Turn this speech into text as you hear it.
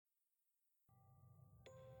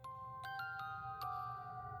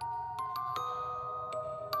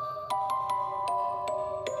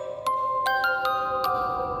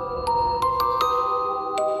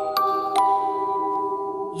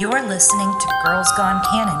You're listening to Girls Gone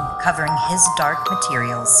Canon, covering his dark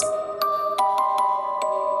materials.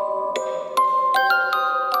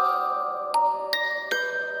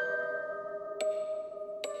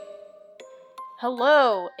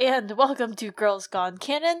 Hello, and welcome to Girls Gone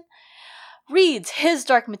Canon reads His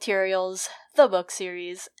Dark Materials, the book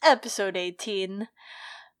series, episode 18.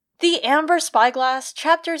 The Amber Spyglass,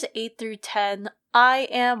 chapters 8 through 10. I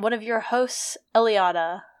am one of your hosts,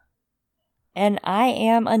 Eliana. And I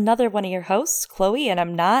am another one of your hosts, Chloe, and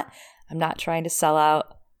I'm not trying to sell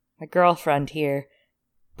out my girlfriend here,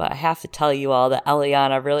 but I have to tell you all that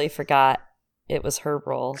Eliana really forgot it was her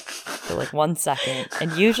role for like 1 second.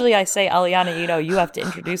 And usually I say, Eliana, you have to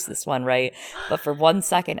introduce this one, right? But for 1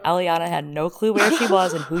 second, Eliana had no clue where she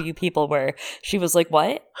was and who you people were. She was like,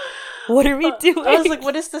 what? What are we doing? I was like,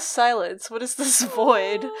 what is this silence? What is this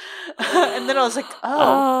void? And then I was like,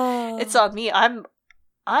 it's on me. I'm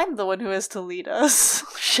the one who has to lead us.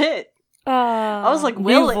 Shit. I was like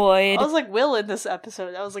Will. Void. I was like Will in this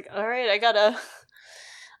episode. I was like, all right, I gotta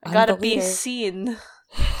be leader. Seen.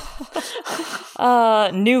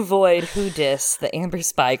 New Void, Who Dis, the Amber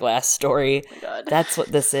Spyglass story. Oh my God. That's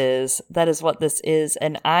what this is. That is what this is.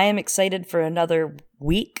 And I am excited for another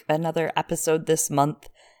week, another episode this month.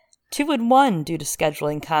 2 in 1 due to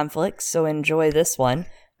scheduling conflicts, so enjoy this one.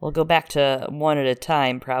 We'll go back to 1 at a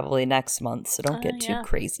time probably next month, so don't get too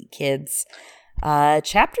crazy, kids.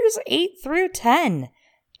 Chapters 8 through 10.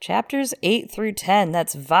 Chapters 8 through 10.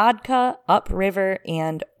 That's Vodka, Upriver,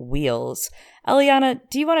 and Wheels. Eliana,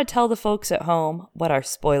 do you want to tell the folks at home what our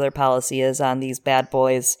spoiler policy is on these bad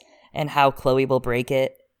boys and how Chloe will break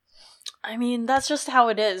it? I mean, that's just how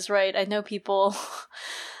it is, right? I know people...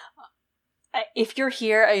 If you're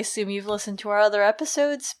here, I assume you've listened to our other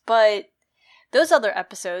episodes, but those other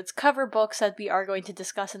episodes cover books that we are going to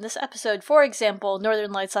discuss in this episode. For example,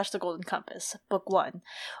 Northern Lights / The Golden Compass, Book 1,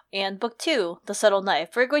 and Book 2, The Subtle Knife.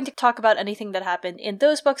 We're going to talk about anything that happened in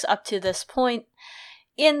those books up to this point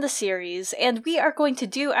in the series, and we are going to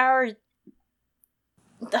do our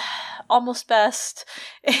almost best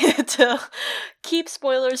to keep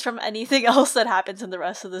spoilers from anything else that happens in the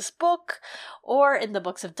rest of this book or in the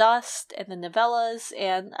Books of Dust and the novellas,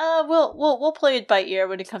 and we'll play it by ear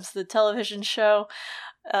when it comes to the television show,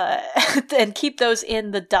 and keep those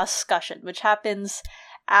in the discussion, which happens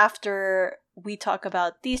after we talk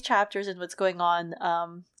about these chapters and what's going on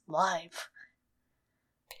live.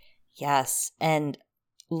 Yes, and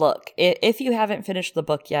look, if you haven't finished the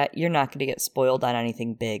book yet, you're not going to get spoiled on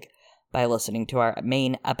anything big by listening to our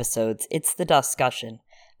main episodes. It's the discussion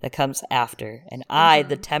that comes after, and I,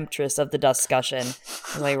 the temptress of the discussion,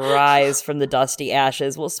 as I rise from the dusty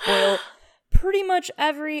ashes, will spoil pretty much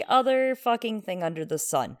every other fucking thing under the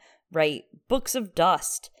sun, right? Books of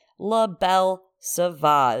Dust, La Belle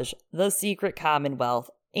Sauvage, The Secret Commonwealth,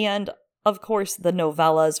 and of course, the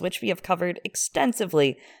novellas, which we have covered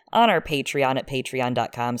extensively on our Patreon at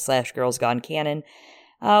patreon.com/girlsgonecanon.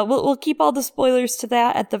 We'll keep all the spoilers to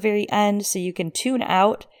that at the very end, so you can tune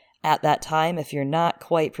out at that time if you're not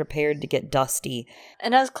quite prepared to get dusty.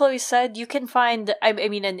 And as Chloe said, you can find, an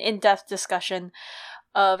in-depth discussion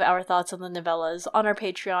of our thoughts on the novellas on our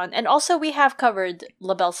Patreon. And also, we have covered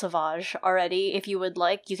La Belle Sauvage already. If you would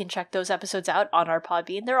like, you can check those episodes out on our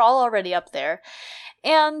Podbean. They're all already up there.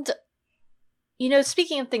 And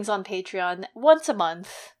speaking of things on Patreon, once a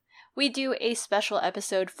month, we do a special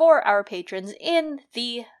episode for our patrons in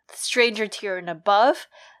the Stranger tier and above.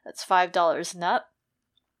 That's $5 and up.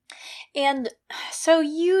 And so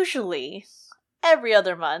usually, every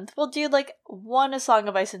other month, we'll do one A Song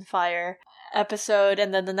of Ice and Fire episode,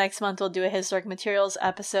 and then the next month we'll do a His Dark Materials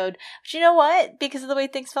episode. But you know what? Because of the way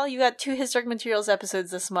things fell, you got 2 His Dark Materials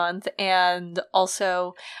episodes this month, and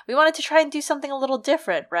also we wanted to try and do something a little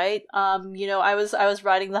different, right? I was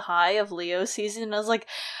riding the high of Leo season, and I was like,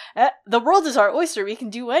 the world is our oyster. We can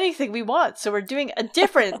do anything we want. So we're doing a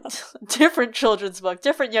different children's book,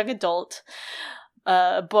 different young adult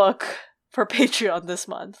book for Patreon this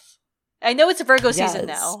month. I know it's Virgo season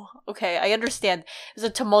now. Okay, I understand. It was a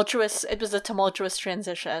tumultuous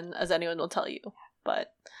transition, as anyone will tell you.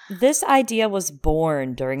 But this idea was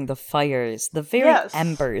born during the fires, the very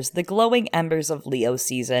embers, the glowing embers of Leo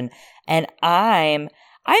season, and I'm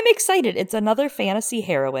excited. It's another fantasy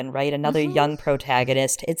heroine, right? Another young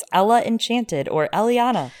protagonist. It's Ella Enchanted, or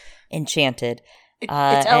Eliana Enchanted. It's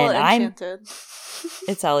Ella Enchanted.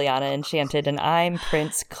 It's Eliana Enchanted, and I'm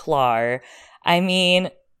Prince Clar. I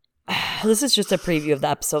mean, this is just a preview of the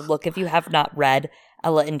episode. Look, if you have not read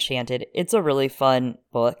Ella Enchanted, it's a really fun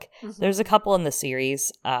book. There's a couple in the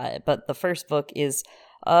series, but the first book is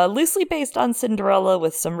loosely based on Cinderella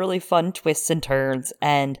with some really fun twists and turns,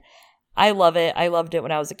 and I love it. I loved it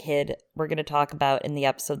when I was a kid. We're going to talk about in the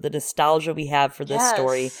episode the nostalgia we have for this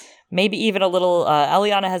story. Maybe even a little,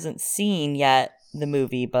 Eliana hasn't seen yet the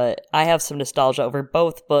movie, but I have some nostalgia over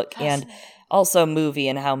both book and also movie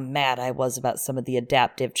and how mad I was about some of the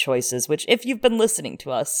adaptive choices, which if you've been listening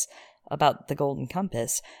to us about the Golden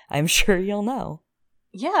Compass, I'm sure you'll know.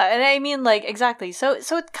 Yeah, and I mean, like, exactly. So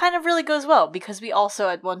it kind of really goes well, because we also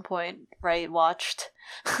at one point, right, watched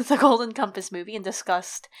the Golden Compass movie and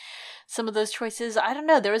discussed some of those choices. I don't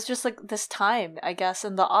know, there was just, like, this time, I guess,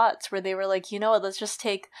 in the aughts where they were like, you know what, let's just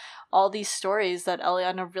take all these stories that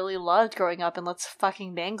Eliana really loved growing up and let's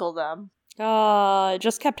fucking mangle them. It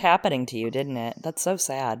just kept happening to you, didn't it? That's so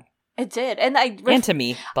sad. It did, and and to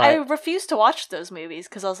me, but I refused to watch those movies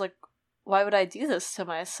because I was like, why would I do this to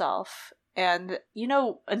myself? And, you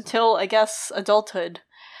know, until, I guess, adulthood,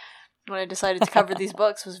 when I decided to cover these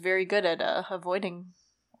books, was very good at avoiding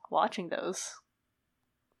watching those.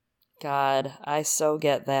 God, I so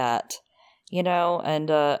get that. You know, and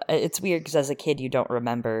it's weird because as a kid, you don't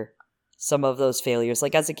remember some of those failures.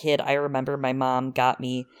 Like, as a kid, I remember my mom got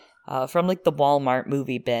me, from, like, the Walmart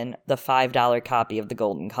movie bin, the $5 copy of The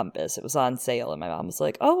Golden Compass. It was on sale, and my mom was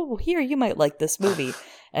like, oh, here, you might like this movie.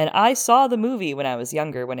 And I saw the movie when I was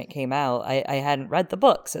younger, when it came out. I hadn't read the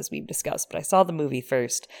books, as we've discussed, but I saw the movie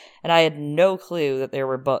first. And I had no clue that there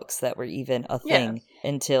were books that were even a thing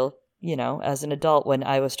until, you know, as an adult, when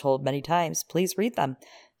I was told many times, please read them.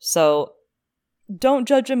 So don't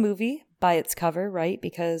judge a movie by its cover, right?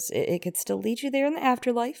 Because it could still lead you there in the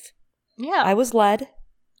afterlife. Yeah. I was led.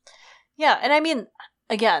 Yeah, and I mean,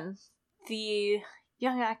 again, the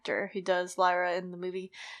young actor who does Lyra in the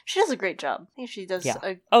movie, she does a great job. I think she does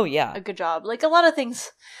a good job. Like, a lot of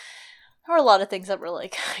things, there were a lot of things that were,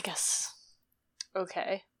 like, I guess,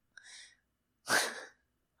 okay.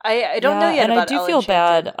 I don't know yet about Ella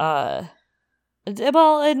Enchanted. Bad,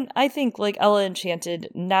 well, and I think, like, Ella Enchanted,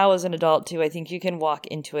 now as an adult, too, I think you can walk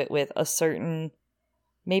into it with a certain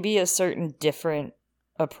different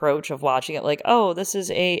approach of watching it, like, oh, this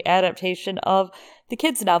is a adaptation of the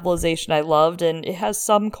kids novelization I loved, and it has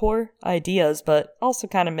some core ideas, but also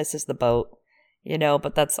kind of misses the boat, you know,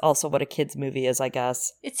 but that's also what a kids movie is, I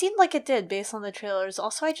guess. It seemed like it did, based on the trailers.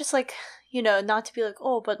 Also, I just, like, you know, not to be like,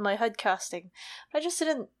 oh, but my HUD casting, I just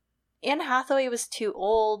didn't, Anne Hathaway was too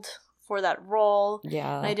old for that role.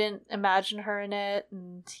 Yeah. I didn't imagine her in it,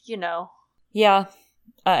 and, you know. Yeah,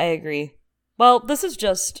 I agree. Well, this is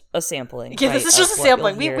just a sampling. Yeah, this is just a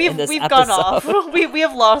sampling. We've gone off. we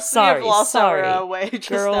have lost our way just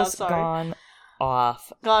Girls now. Sorry. Gone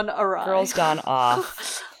off. Gone awry. Girls gone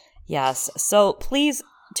off. Yes. So please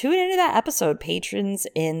tune into that episode. Patrons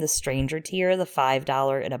in the Stranger tier, the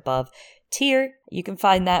 $5 and above tier. You can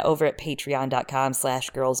find that over at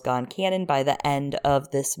patreon.com/girlsgonecanon by the end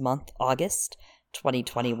of this month, August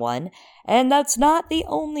 2021. And that's not the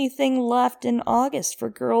only thing left in August for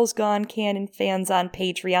Girls Gone Canon fans on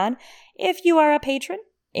Patreon. If you are a patron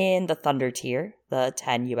in the Thunder tier, the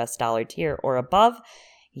 $10 tier or above,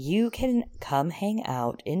 you can come hang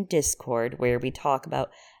out in Discord, where we talk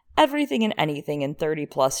about everything and anything in 30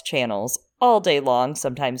 plus channels all day long,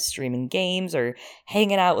 sometimes streaming games or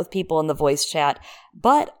hanging out with people in the voice chat.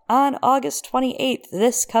 But on August 28th,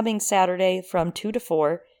 this coming Saturday from 2 to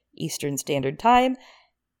 4 Eastern Standard Time,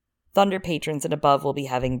 Thunder patrons and above will be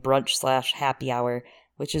having brunch/happy hour,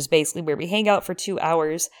 which is basically where we hang out for 2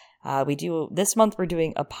 hours. This month we're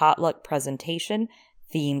doing a potluck presentation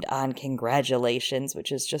themed on congratulations,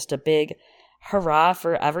 which is just a big hurrah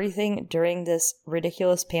for everything during this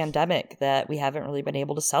ridiculous pandemic that we haven't really been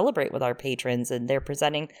able to celebrate with our patrons, and they're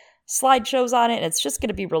presenting slideshows on it, and it's just going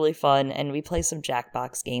to be really fun, and we play some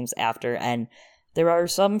Jackbox games after, and there are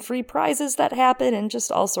some free prizes that happen and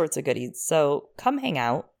just all sorts of goodies. So come hang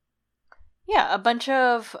out. Yeah, a bunch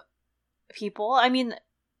of people. I mean,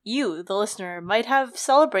 you, the listener, might have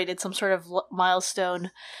celebrated some sort of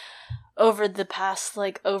milestone over the past,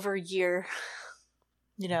 like, over year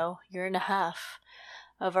and a half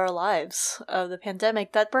of our lives of the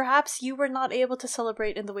pandemic that perhaps you were not able to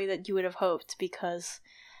celebrate in the way that you would have hoped because,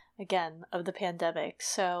 again, of the pandemic.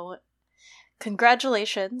 So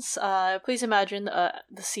congratulations. Please imagine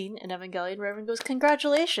the scene in Evangelion where everyone goes,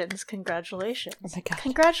 congratulations, congratulations. Oh my God.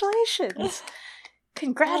 Congratulations.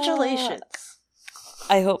 Congratulations.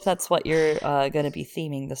 I hope that's what you're going to be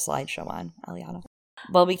theming the slideshow on, Eliana.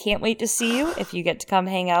 Well, we can't wait to see you if you get to come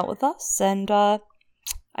hang out with us. And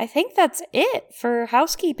I think that's it for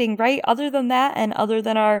housekeeping, right? Other than that, and other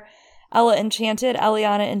than our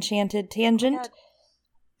Eliana Enchanted tangent,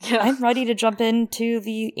 yeah. I'm ready to jump into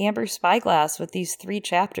the Amber Spyglass with these 3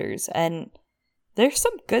 chapters. And there's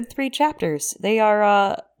some good 3 chapters. They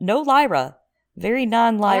are no Lyra, Very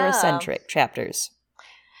non-Lyra-centric chapters.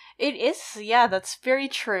 It is, yeah, that's very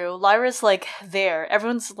true. Lyra's, like, there.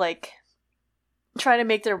 Everyone's, like, trying to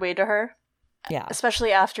make their way to her. Yeah.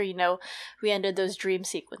 Especially after, we ended those dream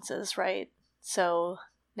sequences, right? So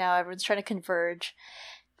now everyone's trying to converge,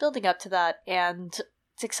 building up to that, and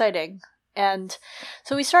it's exciting. And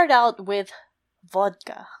so we start out with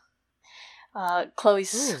vodka.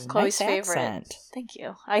 Chloe's nice favorite. Accent. Thank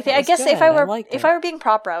you. I guess good. if I were being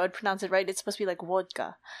proper, I would pronounce it right. It's supposed to be like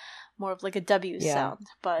vodka, more of like a W sound.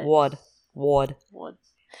 But Wood.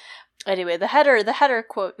 Anyway, the header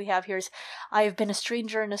quote we have here is, "I have been a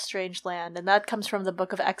stranger in a strange land," and that comes from the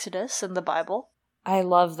book of Exodus in the Bible. I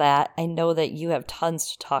love that. I know that you have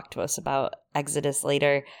tons to talk to us about Exodus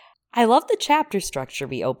later. I love the chapter structure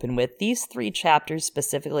we open with. These 3 chapters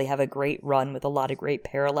specifically have a great run with a lot of great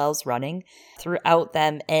parallels running throughout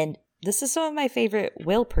them, and this is some of my favorite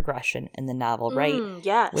Will progression in the novel, right?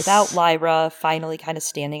 Yes. Without Lyra finally kind of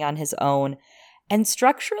standing on his own. And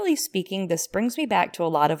structurally speaking, this brings me back to a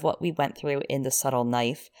lot of what we went through in The Subtle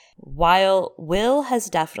Knife. While Will has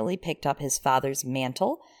definitely picked up his father's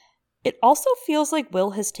mantle, it also feels like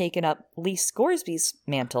Will has taken up Lee Scoresby's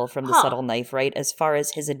mantle from The Subtle Knife, right? As far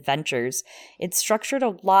as his adventures, it's structured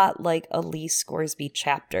a lot like a Lee Scoresby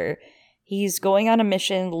chapter. He's going on a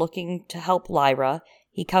mission looking to help Lyra.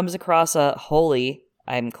 He comes across a holy,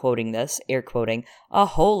 I'm quoting this, air quoting, a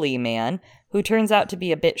holy man who turns out to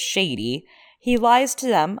be a bit shady. He lies to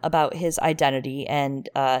them about his identity and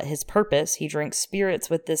his purpose. He drinks spirits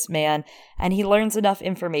with this man, and he learns enough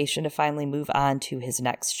information to finally move on to his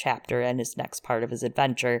next chapter and his next part of his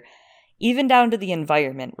adventure. Even down to the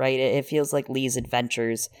environment, right? It feels like Lee's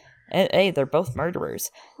adventures. Hey, they're both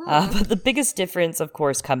murderers. But the biggest difference, of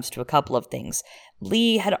course, comes to a couple of things.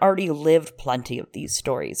 Lee had already lived plenty of these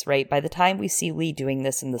stories, right? By the time we see Lee doing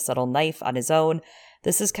this in The Subtle Knife on his own,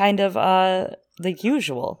 this is kind of the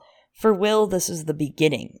usual. For Will, this is the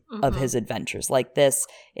beginning of his adventures like this.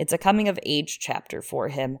 It's a coming-of-age chapter for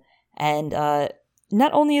him. And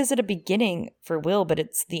not only is it a beginning for Will, but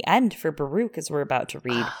it's the end for Baruch, as we're about to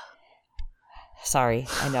read. Sorry,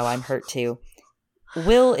 I know, I'm hurt too.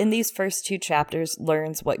 Will, in these first 2 chapters,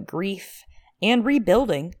 learns what grief and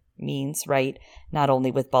rebuilding means, right? Not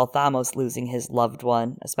only with Balthamos losing his loved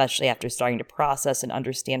one, especially after starting to process and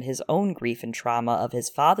understand his own grief and trauma of his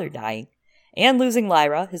father dying, and losing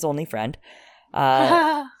Lyra, his only friend.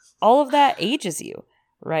 All of that ages you,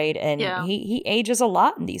 right? And he ages a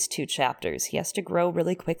lot in these 2 chapters. He has to grow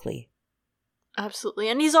really quickly. Absolutely.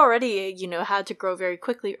 And he's already, had to grow very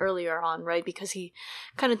quickly earlier on, right? Because he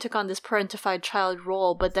kind of took on this parentified child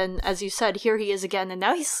role. But then, as you said, here he is again. And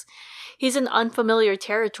now he's in unfamiliar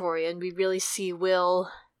territory. And we really see Will.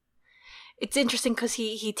 It's interesting because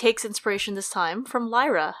he takes inspiration this time from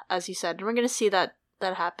Lyra, as you said. And we're going to see that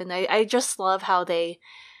happen. I just love how they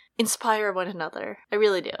inspire one another. I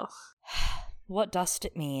really do. What does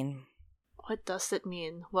it mean? What does it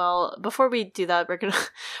mean? Well, before we do that, we're gonna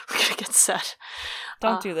get set.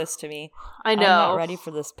 Don't do this to me. I know. I'm not ready for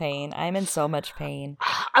this pain. I'm in so much pain.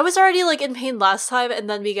 I was already in pain last time, and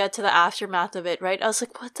then we get to the aftermath of it, right? I was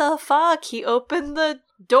like, what the fuck? He opened the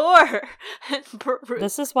door.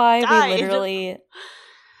 This is why died. we literally...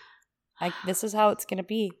 this is how it's gonna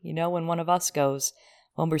be, when one of us goes.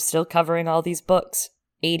 When we're still covering all these books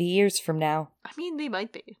 80 years from now. I mean, they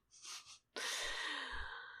might be.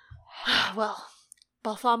 Well,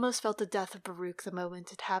 Balthamos felt the death of Baruch the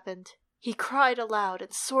moment it happened. He cried aloud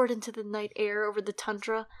and soared into the night air over the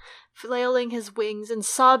tundra, flailing his wings and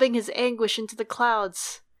sobbing his anguish into the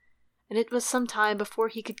clouds. And it was some time before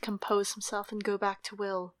he could compose himself and go back to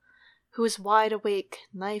Will, who was wide awake,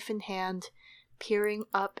 knife in hand, peering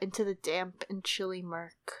up into the damp and chilly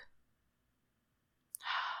murk.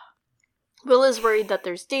 Will is worried that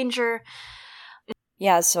there's danger.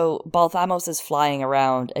 Yeah, so Balthamos is flying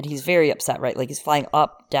around, and he's very upset, right? He's flying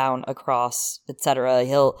up, down, across, etc.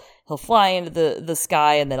 He'll fly into the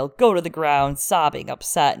sky, and then he'll go to the ground, sobbing,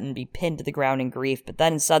 upset, and be pinned to the ground in grief. But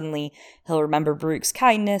then suddenly, he'll remember Baruch's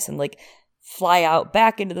kindness, and, fly out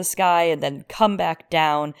back into the sky, and then come back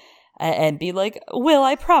down, and be like, Will,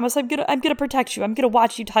 I promise I'm gonna protect you. I'm gonna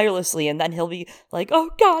watch you tirelessly. And then he'll be like, oh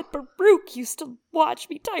God, Baruch, you still watch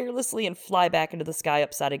me tirelessly, and fly back into the sky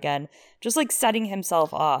upset again. Just setting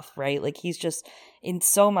himself off, right? He's just in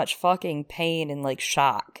so much fucking pain and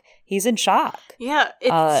shock. He's in shock. Yeah,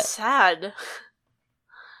 it's sad.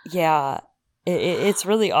 Yeah, it's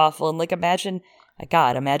really awful. And imagine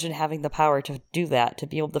having the power to do that, to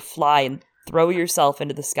be able to fly and throw yourself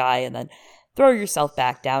into the sky and then throw yourself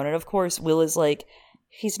back down. And of course, Will is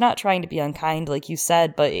he's not trying to be unkind, like you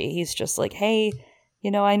said, but he's just hey,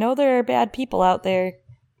 I know there are bad people out there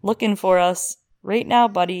looking for us. right now,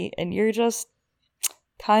 buddy, and you're just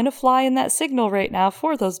kind of flying that signal right now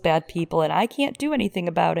for those bad people, and I can't do anything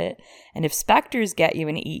about it. And if specters get you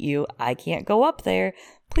and eat you, I can't go up there.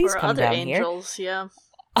 Please or come other down angels, here. yeah.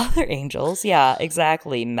 Other angels, yeah,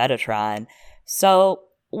 exactly. Metatron. So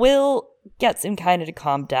Will gets him kind of to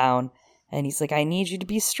calm down, and he's like, I need you to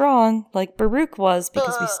be strong, like Baruch was,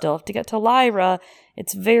 because we still have to get to Lyra.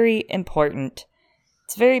 It's very important.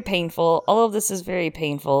 It's very painful. All of this is very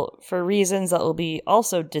painful for reasons that will be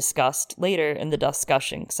also discussed later in the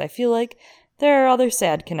discussion, because I feel like there are other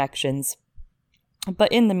sad connections.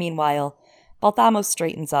 But in the meanwhile, Balthamos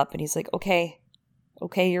straightens up, and he's like, okay,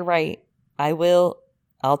 you're right.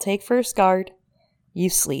 I'll take first guard. You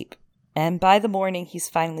sleep. And by the morning, he's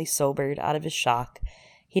finally sobered out of his shock.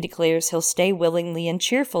 He declares he'll stay willingly and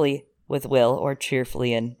cheerfully with Will, or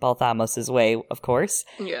cheerfully in Balthamos' way, of course.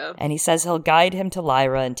 Yeah. And he says he'll guide him to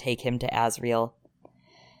Lyra and take him to Asriel.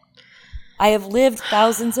 I have lived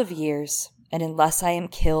thousands of years, and unless I am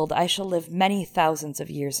killed, I shall live many thousands of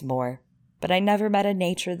years more. But I never met a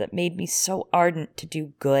nature that made me so ardent to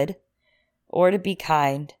do good, or to be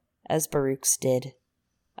kind, as Baruch's did.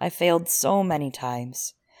 I failed so many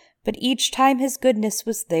times, but each time his goodness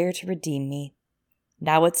was there to redeem me.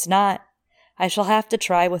 Now it's not. I shall have to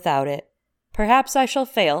try without it. Perhaps I shall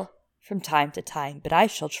fail from time to time, but I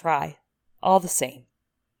shall try, all the same.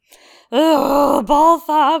 Oh,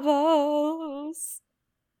 Balthamos!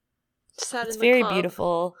 It's very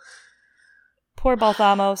beautiful. Poor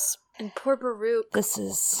Balthamos. And poor Baruch.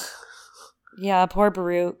 Poor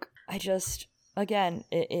Baruch. Again,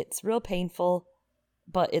 it's real painful,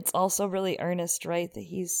 but it's also really earnest, right? That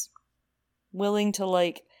he's willing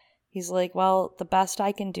to, he's like, well, the best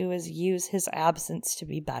I can do is use his absence to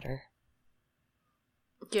be better.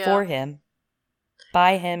 Yeah. For him.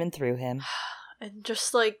 By him and through him. And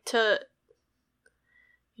just, to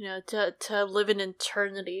live in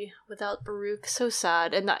eternity without Baruch. So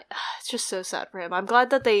sad. And it's just so sad for him. I'm glad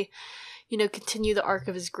that they, continue the arc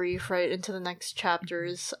of his grief right into the next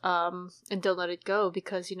chapters, and don't let it go,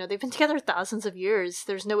 because, they've been together thousands of years.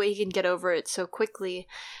 There's no way he can get over it so quickly.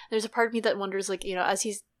 There's a part of me that wonders, as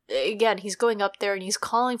he's going up there and he's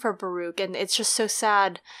calling for Baruch, and it's just so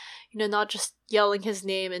sad, not just yelling his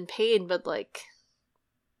name in pain, but,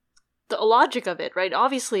 the logic of it, right?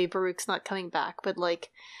 Obviously, Baruch's not coming back, but,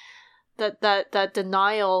 that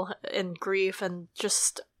denial and grief, and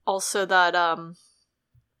just also that,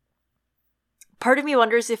 part of me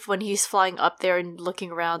wonders if when he's flying up there and looking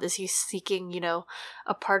around, is he seeking, a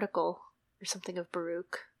particle or something of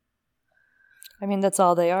Baruch? I mean, that's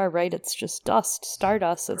all they are, right? It's just dust,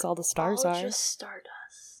 stardust. That's all the stars are. Just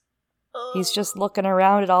stardust. Ugh. He's just looking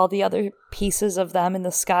around at all the other pieces of them in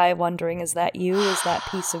the sky, wondering, is that you? Is that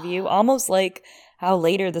piece of you? Almost like how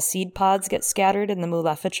later the seed pods get scattered in the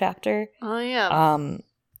Mulefa chapter. Oh, yeah.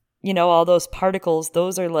 All those particles,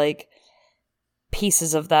 those are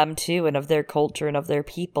pieces of them too, and of their culture and of their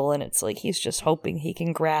people, and it's he's just hoping he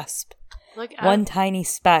can grasp one tiny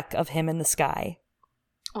speck of him in the sky.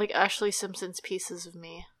 Like Ashley Simpson's Pieces of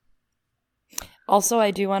Me. Also,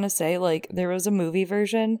 I do want to say, there was a movie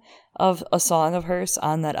version of a song of hers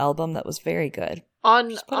on that album that was very good.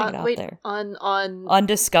 Just putting it out there. On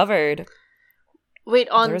Undiscovered. Wait,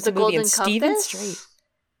 on there was the a movie Golden in Stephen Compass? Strait.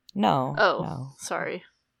 No. Oh, no. sorry.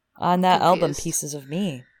 On that album, Confused. Pieces of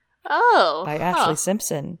Me. Oh. By Ashley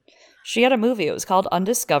Simpson. She had a movie. It was called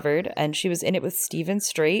Undiscovered, and she was in it with Stephen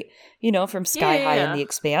Strait, from Sky High and The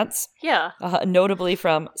Expanse. Yeah. Notably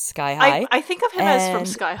from Sky High. I think of him as from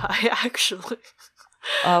Sky High, actually.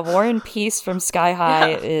 War and Peace from Sky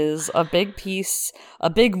High is a big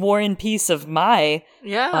War and Peace of my,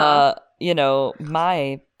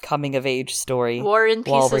 my coming of age story. War and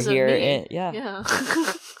Pieces of Me. Yeah.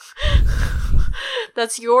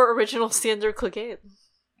 That's your original Sander Clegane.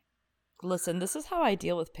 Listen, this is how I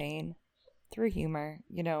deal with pain, through humor,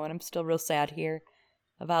 and I'm still real sad here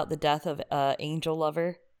about the death of Angel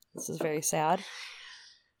Lover. This is very sad.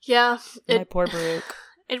 Yeah. My poor Baruch.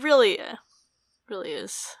 It really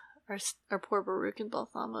is. Our poor Baruch and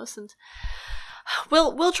Balthamos. And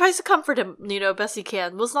Will tries to comfort him, best he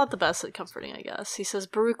can. Will's not the best at comforting, I guess. He says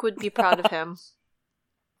Baruch would be proud of him.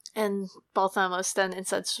 And Balthamos then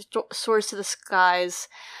instead soars to the skies,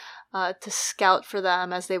 to scout for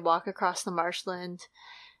them as they walk across the marshland.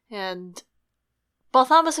 And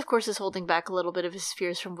Balthamos, of course, is holding back a little bit of his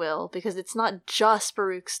fears from Will, because it's not just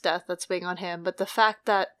Baruch's death that's weighing on him, but the fact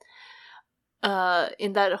that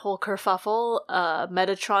in that whole kerfuffle,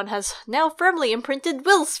 Metatron has now firmly imprinted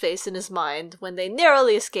Will's face in his mind when they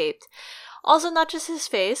narrowly escaped. Also, not just his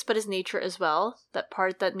face, but his nature as well. That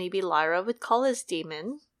part that maybe Lyra would call his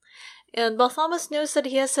demon. And Balthamos knows that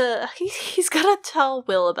he's gotta tell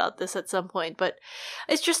Will about this at some point, but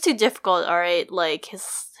it's just too difficult, alright? Like,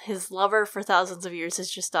 his lover for thousands of years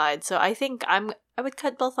has just died, so I think I would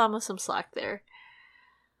cut Balthamos some slack there.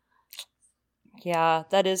 Yeah,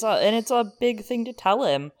 that is, and it's a big thing to tell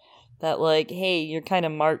him, that like, hey, you're kind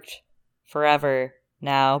of marked forever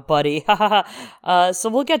now, buddy. So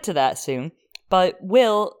we'll get to that soon. But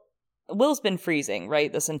Will's been freezing,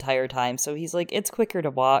 right, this entire time, so he's like, it's quicker to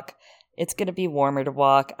walk. It's going to be warmer to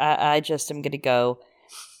walk. I just am going to go.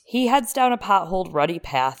 He heads down a potholed, ruddy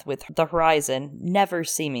path with the horizon never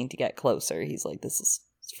seeming to get closer. He's like, this is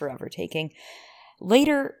forever taking.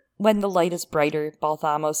 Later, when the light is brighter,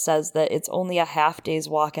 Balthamos says that it's only a half-day's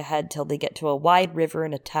walk ahead till they get to a wide river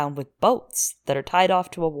in a town with boats that are tied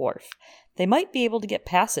off to a wharf. They might be able to get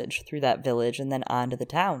passage through that village and then on to the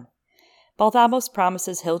town. Balthamos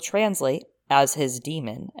promises he'll translate as his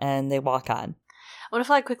demon, and they walk on. I want to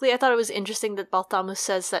flag quickly, I thought it was interesting that Balthamos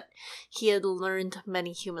says that he had learned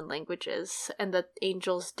many human languages, and that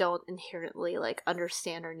angels don't inherently, like,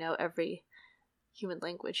 understand or know every human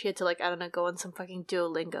language. He had to, like, I don't know, go on some fucking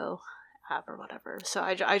Duolingo app or whatever. So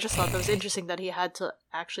I just thought that was interesting that he had to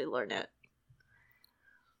actually learn it.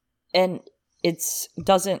 And it's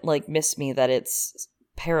doesn't, like, miss me that it's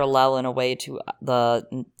parallel in a way to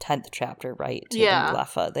the 10th chapter, right? To Yeah.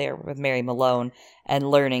 Leffa there with Mary Malone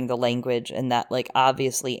and learning the language, and that, like,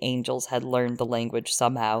 obviously angels had learned the language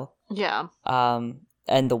somehow. Yeah.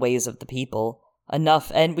 And the ways of the people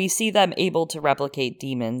enough. And we see them able to replicate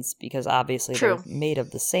demons because obviously True. They're made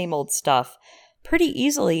of the same old stuff pretty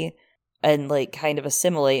easily and, like, kind of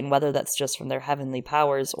assimilate, and whether that's just from their heavenly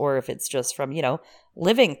powers or if it's just from, you know,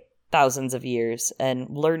 living thousands of years and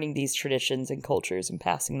learning these traditions and cultures and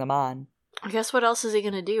passing them on. I guess what else is he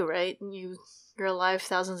gonna do, right? You're alive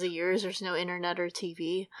thousands of years, there's no internet or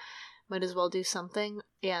TV. Might as well do something.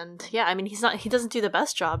 And yeah, I mean, he doesn't do the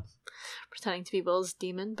best job pretending to be Will's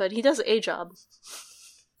demon, but he does a job.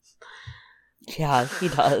 Yeah, he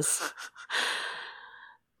does.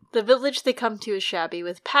 The village they come to is shabby,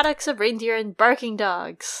 with paddocks of reindeer and barking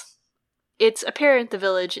dogs. It's apparent the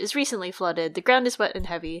village is recently flooded, the ground is wet and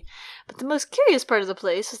heavy, but the most curious part of the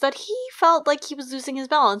place was that he felt like he was losing his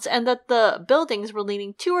balance and that the buildings were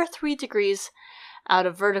leaning 2 or 3 degrees out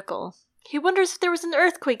of vertical. He wonders if there was an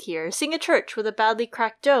earthquake here, seeing a church with a badly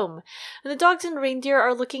cracked dome, and the dogs and reindeer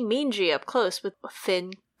are looking mangy up close with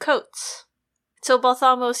thin coats. So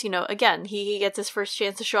Balthamos, again, he gets his first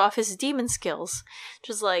chance to show off his demon skills, which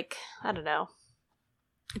is like, I don't know,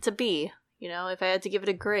 it's a B, if I had to give it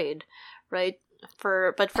a grade. Right?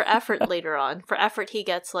 But for effort later on. For effort he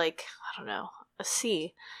gets like, I don't know, a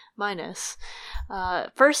C minus.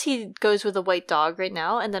 First he goes with a white dog right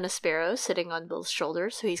now, and then a sparrow sitting on Will's shoulder,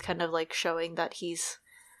 so he's kind of like showing that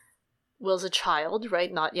Will's a child,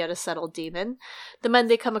 right? Not yet a settled demon. The men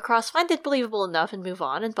they come across find it believable enough and move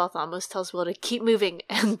on, and Balthamos tells Will to keep moving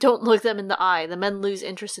and don't look them in the eye. The men lose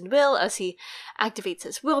interest in Will as he activates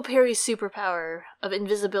his Will Perry's superpower of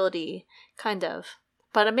invisibility, kind of.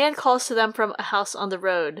 But a man calls to them from a house on the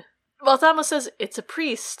road. Balthamos says it's a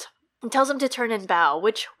priest and tells him to turn and bow,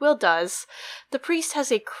 which Will does. The priest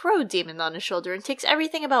has a crow demon on his shoulder and takes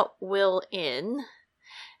everything about Will in,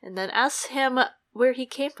 and then asks him where he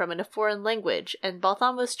came from in a foreign language, and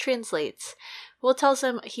Balthamos translates. Will tells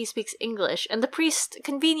him he speaks English, and the priest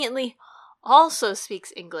conveniently also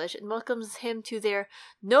speaks English and welcomes him to their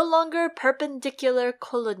no longer perpendicular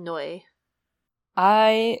kolonoi.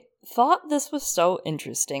 I thought this was so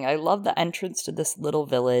interesting. I love the entrance to this little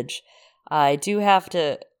village. I do have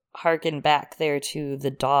to harken back there to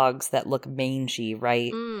the dogs that look mangy,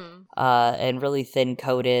 right? And really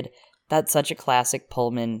thin-coated. That's such a classic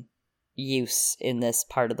Pullman use in this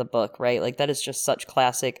part of the book, right? Like, that is just such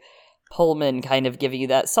classic Pullman kind of giving you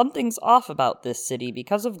that something's off about this city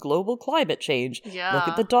because of global climate change. Yeah. Look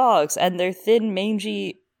at the dogs and their thin,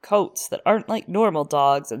 mangy coats that aren't like normal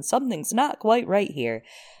dogs, and something's not quite right here.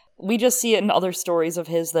 We just see it in other stories of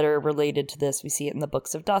his that are related to this. We see it in the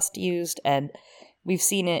Books of Dust used, and we've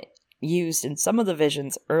seen it used in some of the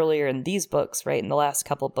visions earlier in these books, right? In the last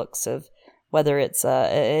couple books of whether it's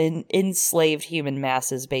enslaved human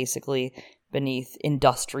masses basically beneath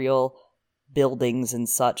industrial buildings and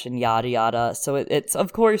such and yada yada. So it's,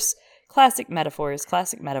 of course, classic metaphors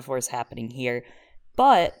happening here.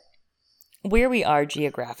 But where we are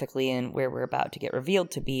geographically and where we're about to get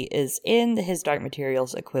revealed to be is in His Dark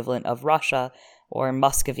Materials equivalent of Russia or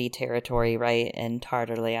Muscovy territory, right, in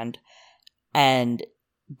Tartarland. And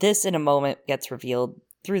this in a moment gets revealed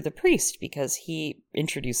through the priest because he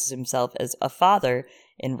introduces himself as a father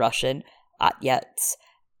in Russian, Atyets.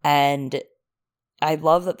 And I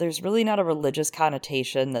love that there's really not a religious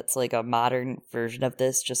connotation that's like a modern version of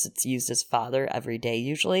this, just it's used as father every day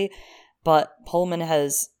usually. But Pullman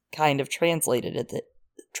has kind of translated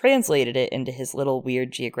it into his little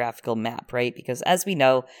weird geographical map, right? Because as we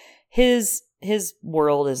know, his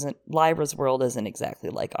world isn't, Lyra's world isn't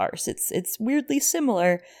exactly like ours. It's weirdly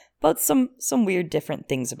similar, but some weird different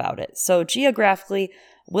things about it. So geographically,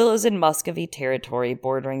 Will is in Muscovy territory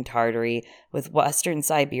bordering Tartary, with western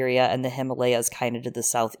Siberia and the Himalayas kind of to the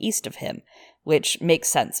southeast of him, which makes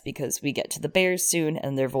sense because we get to the bears soon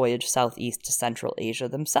and their voyage southeast to Central Asia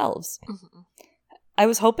themselves. Mm-hmm. I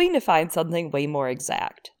was hoping to find something way more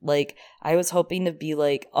exact. Like, I was hoping to be,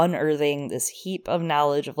 like, unearthing this heap of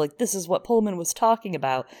knowledge of, like, this is what Pullman was talking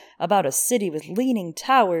about a city with leaning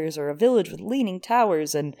towers or a village with leaning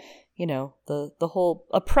towers and, you know, the whole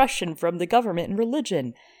oppression from the government and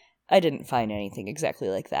religion. I didn't find anything exactly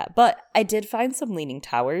like that. But I did find some leaning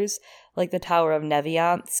towers, like the Tower of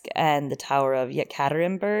Neviansk and the Tower of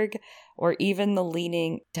Yekaterinburg, or even the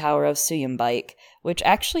leaning tower of Suyumbaik, which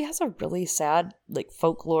actually has a really sad, like,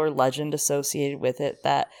 folklore legend associated with it,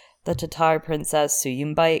 that the Tatar princess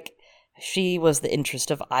Suyumbaik, she was the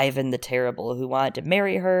interest of Ivan the Terrible, who wanted to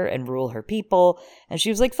marry her and rule her people, and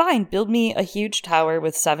she was like, fine, build me a huge tower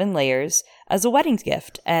with 7 layers as a wedding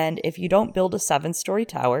gift, and if you don't build a 7-story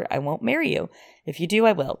tower, I won't marry you. If you do,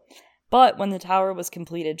 I will. But when the tower was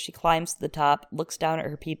completed, she climbs to the top, looks down at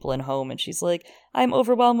her people and home, and she's like, I'm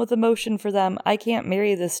overwhelmed with emotion for them. I can't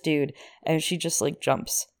marry this dude. And she just, like,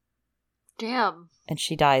 jumps. Damn. And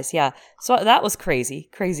she dies, yeah. So that was crazy.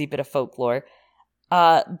 Crazy bit of folklore.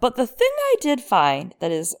 But the thing I did find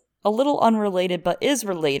that is a little unrelated, but is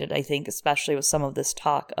related, I think, especially with some of this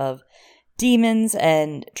talk of demons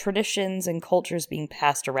and traditions and cultures being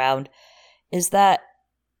passed around, is that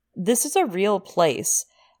this is a real place.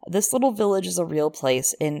 This little village is a real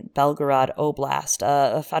place in Belgorod Oblast,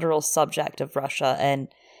 a federal subject of Russia, and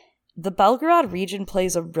the Belgorod region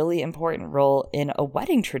plays a really important role in a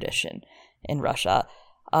wedding tradition in Russia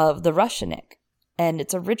of the Rushenik, and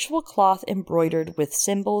it's a ritual cloth embroidered with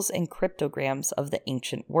symbols and cryptograms of the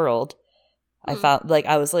ancient world. I found, like,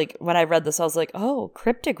 I was like, when I read this, I was like, oh,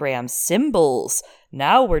 cryptograms, symbols,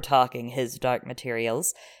 now we're talking his dark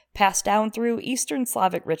materials. Passed down through Eastern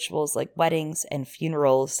Slavic rituals like weddings and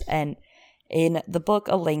funerals, and in the book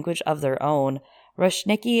A Language of Their Own,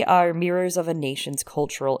 Rushniki are mirrors of a nation's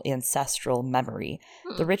cultural ancestral memory.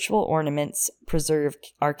 The ritual ornaments preserve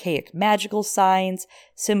archaic magical signs,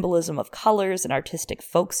 symbolism of colors and artistic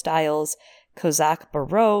folk styles, Cossack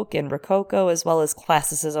Baroque and Rococo, as well as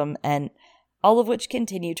classicism, and all of which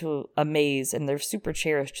continue to amaze, and they're super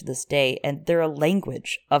cherished to this day, and they're a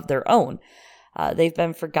language of their own. They've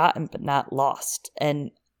been forgotten but not lost.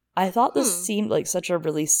 And I thought this seemed like such a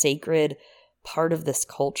really sacred part of this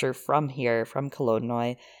culture from here, from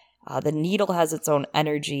Kolodnoy. The needle has its own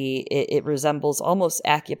energy. It resembles almost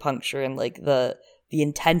acupuncture and like the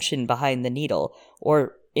intention behind the needle.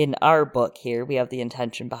 Or in our book here, we have the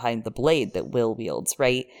intention behind the blade that Will wields,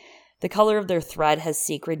 right? The color of their thread has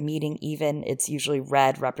sacred meaning even. It's usually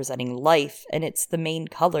red, representing life, and it's the main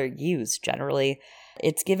color used generally.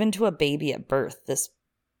 It's given to a baby at birth, this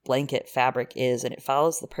blanket fabric is, and it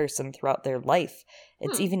follows the person throughout their life.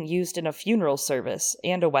 It's even used in a funeral service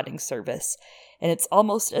and a wedding service. And it's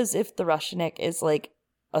almost as if the Rushenik is like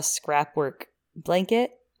a scrapwork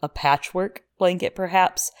blanket, a patchwork blanket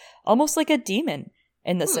perhaps, almost like a demon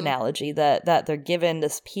in this analogy, that they're given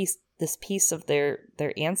this piece of their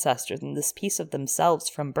ancestors and this piece of themselves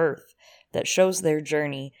from birth that shows their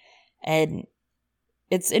journey. And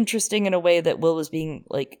it's interesting in a way that Will was being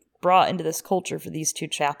like brought into this culture for these 2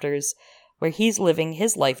 chapters where he's living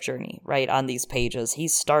his life journey, right, on these pages.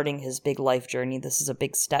 He's starting his big life journey. This is a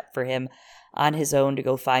big step for him on his own to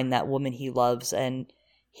go find that woman he loves. And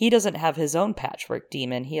he doesn't have his own patchwork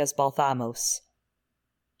demon. He has Balthamos.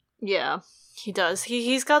 Yeah, he does.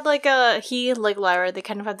 He's got like like Lyra, they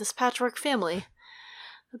kind of have this patchwork family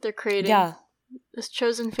that they're creating. Yeah. This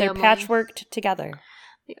chosen family. They're patchworked together.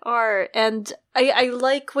 They are, and I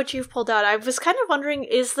like what you've pulled out. I was kind of wondering,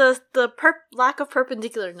 is the lack of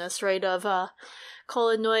perpendicularness, right, of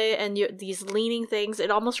Kolodnoy and these leaning things,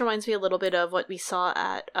 it almost reminds me a little bit of what we saw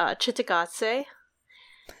at Chitagatse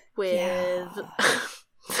with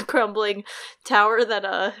the crumbling tower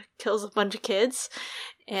that kills a bunch of kids.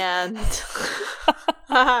 And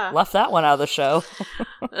left that one out of the show.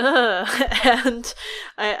 And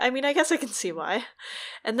I mean, I guess I can see why.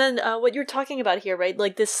 And then what you're talking about here, right?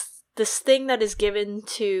 Like this thing that is given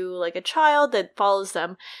to like a child that follows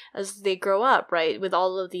them as they grow up, right? With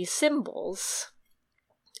all of these symbols.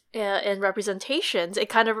 and representations. It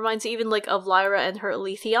kind of reminds me even like of Lyra and her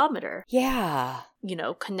alethiometer. Yeah. You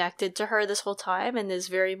know, connected to her this whole time and is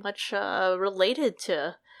very much related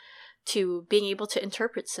to being able to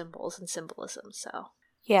interpret symbols and symbolism. So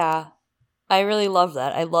Yeah. I really love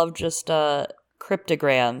that. I love just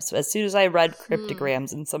cryptograms. As soon as I read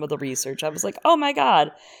cryptograms in some of the research, I was like, oh my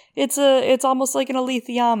god, it's almost like an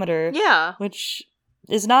alethiometer. yeah. Which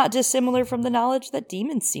is not dissimilar from the knowledge that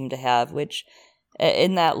demons seem to have, which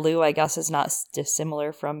in that Lou, I guess, is not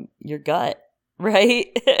dissimilar from your gut, right?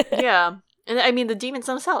 Yeah. And I mean, the demons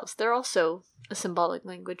themselves, they're also a symbolic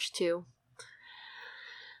language too.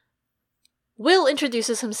 Will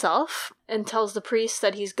introduces himself and tells the priest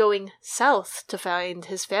that he's going south to find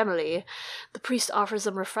his family. The priest offers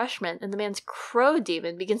him refreshment, and the man's crow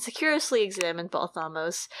demon begins to curiously examine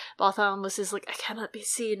Balthamos. Balthamos is like, I cannot be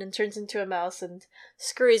seen, and turns into a mouse and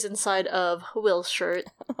scurries inside of Will's shirt.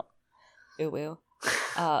 Ooh.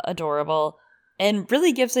 Adorable. And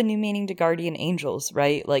really gives a new meaning to guardian angels,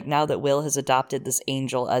 right? Like, now that Will has adopted this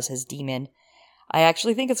angel as his demon, I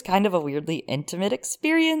actually think it's kind of a weirdly intimate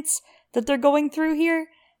experience that they're going through here.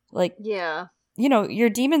 Like, yeah. You know, your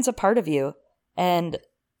demon's a part of you. And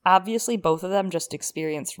obviously both of them just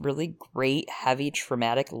experienced really great, heavy,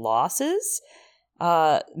 traumatic losses.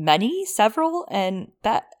 Several, and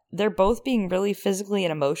that they're both being really physically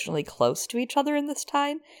and emotionally close to each other in this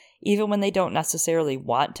time, even when they don't necessarily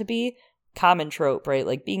want to be. Common trope, right?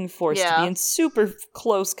 Like being forced to be in super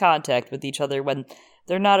close contact with each other when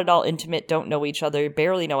they're not at all intimate, don't know each other,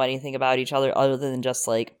 barely know anything about each other other than just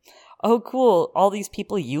like, oh, cool, all these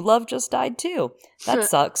people you love just died too. That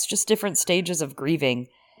sucks. Just different stages of grieving.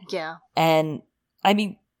 Yeah. And, I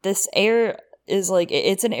mean, this air is like,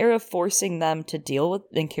 it's an air of forcing them to deal with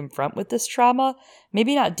and confront with this trauma.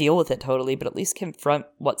 Maybe not deal with it totally, but at least confront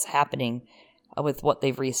what's happening with what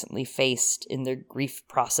they've recently faced in their grief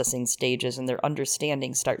processing stages, and their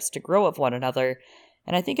understanding starts to grow of one another.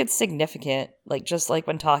 And I think it's significant, like just like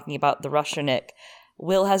when talking about the Russianik,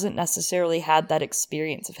 Will hasn't necessarily had that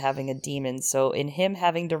experience of having a demon, so in him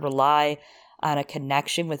having to rely on a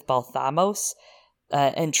connection with Balthamos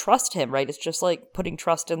and trust him, right? It's just like putting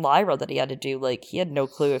trust in Lyra that he had to do. Like, he had no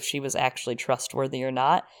clue if she was actually trustworthy or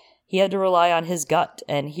not. He had to rely on his gut,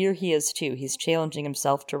 and here he is too. He's challenging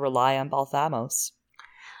himself to rely on Balthamos.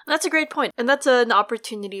 That's a great point. And that's an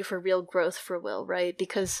opportunity for real growth for Will, right?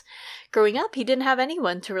 Because growing up, he didn't have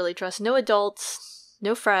anyone to really trust. No adults,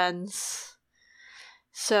 no friends.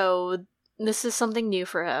 So this is something new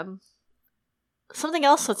for him. Something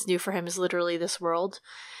else that's new for him is literally this world.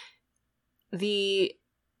 The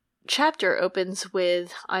chapter opens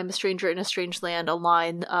with I'm a stranger in a strange land, a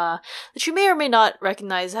line that you may or may not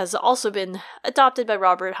recognize has also been adopted by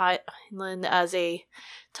Robert Heinlein as a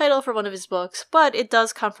title for one of his books, but it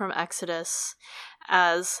does come from Exodus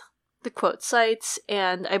as the quote cites,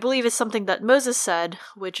 and I believe it's something that Moses said,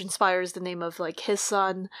 which inspires the name of like his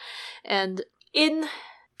son. And in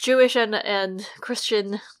Jewish and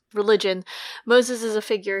Christian religion, Moses is a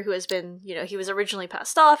figure who has been, he was originally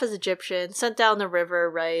passed off as Egyptian, sent down the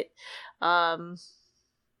river, right? And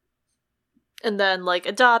then like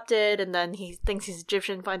adopted, and then he thinks he's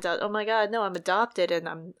Egyptian, finds out, oh my god, no, I'm adopted,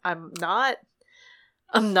 and I'm not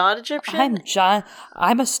Egyptian.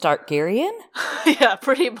 I'm a Stargarian? Yeah,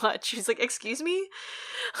 pretty much. He's like, excuse me?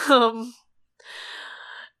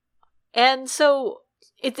 And so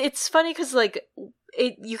it's funny because like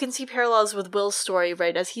you can see parallels with Will's story,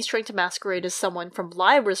 right, as he's trying to masquerade as someone from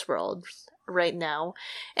Lyra's world right now.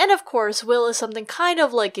 And of course, Will is something kind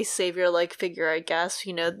of like a savior-like figure, I guess.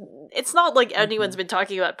 It's not like anyone's been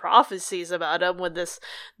talking about prophecies about him with this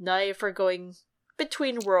knife or going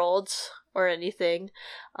between worlds or anything.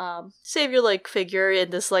 Savior-like figure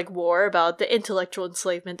in this like war about the intellectual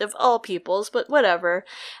enslavement of all peoples, but whatever.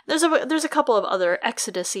 There's a couple of other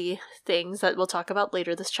Exodus-y things that we'll talk about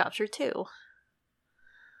later this chapter too.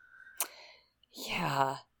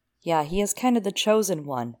 Yeah, he is kind of the chosen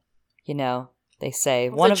one, they say.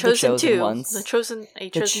 One of the chosen ones. The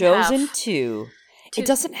chosen two. It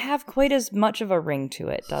doesn't have quite as much of a ring to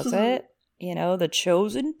it, does it? The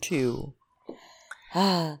chosen two.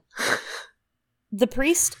 The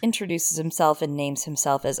priest introduces himself and names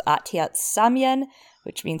himself as Atiat Semyon,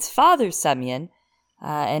 which means Father Semyon,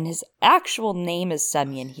 and his actual name is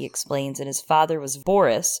Semyon, he explains, and his father was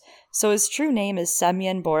Boris, so his true name is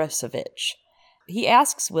Semyon Borisovich. He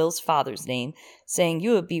asks Will's father's name, saying,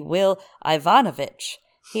 "You would be Will Ivanovich."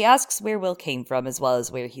 He asks where Will came from as well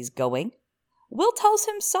as where he's going. Will tells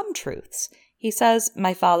him some truths. He says,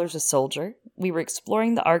 "My father's a soldier. We were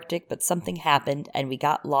exploring the Arctic, but something happened and we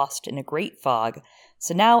got lost in a great fog,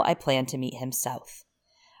 so now I plan to meet him south.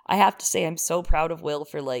 I have to say I'm so proud of Will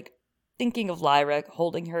for, like, thinking of Lyra,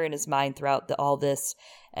 holding her in his mind throughout all this,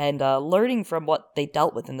 and learning from what they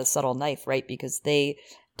dealt with in the subtle knife, right? Because they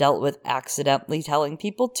dealt with accidentally telling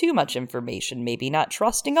people too much information, maybe not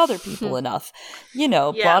trusting other people enough,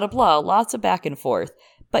 blah, blah, blah, lots of back and forth.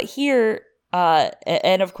 But here,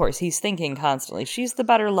 and of course, he's thinking constantly, she's the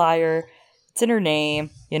better liar. It's in her name.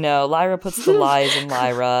 Lyra puts the lies in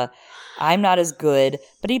Lyra. I'm not as good.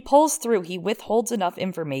 But he pulls through. He withholds enough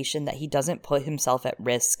information that he doesn't put himself at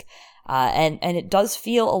risk. And it does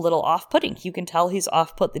feel a little off-putting. You can tell he's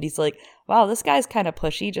off-put, that he's like, wow, this guy's kind of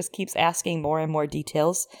pushy, just keeps asking more and more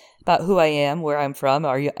details about who I am, where I'm from.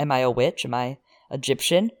 Am I a witch? Am I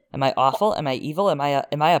Egyptian? Am I awful? Am I evil? Am I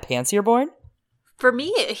a Panseer born? For me,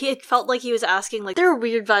 it felt like he was asking, like, there are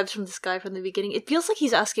weird vibes from this guy from the beginning. It feels like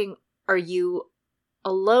he's asking, are you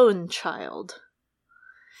alone, child?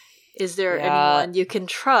 Is there anyone you can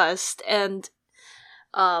trust? And,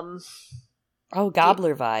 oh,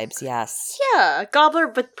 Gobbler vibes, yes. Yeah, Gobbler,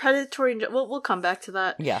 but predatory. We'll come back to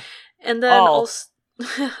that. Yeah. And then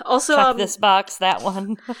also, check this box, that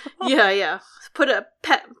one. yeah. Put a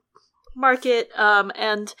pet market.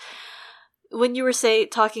 And when you were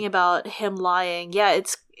talking about him lying, yeah,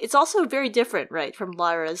 it's also very different, right, from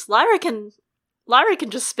Lyra's. Lyra can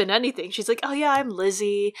just spin anything. She's like, oh yeah, I'm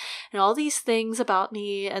Lizzie, and all these things about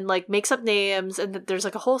me, and like makes up names, and there's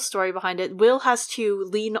like a whole story behind it. Will has to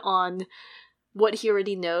lean on what he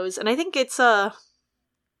already knows, and I think it's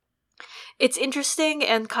interesting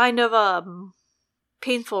and kind of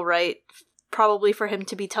painful, right? Probably for him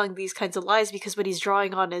to be telling these kinds of lies, because what he's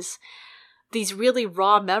drawing on is these really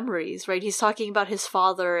raw memories, right? He's talking about his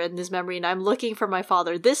father and his memory, and I'm looking for my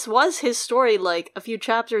father. This was his story like a few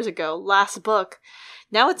chapters ago, last book.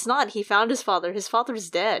 Now it's not. He found his father. His father's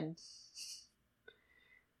dead.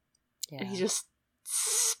 Yeah. And he just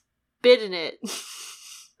spit in it.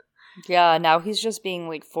 Yeah, now he's just being,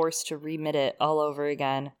 like, forced to remit it all over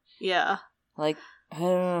again. Yeah. Like,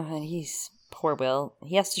 and he's... Poor Will.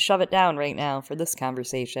 He has to shove it down right now for this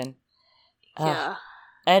conversation. Yeah.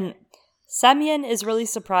 And Semyon is really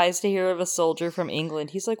surprised to hear of a soldier from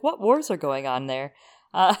England. He's like, what wars are going on there?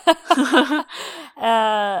 And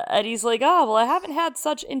he's like, oh, well, I haven't had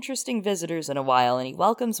such interesting visitors in a while. And he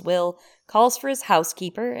welcomes Will, calls for his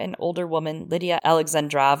housekeeper, an older woman, Lydia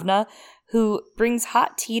Alexandrovna, who brings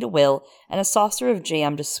hot tea to Will and a saucer of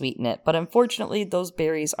jam to sweeten it. But unfortunately, those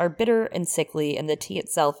berries are bitter and sickly, and the tea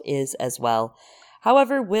itself is as well.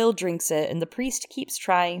 However, Will drinks it, and the priest keeps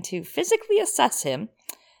trying to physically assess him.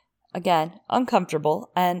 Again,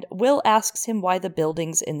 uncomfortable, and Will asks him why the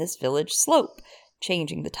buildings in this village slope,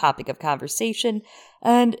 changing the topic of conversation,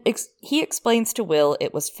 and he explains to Will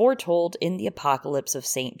it was foretold in the Apocalypse of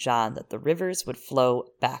St. John that the rivers would flow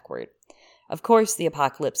backward. Of course, the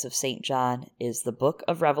Apocalypse of St. John is the book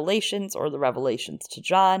of Revelations, or the Revelations to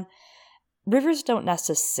John. Rivers don't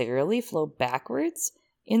necessarily flow backwards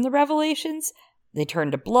in the Revelations. They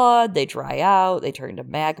turn to blood, they dry out, they turn to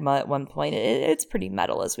magma at one point. It's pretty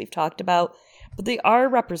metal, as we've talked about. But they are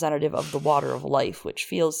representative of the water of life, which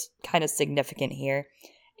feels kind of significant here.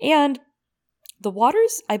 And the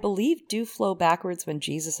waters, I believe, do flow backwards when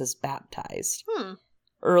Jesus is baptized.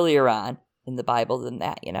 Earlier on in the Bible than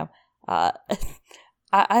that, I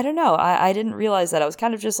don't know. I didn't realize that. I was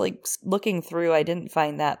kind of just like looking through. I didn't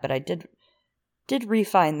find that, but I did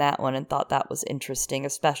re-find that one and thought that was interesting,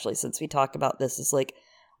 especially since we talk about this as like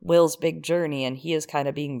Will's big journey, and he is kind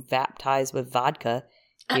of being baptized with vodka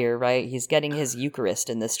here, right? He's getting his Eucharist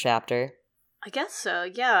in this chapter. I guess so,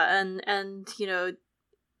 yeah. And to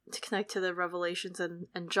connect to the Revelations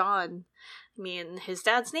and John, I mean, his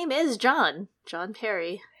dad's name is John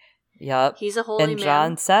Perry. Yep. He's a holy man. And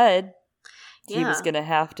John said he was going to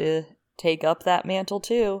have to take up that mantle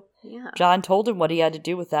too. Yeah. John told him what he had to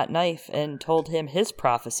do with that knife and told him his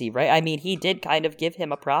prophecy, right? I mean, he did kind of give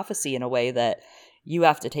him a prophecy in a way that you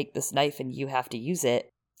have to take this knife and you have to use it.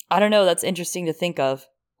 I don't know. That's interesting to think of.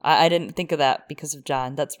 I didn't think of that because of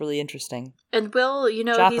John. That's really interesting. And Will,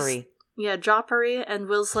 Joffrey. Joffrey. And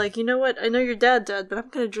Will's like, you know what? I know your dad died, but I'm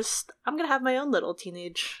going to have my own little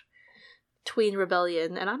teenage tween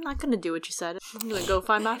rebellion, and I'm not going to do what you said. I'm going to go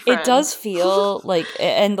find my friend. It does feel like,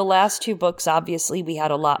 and the last two books, obviously, we had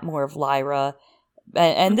a lot more of Lyra,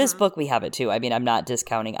 and this book we have it too. I mean, I'm not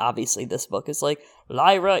discounting, obviously, this book is like,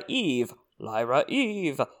 Lyra Eve, Lyra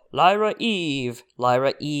Eve, Lyra Eve,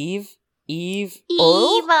 Lyra Eve, Eve,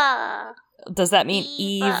 Eva. Does that mean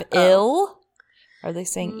Eve ill? Are they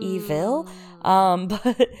saying evil?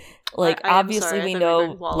 But like, obviously we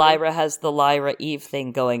know Lyra has the Lyra Eve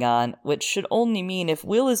thing going on, which should only mean if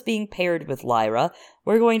Will is being paired with Lyra,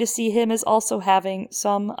 we're going to see him as also having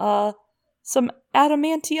some some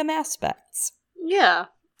adamantium aspects. Yeah,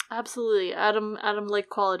 absolutely. Atom-like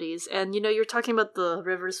qualities. And, you're talking about the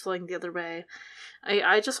rivers flowing the other way.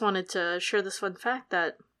 I just wanted to share this fun fact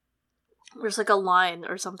that there's like a line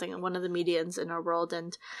or something in one of the medians in our world,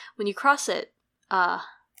 and when you cross it,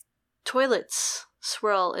 toilets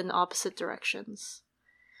swirl in opposite directions.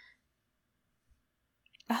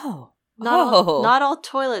 Oh. Not all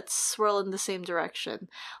toilets swirl in the same direction.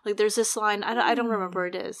 Like, there's this line, I don't remember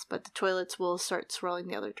what it is, but the toilets will start swirling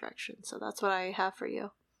the other direction. So that's what I have for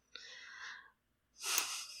you.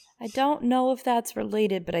 I don't know if that's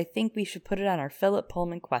related, but I think we should put it on our Philip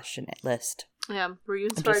Pullman question list. Yeah, were you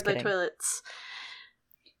inspired by toilets?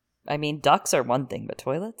 I mean, ducks are one thing, but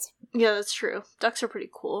toilets? Yeah, that's true. Ducks are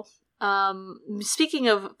pretty cool. Speaking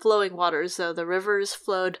of flowing waters, though, the rivers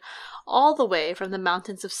flowed all the way from the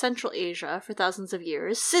mountains of Central Asia for thousands of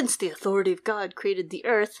years, since the authority of God created the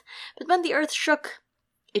earth. But when the earth shook,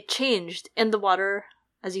 it changed, and the water,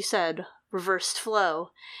 as you said, reversed flow.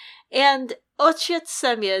 And Ochiet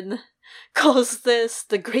Semyon calls this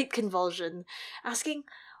the Great Convulsion, asking,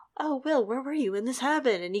 "Oh, Will, where were you when this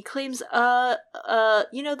happened?" And he claims,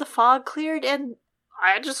 the fog cleared and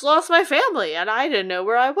I just lost my family and I didn't know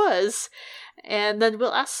where I was. And then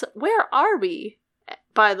Will asks, "Where are we?"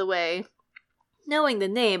 By the way, knowing the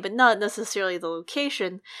name, but not necessarily the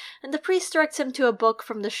location. And the priest directs him to a book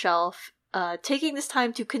from the shelf, taking this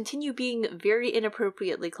time to continue being very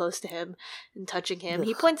inappropriately close to him and touching him. Ugh.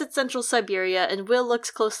 He points at Central Siberia, and Will looks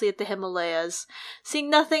closely at the Himalayas, seeing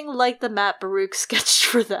nothing like the map Baruch sketched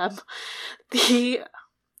for them.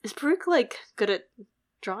 Is Baruch, good at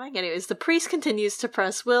drawing? Anyways, the priest continues to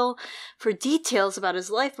press Will for details about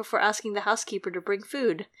his life before asking the housekeeper to bring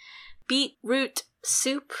food. Beetroot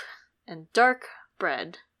soup and dark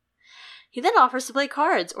bread. He then offers to play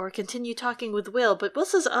cards or continue talking with Will, but Will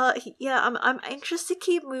says, I'm anxious to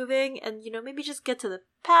keep moving and, maybe just get to the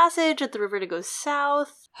passage at the river to go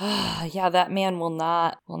south." Yeah, that man will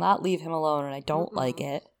not leave him alone, and I don't like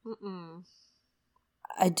it.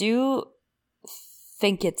 I do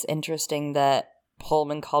think it's interesting that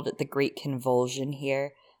Pullman called it the Great Convulsion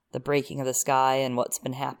here, the breaking of the sky and what's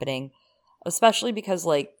been happening, especially because,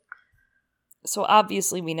 so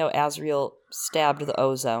obviously we know Azrael stabbed the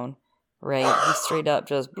ozone. Right, he straight up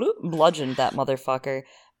just bludgeoned that motherfucker.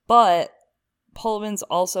 But Pullman's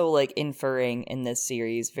also, inferring in this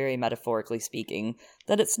series, very metaphorically speaking,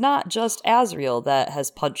 that it's not just Azrael that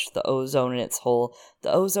has punched the ozone in its hole.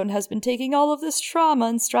 The ozone has been taking all of this trauma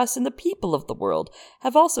and stress, and the people of the world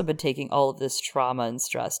have also been taking all of this trauma and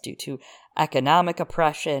stress due to economic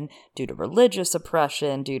oppression, due to religious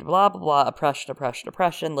oppression, due to blah, blah, blah, oppression.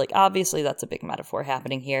 Obviously that's a big metaphor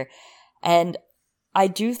happening here. And I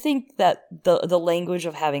do think that the language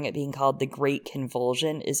of having it being called the Great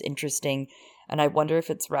Convulsion is interesting, and I wonder if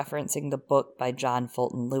it's referencing the book by John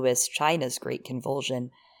Fulton Lewis, China's Great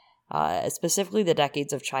Convulsion, specifically the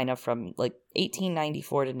decades of China from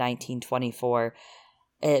 1894 to 1924,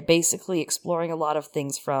 basically exploring a lot of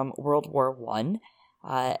things from World War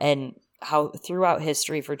I, and how throughout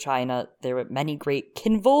history for China there were many great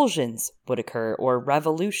convulsions would occur, or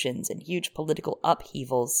revolutions and huge political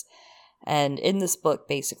upheavals. And in this book,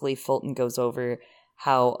 basically, Fulton goes over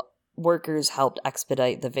how workers helped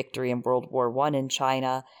expedite the victory in World War I in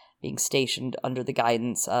China, being stationed under the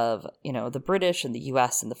guidance of, the British and the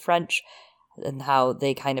US and the French, and how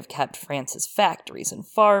they kind of kept France's factories and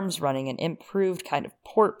farms running and improved kind of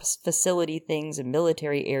port facility things and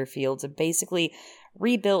military airfields, and basically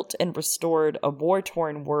rebuilt and restored a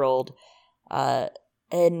war-torn world.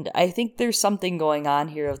 And I think there's something going on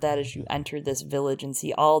here of that as you enter this village and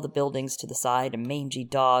see all the buildings to the side and mangy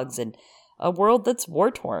dogs and a world that's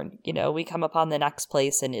war-torn. We come upon the next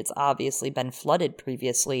place and it's obviously been flooded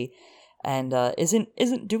previously and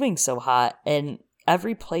isn't doing so hot. And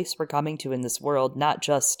every place we're coming to in this world, not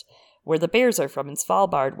just where the bears are from in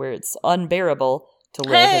Svalbard, where it's unbearable to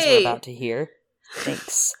live, as we're about to hear.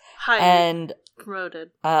 Thanks. Hi. And promoted.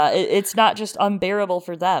 It's not just unbearable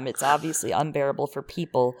for them, it's obviously unbearable for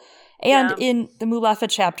people. And in the Mulefa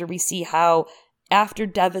chapter, we see how after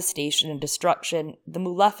devastation and destruction, the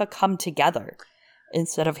Mulefa come together.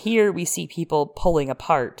 Instead of here, we see people pulling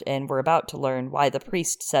apart, and we're about to learn why the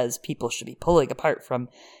priest says people should be pulling apart from,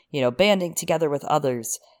 banding together with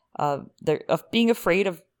others. They're being afraid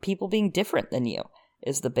of people being different than you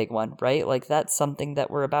is the big one, right? That's something that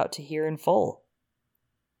we're about to hear in full.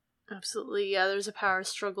 Absolutely, yeah, there's a power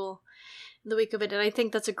struggle in the wake of it, and I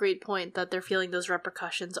think that's a great point, that they're feeling those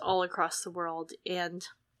repercussions all across the world, and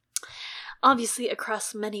obviously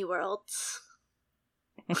across many worlds.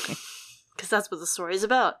 Because that's what the story is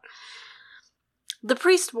about. The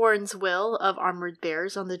priest warns Will of armored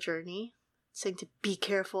bears on the journey, saying to be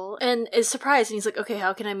careful, and is surprised, and he's like, okay,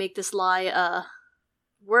 how can I make this lie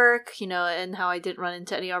work, and how I didn't run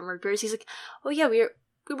into any armored bears. He's like, oh yeah, we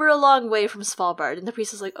were a long way from Svalbard. And the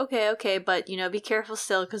priest is like, okay, but be careful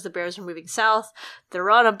still, because the bears are moving south,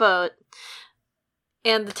 they're on a boat,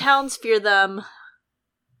 and the towns fear them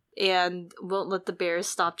and won't let the bears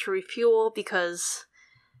stop to refuel because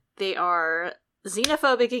they are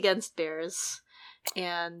xenophobic against bears.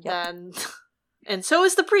 And then and so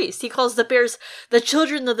is the priest. He calls the bears the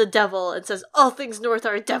children of the devil and says all things north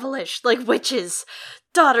are devilish, like witches,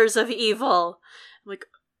 daughters of evil. I'm like,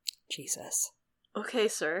 Jesus. Okay,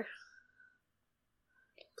 sir.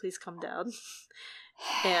 Please come down.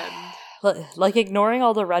 And like ignoring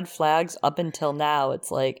all the red flags up until now,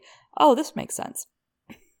 it's like, oh, this makes sense.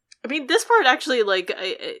 I mean, this part actually, like,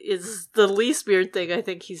 is the least weird thing I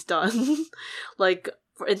think he's done. Like,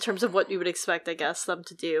 in terms of what you would expect, I guess, them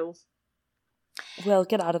to do. Will,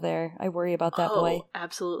 get out of there. I worry about that boy.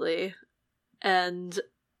 Absolutely. And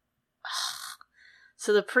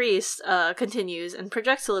so the priest continues and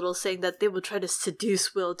projects a little, saying that they will try to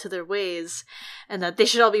seduce Will to their ways and that they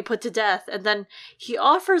should all be put to death. And then he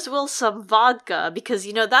offers Will some vodka because,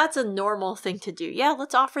 that's a normal thing to do. Yeah,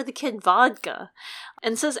 let's offer the kid vodka.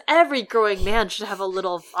 And says every growing man should have a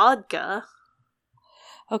little vodka.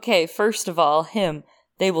 Okay, first of all,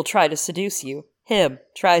 they will try to seduce you. Him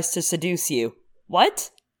tries to seduce you. What?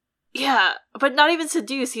 Yeah, but not even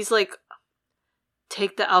seduce. He's like,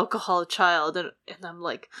 take the alcohol, child. And I'm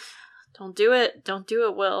like, don't do it,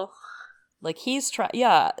 Will. Like, he's trying.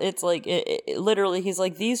 Yeah, it's like, it literally, he's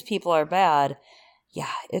like, these people are bad. Yeah,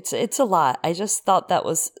 it's a lot. I just thought that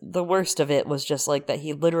was the worst of it, was just like that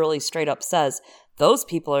he literally straight up says, those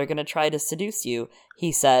people are going to try to seduce you,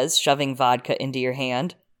 he says, shoving vodka into your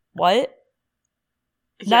hand. What?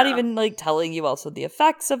 Yeah. Not even, like, telling you also the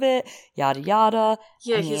effects of it, yada yada.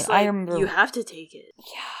 Yeah, he's like, I remember, you have to take it.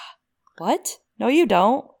 Yeah. What? No, you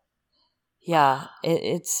don't. Yeah,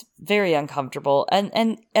 it's very uncomfortable.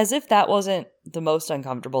 And as if that wasn't the most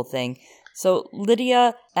uncomfortable thing. So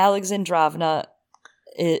Lydia Alexandrovna,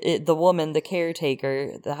 the woman, the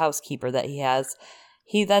caretaker, the housekeeper that he has,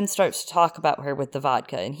 he then starts to talk about her with the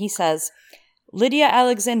vodka. And he says, Lydia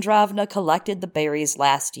Alexandrovna collected the berries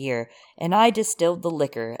last year, and I distilled the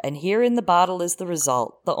liquor, and here in the bottle is the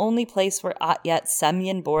result, the only place where Atyat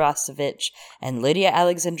Semyon Borasovich and Lydia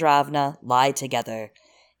Alexandrovna lie together.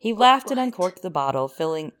 He laughed and uncorked the bottle,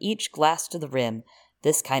 filling each glass to the rim.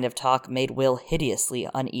 This kind of talk made Will hideously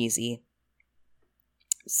uneasy.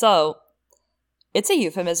 So, it's a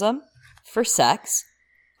euphemism for sex.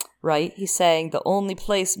 Right? He's saying the only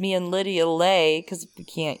place me and Lydia lay, because we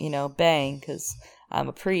can't, bang, because I'm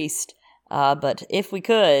a priest. But if we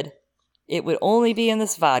could, it would only be in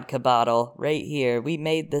this vodka bottle right here. We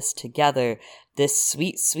made this together. This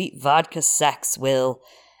sweet, sweet vodka sex, Will.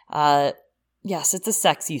 Yes, it's a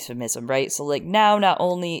sex euphemism, right? So, like, now not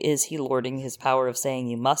only is he lording his power of saying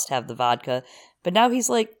you must have the vodka, but now he's,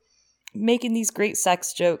 like, making these great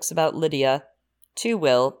sex jokes about Lydia to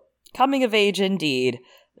Will. Coming of age indeed.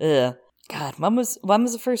 Ugh. God, when was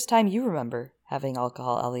the first time you remember having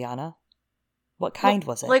alcohol, Eliana? What kind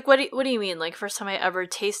was it? Like, what do you mean? Like, first time I ever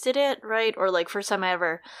tasted it, right? Or, like, first time I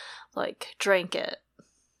ever, like, drank it?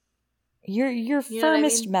 Your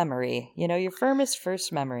firmest memory. Your firmest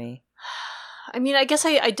first memory. I mean, I guess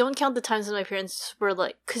I don't count the times when my parents were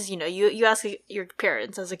like, because, you ask your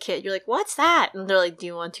parents as a kid, you're like, what's that? And they're like, do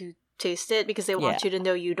you want to taste it? Because they want you to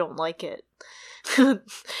know you don't like it.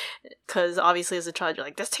 Because obviously as a child you're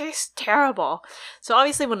like, this tastes terrible. So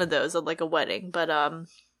obviously one of those at like a wedding. But when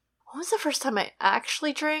was the first time I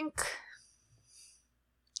actually drank? I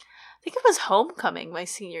think it was homecoming my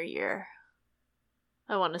senior year,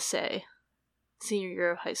 I want to say. Senior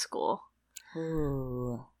year of high school.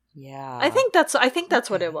 Ooh, yeah. I think that's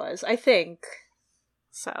what it was. I think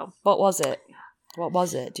so. What was it?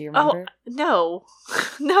 Do you remember? Oh,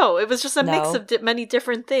 no. It was just a mix of many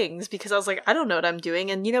different things, because I was like, I don't know what I'm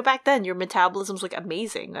doing. And, back then, your metabolism's, like,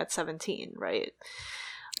 amazing at 17, right?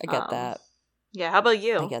 I get that. Yeah, how about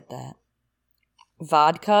you? I get that.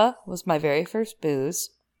 Vodka was my very first booze,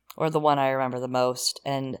 or the one I remember the most.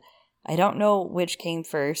 And I don't know which came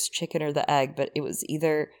first, chicken or the egg, but it was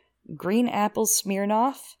either green apple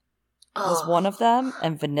Smirnoff was one of them,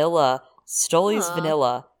 and vanilla, Stoley's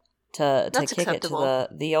vanilla. To kick acceptable.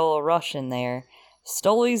 It to the old Russian there.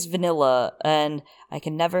 Stoley's vanilla, and I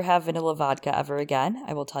can never have vanilla vodka ever again.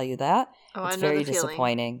 I will tell you that. Oh, it's I know very the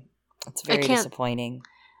disappointing. It's very disappointing.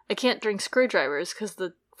 I can't drink screwdrivers because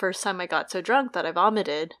the first time I got so drunk that I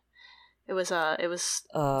vomited, it was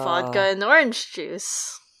vodka and orange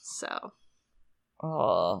juice. So.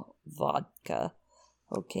 Oh, vodka.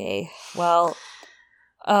 Okay, well,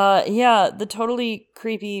 yeah, the totally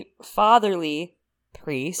creepy fatherly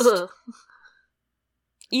priest. Ugh.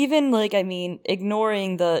 Even,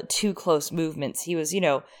 ignoring the too close movements, he was,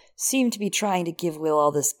 seemed to be trying to give Will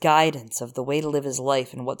all this guidance of the way to live his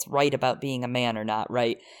life and what's right about being a man or not,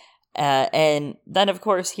 right? And then, of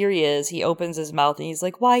course, here he is. He opens his mouth and he's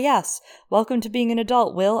like, why, yes, welcome to being an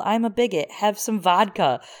adult, Will. I'm a bigot. Have some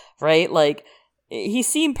vodka, right? He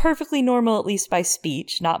seemed perfectly normal, at least by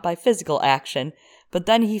speech, not by physical action. But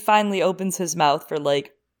then he finally opens his mouth for,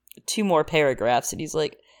 2 more paragraphs, and he's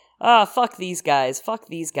like, fuck these guys.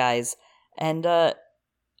 And,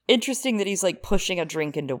 interesting that he's, pushing a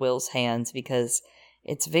drink into Will's hands, because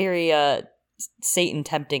it's very, Satan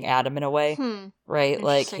tempting Adam in a way,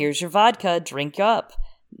 right? Here's your vodka, drink up.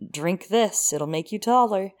 Drink this, it'll make you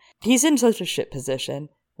taller. He's in such a shit position,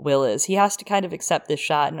 Will is. He has to kind of accept this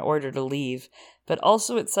shot in order to leave, but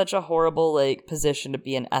also it's such a horrible, position to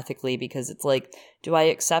be in ethically, because it's do I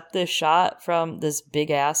accept this shot from this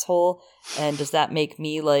big asshole, and does that make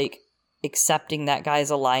me, accepting that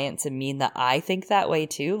guy's alliance and mean that I think that way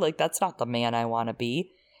too? That's not the man I want to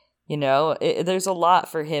be. There's a lot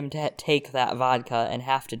for him to take that vodka and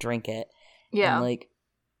have to drink it. Yeah. And,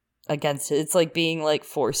 against it. It's like being,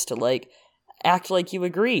 forced to, act like you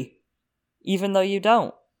agree, even though you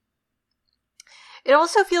don't. It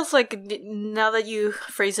also feels like, now that you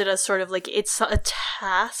phrase it as sort of it's a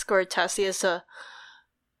task or a test,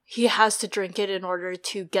 he has to drink it in order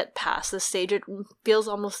to get past the stage. It feels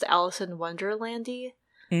almost Alice in Wonderland-y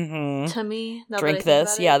to me. Drink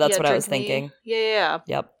this. Yeah, that's what I was thinking. Yeah.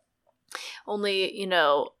 Yep. Only,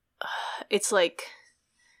 it's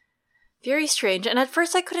very strange. And at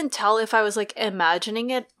first I couldn't tell if I was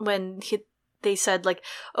imagining it when they said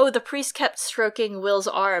oh, the priest kept stroking Will's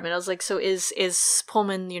arm, and I was so is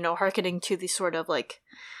Pullman, hearkening to the sort of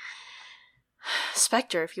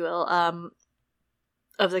specter, if you will,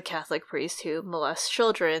 of the Catholic priest who molests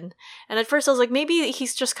children. And at first I was maybe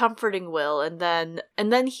he's just comforting Will, and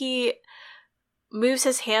then he moves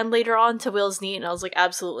his hand later on to Will's knee, and I was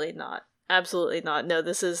absolutely not. Absolutely not. No,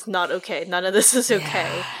 this is not okay. None of this is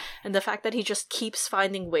okay. Yeah. And the fact that he just keeps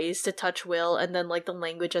finding ways to touch Will, and then the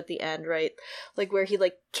language at the end, right? Where he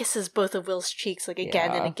kisses both of Will's cheeks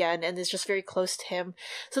again and again, and is just very close to him.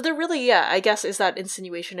 So there really, I guess, is that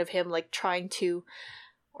insinuation of him trying to,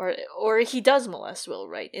 or he does molest Will,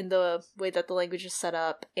 right? In the way that the language is set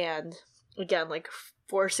up, and again,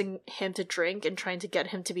 forcing him to drink and trying to get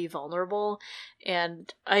him to be vulnerable.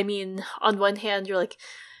 And I mean, on one hand, you're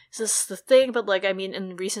is this the thing? But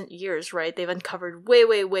in recent years, right, they've uncovered way,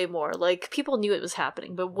 way, way more. People knew it was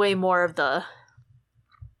happening, but way more of the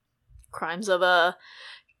crimes of a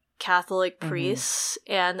Catholic priests.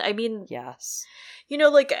 And I mean, yes,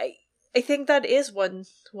 I think that is one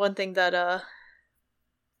thing that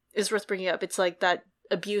is worth bringing up. It's that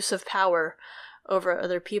abuse of power over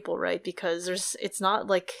other people, right? Because it's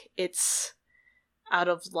not it's out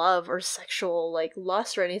of love or sexual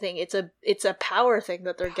lust or anything. It's a power thing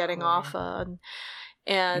that they're getting off on.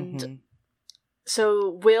 And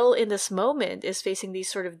so Will in this moment is facing these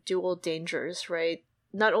sort of dual dangers, right?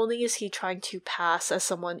 Not only is he trying to pass as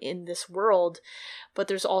someone in this world, but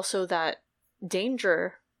there's also that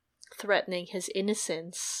danger threatening his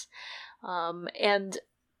innocence. And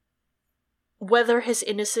whether his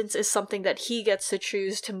innocence is something that he gets to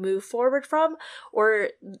choose to move forward from, or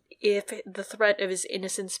if the threat of his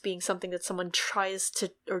innocence being something that someone tries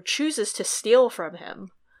to or chooses to steal from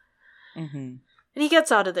him. And he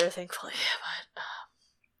gets out of there, thankfully. But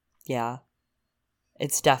yeah,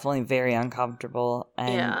 it's definitely very uncomfortable,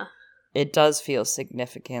 and it does feel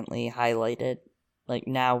significantly highlighted.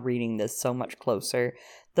 Now reading this so much closer,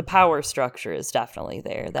 the power structure is definitely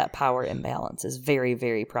there. That power imbalance is very,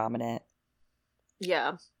 very prominent.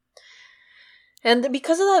 Yeah. And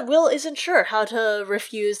because of that, Will isn't sure how to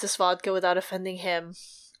refuse this vodka without offending him.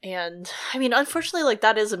 And, I mean, unfortunately,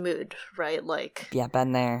 that is a mood, right? Yeah,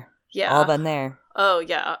 been there. Yeah. All been there. Oh,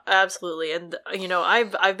 yeah, absolutely. And,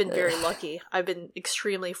 I've been very lucky. I've been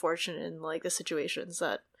extremely fortunate in, the situations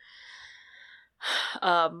that,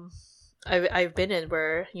 I've been in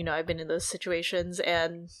where, I've been in those situations,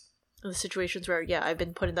 and the situations where, I've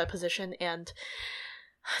been put in that position, and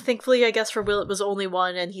thankfully, I guess for Will, it was only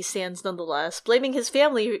one, and he stands nonetheless, blaming his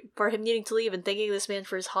family for him needing to leave and thanking this man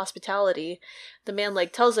for his hospitality. The man,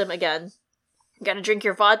 tells him again, you gotta drink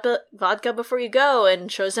your vodka before you go,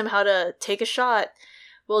 and shows him how to take a shot.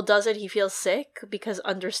 Will does it, he feels sick, because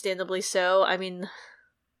understandably so. I mean,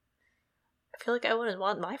 I feel I wouldn't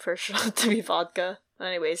want my first shot to be vodka. But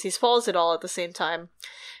anyways, he swallows it all at the same time.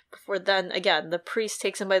 before then, again, the priest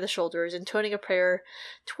takes him by the shoulders, intoning a prayer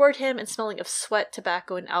toward him and smelling of sweat,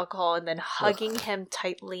 tobacco, and alcohol, and then hugging him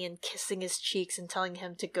tightly and kissing his cheeks and telling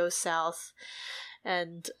him to go south.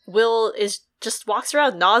 And Will just walks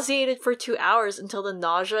around nauseated for 2 hours until the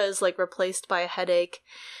nausea is like replaced by a headache.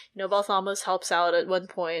 Balthamos helps out at one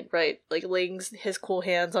point, right? Like laying his cool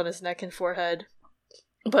hands on his neck and forehead.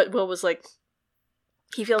 But Will was like,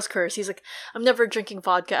 he feels cursed. He's like, I'm never drinking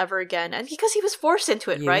vodka ever again. And because he was forced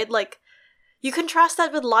into it, right? Like, you contrast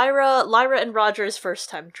that with Lyra and Roger's first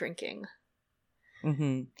time drinking.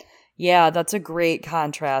 Mm-hmm. Yeah, that's a great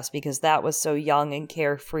contrast because that was so young and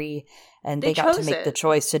carefree, and they got to make the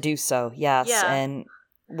choice to do so. Yes, yeah. And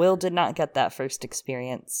Will did not get that first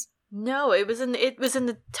experience. No, it was in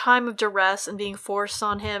the time of duress and being forced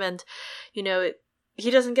on him, and he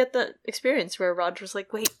doesn't get the experience where Roger's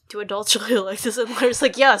like, wait, do adults really like this? And Lyra's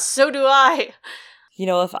like, yeah, so do I.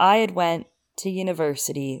 If I had went to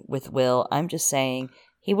university with Will, I'm just saying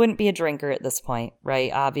he wouldn't be a drinker at this point,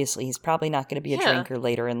 right? Obviously, he's probably not going to be a drinker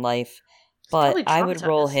later in life, but I would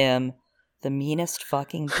roll him the meanest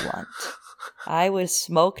fucking blunt. I would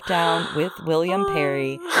smoke down with William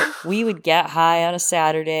Perry. We would get high on a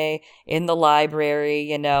Saturday in the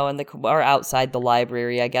library, or outside the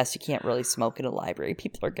library. I guess you can't really smoke in a library.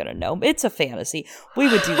 People are going to know. It's a fantasy. We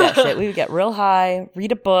would do that shit. We would get real high,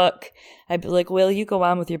 read a book. I'd be like, Will, you go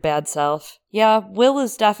on with your bad self. Yeah, Will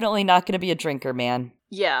is definitely not going to be a drinker, man.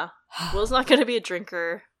 Yeah, Will's not going to be a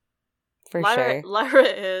drinker. For sure. Lyra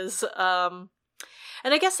is,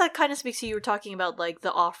 and I guess that kind of speaks to you were talking about, like,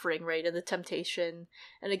 the offering, right, and the temptation.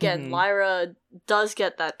 And again, Lyra does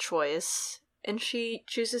get that choice, and she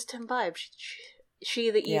chooses to imbibe. She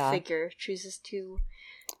the E-figure, chooses to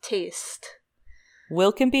taste.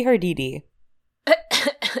 Will can be her Dee.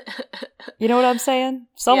 You know what I'm saying?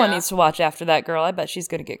 Someone needs to watch after that girl. I bet she's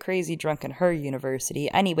going to get crazy drunk in her university.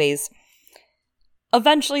 Anyways,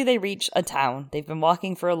 eventually they reach a town. They've been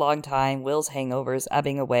walking for a long time. Will's hangover's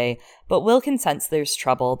ebbing away, but Will can sense there's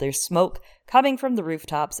trouble. There's smoke coming from the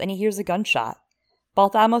rooftops, and he hears a gunshot.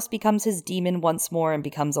 Balthamos becomes his demon once more and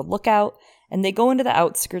becomes a lookout, and they go into the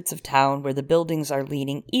outskirts of town where the buildings are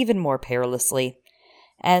leaning even more perilously.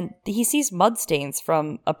 And he sees mud stains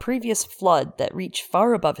from a previous flood that reach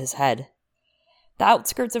far above his head. The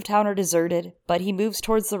outskirts of town are deserted, but he moves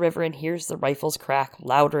towards the river and hears the rifles crack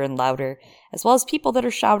louder and louder, as well as people that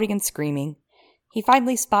are shouting and screaming. He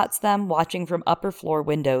finally spots them watching from upper floor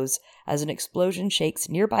windows as an explosion shakes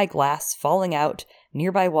nearby glass falling out,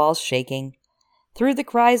 nearby walls shaking. Through the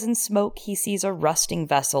cries and smoke, he sees a rusting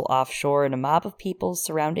vessel offshore and a mob of people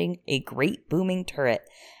surrounding a great booming turret,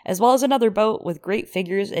 as well as another boat with great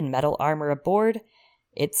figures in metal armor aboard.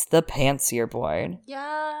 It's the Panzerbjorn.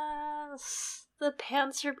 Yes! The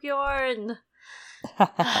Panzerbjorn!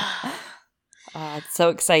 It's so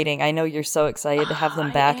exciting. I know you're so excited to have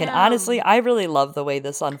them back. And honestly, I really love the way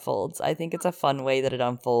this unfolds. I think it's a fun way that it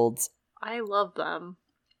unfolds. I love them.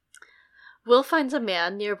 Will finds a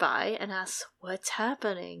man nearby and asks, what's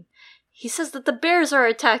happening? He says that the bears are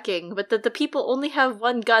attacking, but that the people only have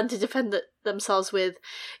one gun to defend themselves with.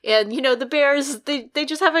 And, the bears, they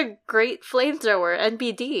just have a great flamethrower,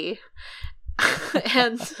 NBD.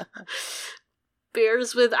 And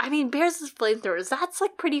bears with flamethrowers, that's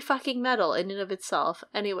like pretty fucking metal in and of itself.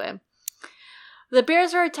 Anyway, the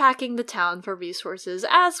bears are attacking the town for resources,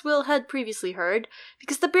 as Will had previously heard,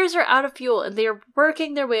 because the bears are out of fuel and they are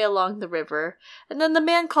working their way along the river. And then the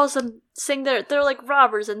man calls them, saying they're like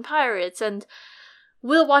robbers and pirates, and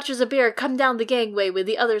Will watches a bear come down the gangway with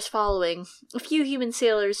the others following. A few human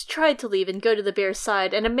sailors tried to leave and go to the bear's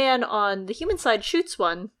side, and a man on the human side shoots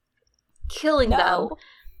one, killing them.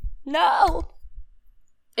 No!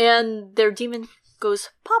 And their demon goes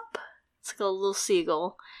pop. It's like a little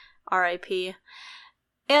seagull. R.I.P.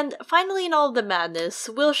 And finally, in all of the madness,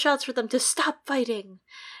 Will shouts for them to stop fighting.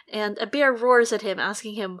 And a bear roars at him,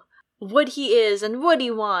 asking him what he is and what he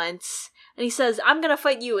wants. And he says, I'm gonna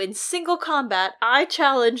fight you in single combat. I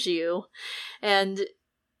challenge you. And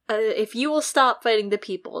if you will stop fighting the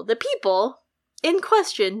people in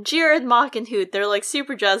question jeer and mock and hoot. They're like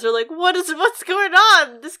super jazzed. They're like, what's going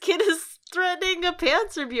on? This kid is threatening a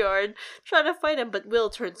Panzerbjorn, trying to fight him, but Will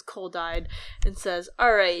turns cold-eyed and says,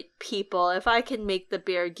 alright, people, if I can make the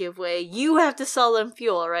bear give way, you have to sell them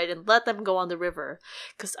fuel, alright, and let them go on the river,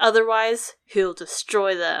 because otherwise, he'll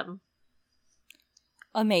destroy them.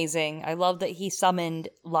 Amazing. I love that he summoned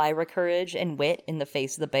Lyra courage and wit in the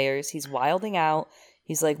face of the bears. He's wilding out.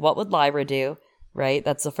 He's like, what would Lyra do? Right?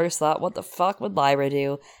 That's the first thought. What the fuck would Lyra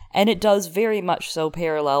do? And it does very much so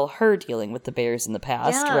parallel her dealing with the bears in the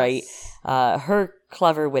past, right? Her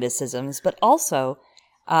clever witticisms. But also,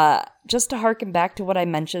 Just to harken back to what I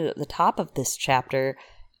mentioned at the top of this chapter,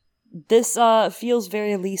 this feels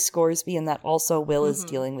very Lee Scoresby in that also Will is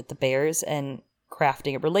dealing with the bears and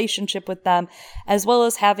crafting a relationship with them, as well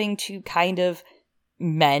as having to kind of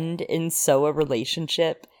mend and sew a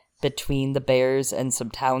relationship between the bears and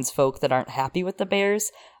some townsfolk that aren't happy with the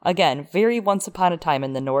bears. Again, very Once Upon a Time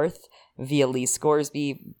in the North via Lee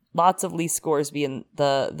Scoresby. Lots of Lee Scoresby in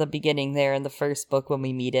the beginning there in the first book when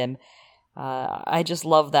we meet him. I just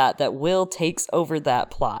love that Will takes over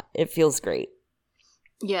that plot. It feels great.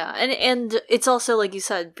 Yeah, and it's also, like you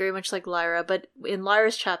said, very much like Lyra, but in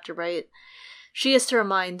Lyra's chapter, right, she has to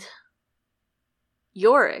remind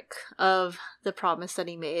Yorick of the promise that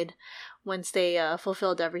he made once they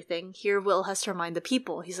fulfilled everything. Here, Will has to remind the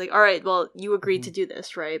people. He's like, all right, well, you agreed to do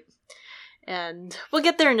this, right? And we'll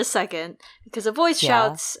get there in a second, because a voice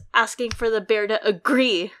shouts, asking for the bear to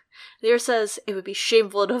agree. There says, it would be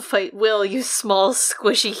shameful to fight Will, you small,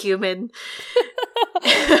 squishy human.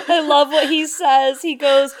 I love what he says. He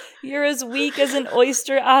goes, you're as weak as an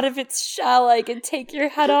oyster out of its shell. I can take your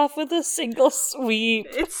head off with a single sweep.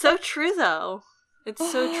 It's so true, though.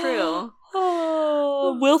 It's so true.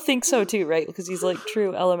 Oh, Will thinks so too, right? Because he's like,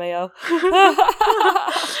 true, LMAO.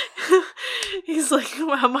 He's like,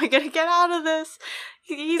 how am I going to get out of this?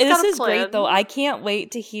 He's got a plan. This is great, though. I can't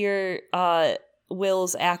wait to hear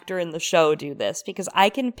Will's actor in the show do this, because I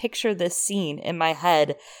can picture this scene in my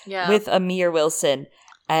head with Amir Wilson,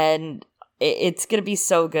 and it's gonna be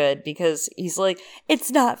so good, because he's like,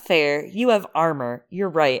 it's not fair, you have armor, you're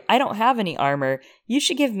right, I don't have any armor, you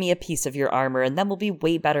should give me a piece of your armor and then we'll be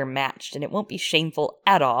way better matched and it won't be shameful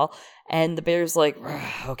at all. And the bear's like,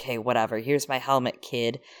 okay, whatever, here's my helmet,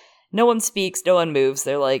 kid. No one speaks, no one moves.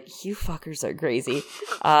 They're like, you fuckers are crazy.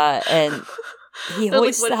 And he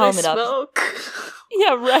hoists the helmet up.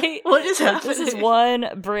 Yeah, right? What is happening? This is one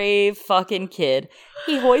brave fucking kid.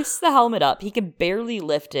 He hoists the helmet up. He can barely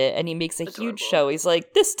lift it, and he makes a huge show. He's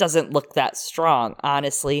like, this doesn't look that strong,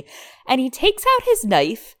 honestly. And he takes out his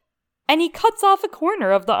knife, and he cuts off a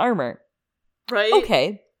corner of the armor. Right?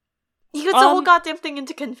 Okay. He cuts the whole goddamn thing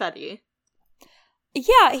into confetti.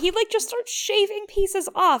 Yeah, he just starts shaving pieces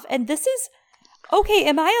off, and this is... Okay,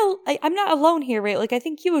 I'm not alone here, right? I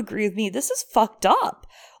think you agree with me. This is fucked up.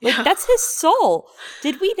 That's his soul.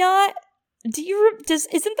 Did we not...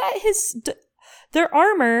 Isn't that his... Their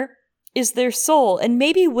armor is their soul, and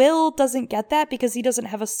maybe Will doesn't get that because he doesn't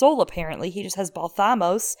have a soul, apparently. He just has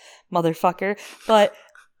Balthamos, motherfucker. But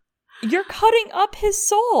you're cutting up his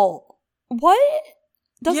soul. What?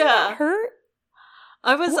 Doesn't that hurt?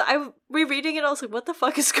 I rereading it, I was like, what the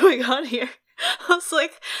fuck is going on here? I was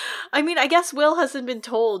like, I mean, I guess Will hasn't been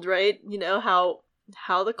told, right? You know,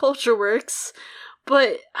 how the culture works.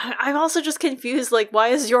 But I'm also just confused, why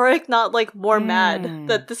is Yorick not, more mad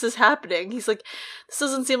that this is happening? He's like, this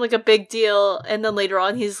doesn't seem like a big deal. And then later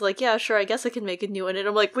on, he's like, yeah, sure, I guess I can make a new one. And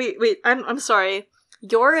I'm like, wait, I'm sorry.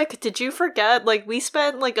 Yorick, did you forget? We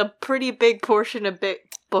spent, a pretty big portion of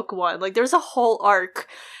book one. There's a whole arc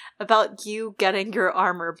about you getting your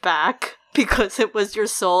armor back because it was your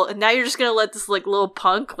soul. And now you're just gonna let this, little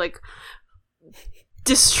punk,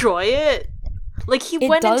 destroy it? He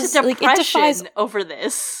went into depression over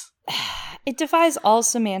this. It defies all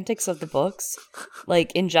semantics of the books,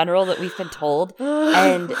 in general, that we've been told.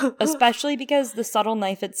 And especially because the subtle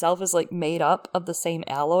knife itself is, made up of the same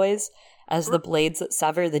alloys as the blades that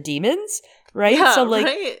sever the demons, right? Yeah, so,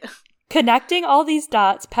 right? Connecting all these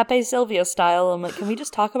dots, Pepe Sylvia style, I'm like, can we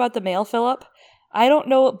just talk about the male Philip? I don't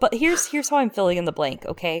know, but here's how I'm filling in the blank,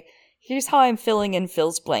 okay? Here's how I'm filling in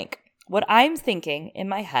Phil's blank. What I'm thinking in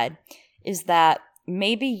my head is that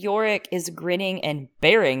maybe Yorick is grinning and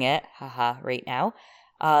bearing it, right now,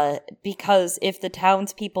 because if the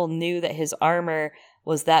townspeople knew that his armor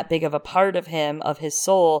was that big of a part of him, of his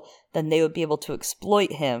soul, then they would be able to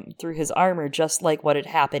exploit him through his armor, just like what had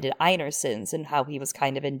happened at Einerson's and how he was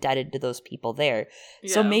kind of indebted to those people there.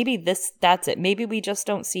 Yeah. So maybe that's it. Maybe we just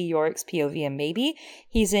don't see Yorick's POV, and maybe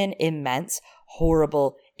he's in immense,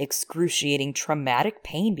 horrible, excruciating, traumatic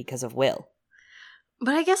pain because of Will.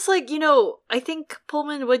 But I guess, I think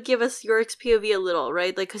Pullman would give us Yorick's POV a little,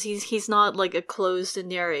 right? Because he's not, a closed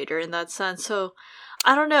narrator in that sense. So,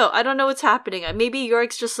 I don't know. I don't know what's happening. Maybe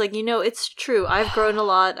Yorick's just it's true. I've grown a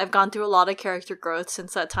lot. I've gone through a lot of character growth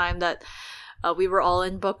since that time that we were all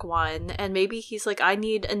in book one. And maybe he's I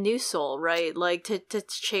need a new soul, right? To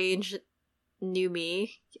change new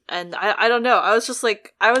me. And I don't know. I was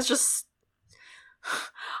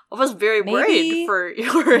very worried for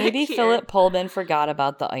Yorick. Maybe here. Philip Pullman forgot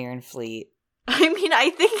about the Iron Fleet. I mean, I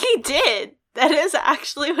think he did. That is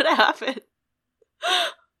actually what happened.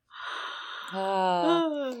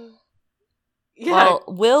 Yeah. Well,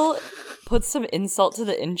 Will puts some insult to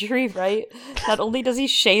the injury, right? Not only does he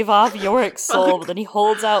shave off Yorick's soul, but then he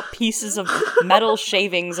holds out pieces of metal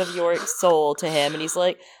shavings of Yorick's soul to him, and he's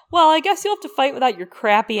like, well, I guess you'll have to fight without your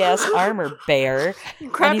crappy-ass armor, bear.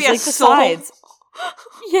 Crappy-ass besides,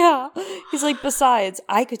 yeah. He's like, besides,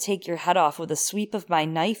 I could take your head off with a sweep of my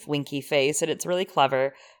knife, winky face, and it's really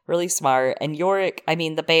clever, really smart. And Yorick,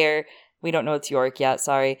 the bear, we don't know it's Yorick yet,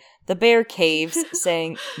 sorry. The bear caves,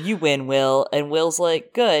 saying, you win, Will. And Will's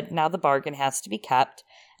like, good, now the bargain has to be kept.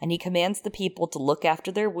 And he commands the people to look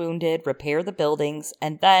after their wounded, repair the buildings,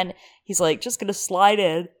 and then he's like, just gonna slide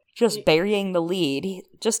in, just burying the lead.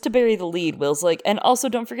 Just to bury the lead, Will's like, and also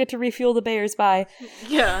don't forget to refuel the bears, bye.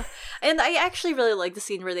 Yeah. And I actually really like the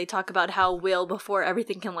scene where they talk about how Will, before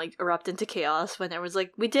everything can, like, erupt into chaos, when everyone's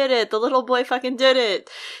like, we did it, the little boy fucking did it,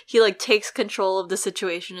 he, like, takes control of the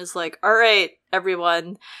situation, is like, alright,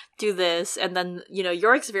 everyone, do this, and then,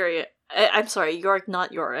 Yorick's I'm sorry, Yorick,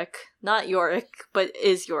 not Yorick, but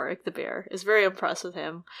is Yorick, the bear, is very impressed with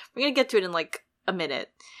him. We're gonna get to it in, like, a minute.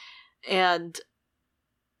 And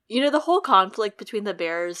the whole conflict between the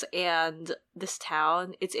bears and this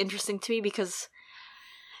town, it's interesting to me because,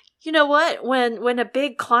 you know what? When a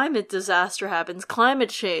big climate disaster happens, climate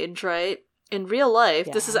change, right? In real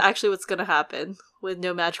life, This is actually what's going to happen with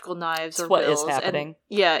no magical knives or what wills. Is happening. And,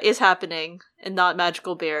 yeah, is happening, and not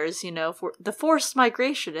magical bears, for the forced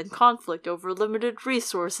migration and conflict over limited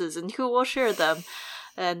resources and who will share them.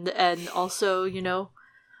 And also,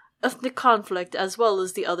 ethnic conflict as well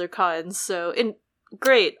as the other kinds. So,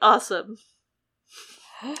 great, awesome.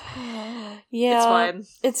 Yeah, it's fine.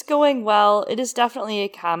 It's going well. It is definitely a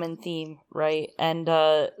common theme, right? And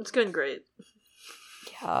it's going great.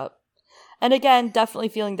 Yeah. And again, definitely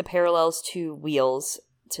feeling the parallels to Wheels,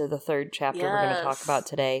 to the third chapter we're going to talk about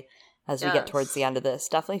today as we get towards the end of this.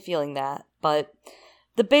 Definitely feeling that. But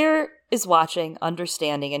the bear is watching,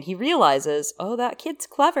 understanding, and he realizes, oh, that kid's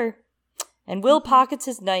clever. And Will pockets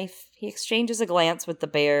his knife. He exchanges a glance with the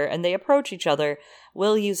bear, and they approach each other,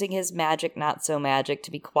 Will using his magic not so magic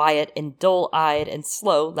to be quiet and dull-eyed and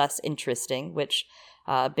slow, less interesting, which,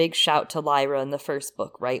 big shout to Lyra in the first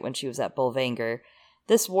book, right, when she was at Bolvangar.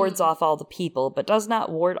 This wards off all the people, but does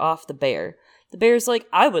not ward off the bear. The bear's like,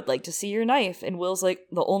 I would like to see your knife, and Will's like,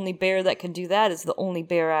 the only bear that can do that is the only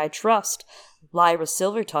bear I trust, Lyra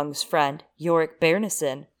Silvertongue's friend, Yorick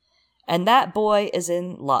Bernison. And that boy is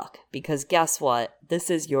in luck, because guess what? This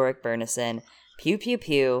is Yorick Bernison. Pew, pew,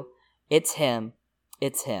 pew. It's him.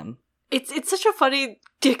 It's him. It's such a funny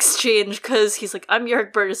exchange, because he's like, I'm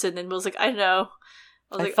Yorick Bernison, and Will's like, I know.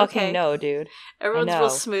 I was like, fucking okay. know, dude. Everyone's real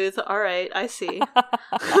smooth. Alright, I see.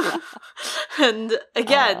 And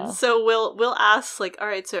again, so Will asks, like,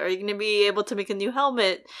 alright, so are you going to be able to make a new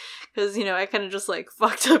helmet? Because, I kind of just, like,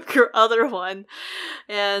 fucked up your other one.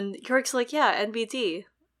 And Yorick's like, yeah, NBD.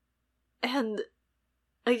 And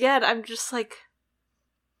again, I'm just like,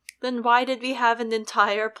 then why did we have an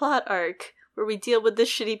entire plot arc where we deal with the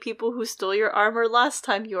shitty people who stole your armor last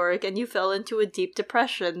time, Yorick, and you fell into a deep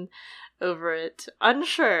depression over it?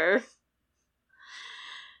 Unsure.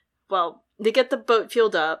 Well, they get the boat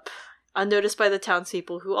fueled up, unnoticed by the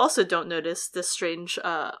townspeople who also don't notice this strange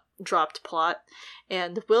dropped plot,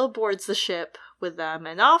 and Will boards the ship with them,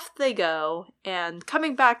 and off they go. And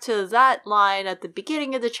coming back to that line at the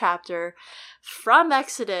beginning of the chapter, from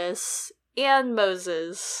Exodus and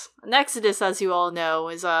Moses. And Exodus, as you all know,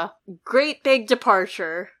 is a great big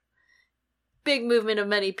departure. Big movement of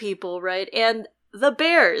many people, right? And the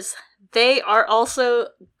bears, they are also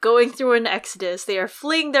going through an exodus. They are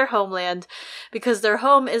fleeing their homeland because their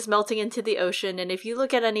home is melting into the ocean. And if you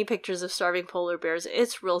look at any pictures of starving polar bears,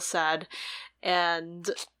 it's real sad. And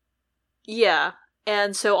yeah.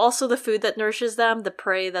 And so also the food that nourishes them, the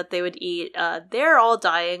prey that they would eat, they're all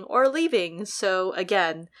dying or leaving. So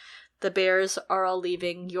again, the bears are all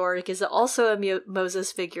leaving. Yorick is also a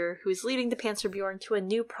Moses figure who's leading the Panzerbjorn to a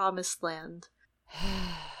new promised land.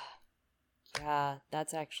 Yeah,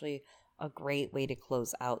 that's actually a great way to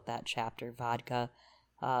close out that chapter, Vodka,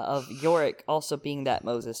 of Yorick also being that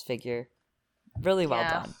Moses figure. Really well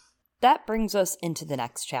done. That brings us into the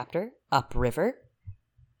next chapter, Upriver.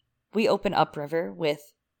 We open Upriver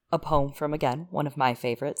with a poem from, again, one of my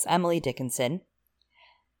favorites, Emily Dickinson.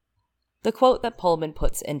 The quote that Pullman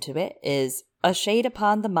puts into it is, "A shade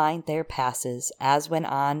upon the mind there passes, as when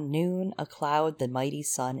on noon a cloud the mighty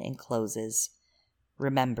sun encloses.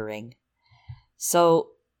 Remembering."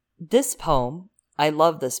 So, this poem, I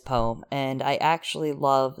love this poem, and I actually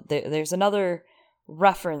love, there's another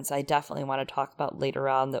reference I definitely want to talk about later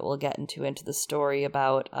on that we'll get into the story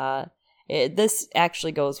about, this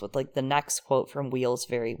actually goes with, like, the next quote from Wheels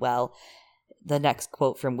very well. the next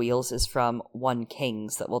quote from Wheels is from 1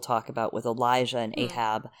 Kings that we'll talk about with Elijah and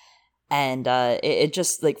Ahab. And it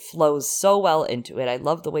just like flows so well into it. I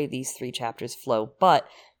love the way these 3 chapters flow. But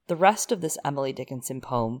the rest of this Emily Dickinson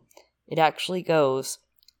poem, it actually goes,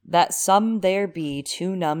 that some there be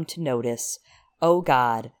too numb to notice, O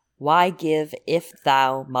God, why give if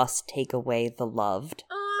thou must take away the loved?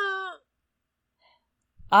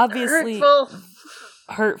 Obviously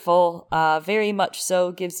hurtful, very much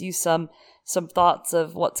so. Gives you some thoughts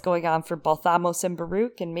of what's going on for Balthamos and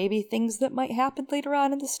Baruch, and maybe things that might happen later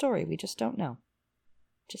on in the story. We just don't know.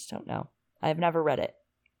 I've never read it.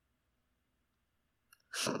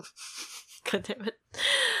 God damn it.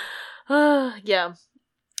 Yeah.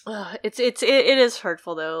 It is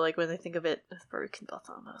hurtful though, like when I think of it with Baruch and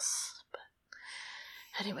Balthamos. But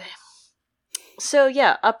anyway. So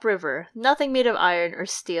yeah, upriver. Nothing made of iron or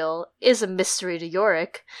steel is a mystery to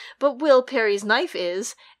Yorick, but Will Parry's knife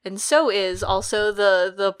is, and so is also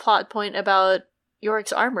the plot point about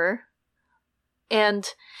Yorick's armor. And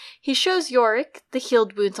he shows Yorick the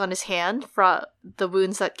healed wounds on his hand, from the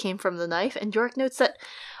wounds that came from the knife, and Yorick notes that,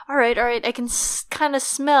 all right, I can kind of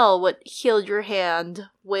smell what healed your hand,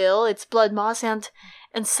 Will. It's blood moss and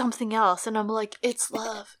something else. And I'm like, it's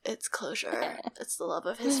love, it's closure, it's the love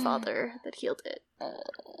of his father that healed it.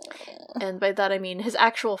 And by that I mean his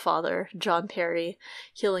actual father, John Parry,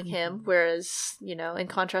 healing him, whereas, in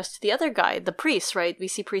contrast to the other guy, the priest, right? We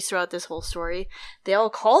see priests throughout this whole story. They all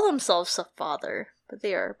call themselves a father, but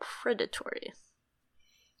they are predatory.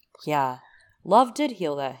 Yeah. Love did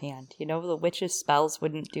heal that hand. The witch's spells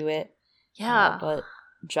wouldn't do it. Yeah. But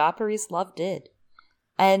Joffrey's love did.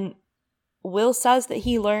 And Will says that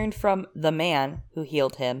he learned from the man who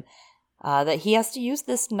healed him that he has to use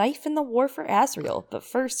this knife in the war for Azriel. But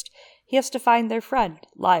first, he has to find their friend,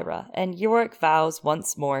 Lyra, and Yorick vows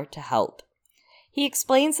once more to help. He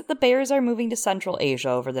explains that the bears are moving to Central Asia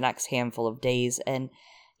over the next handful of days, and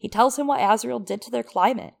he tells him what Azriel did to their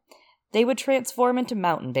climate. They would transform into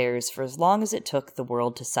mountain bears for as long as it took the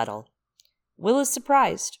world to settle. Will is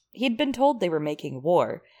surprised. He'd been told they were making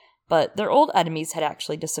war, but their old enemies had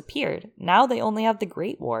actually disappeared. Now they only have the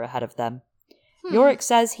Great War ahead of them. Yorick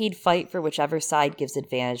says he'd fight for whichever side gives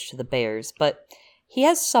advantage to the bears, but he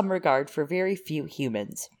has some regard for very few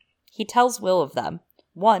humans. He tells Will of them,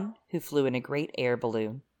 one who flew in a great air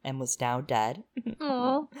balloon and was now dead.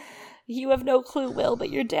 Aww. You have no clue, Will, but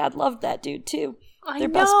your dad loved that dude too. They're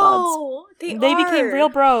best buds. They became real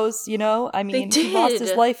bros, I mean, he lost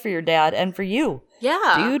his life for your dad and for you.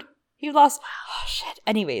 Yeah. Dude, he lost... Oh, shit.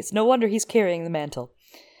 Anyways, no wonder he's carrying the mantle.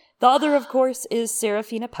 The other, of course, is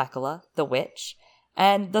Serafina Pekkala, the witch.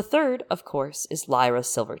 And the third, of course, is Lyra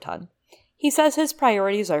Silvertongue. He says his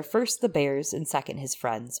priorities are first the bears and second his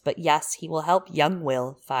friends. But yes, he will help young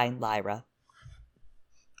Will find Lyra.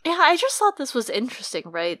 Yeah, I just thought this was interesting,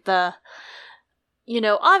 right?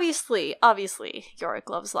 Obviously, Yorick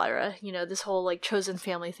loves Lyra. This whole, chosen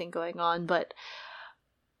family thing going on, but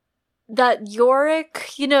that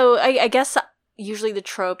Yorick, I guess usually the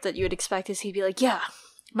trope that you would expect is he'd be like, yeah,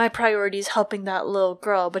 my priority is helping that little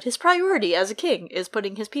girl, but his priority as a king is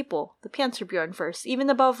putting his people, the Panzerbjorn, first, even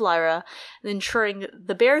above Lyra, and ensuring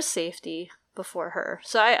the bear's safety before her.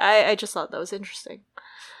 So I just thought that was interesting.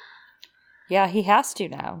 Yeah, he has to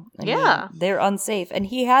now. I mean, they're unsafe. And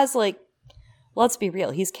he has, let's be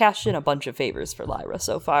real, he's cashed in a bunch of favors for Lyra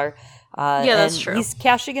so far. Yeah, that's true. He's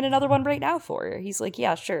cashing in another one right now for her. He's like,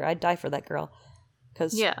 yeah, sure, I'd die for that girl.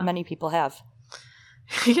 Because many people have.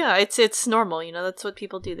 Yeah, it's normal, that's what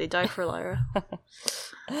people do. They die for Lyra.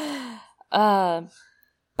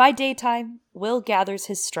 By daytime, Will gathers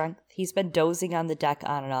his strength. He's been dozing on the deck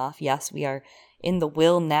on and off. Yes, we are in the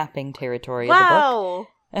Will napping territory of the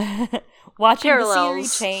book. Watching Parallels. The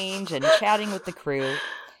scenery change and chatting with the crew.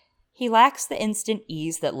 He lacks the instant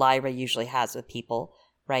ease that Lyra usually has with people,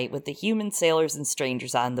 right? With the human sailors and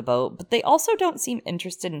strangers on the boat, but they also don't seem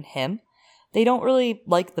interested in him. They don't really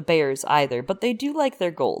like the bears either, but they do like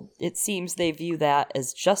their gold. It seems they view that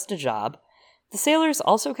as just a job. The sailors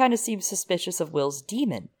also kind of seem suspicious of Will's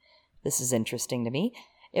demon. This is interesting to me.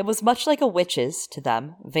 It was much like a witch's to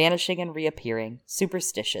them, vanishing and reappearing,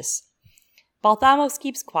 superstitious. Balthamos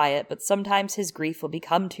keeps quiet, but sometimes his grief will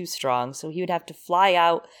become too strong, so he would have to fly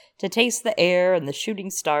out to taste the air and the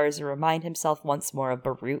shooting stars and remind himself once more of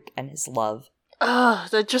Baruch and his love.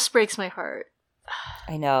 Ugh, that just breaks my heart.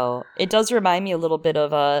 I know. It does remind me a little bit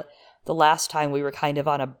of the last time we were kind of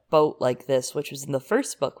on a boat like this, which was in the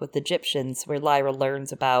first book with the Egyptians, where Lyra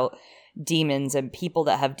learns about demons and people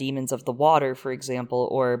that have demons of the water, for example,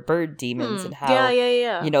 or bird demons, and how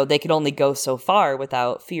they can only go so far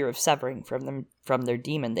without fear of severing from their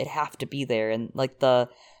demon. They'd have to be there, and the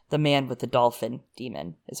the man with the dolphin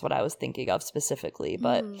demon is what I was thinking of specifically,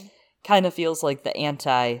 but kind of feels like the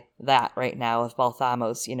anti that right now of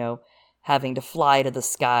Balthamos, you know, having to fly to the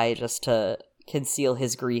sky just to conceal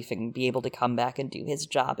his grief and be able to come back and do his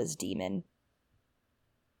job as demon.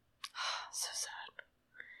 So sad.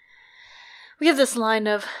 We have this line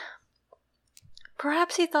of,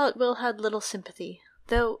 perhaps he thought Will had little sympathy,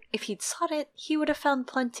 though if he'd sought it, he would have found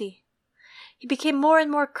plenty. He became more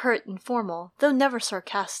and more curt and formal, though never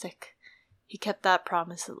sarcastic. He kept that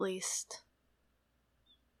promise, at least.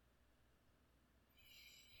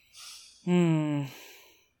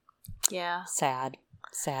 Yeah. Sad.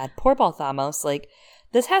 Poor Balthamos. Like,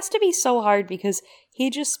 this has to be so hard because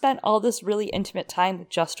he just spent all this really intimate time with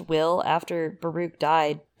just Will after Baruch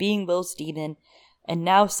died, being Will's demon, and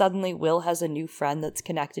now suddenly Will has a new friend that's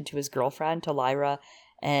connected to his girlfriend, to Lyra,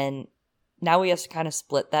 and now he has to kind of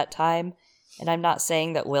split that time. And I'm not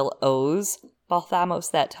saying that Will owes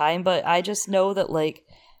Balthamos that time, but I just know that, like,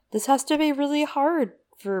 this has to be really hard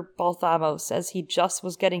for Balthamos, as he just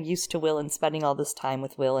was getting used to Will and spending all this time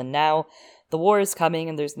with Will, and now the war is coming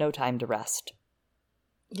and there's no time to rest.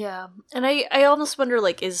 Yeah, and I almost wonder,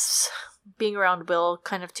 like, is being around Will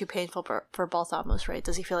kind of too painful for Balthamos, right?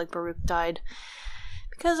 Does he feel like Baruch died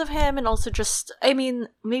because of him? And also just, I mean,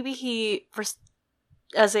 maybe he,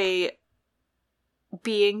 as a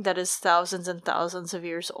being that is thousands and thousands of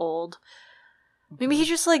years old, maybe he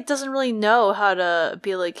just, like, doesn't really know how to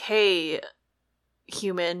be like, hey,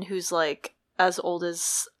 human who's, like, as old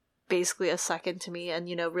as basically a second to me, and,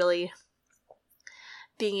 you know, really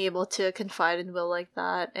being able to confide in Will like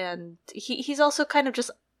that. And he's also kind of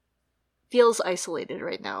just feels isolated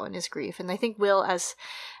right now in his grief. And I think Will, as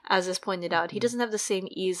is pointed out, he doesn't have the same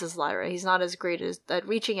ease as Lyra. He's not as great at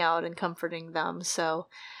reaching out and comforting them. So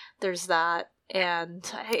there's that. And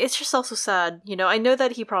it's just also sad. You know, I know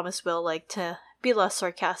that he promised Will, like, to be less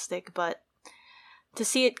sarcastic, but to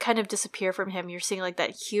see it kind of disappear from him, you're seeing, like,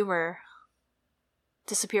 that humor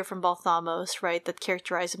disappear from Balthamos, right? That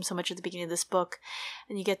characterized him so much at the beginning of this book.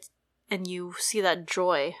 And you see that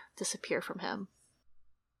joy disappear from him.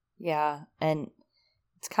 Yeah, and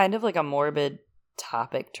it's kind of like a morbid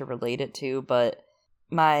topic to relate it to, but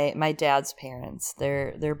my dad's parents,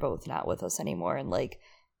 they're both not with us anymore, and, like,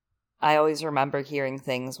 I always remember hearing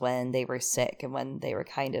things when they were sick and when they were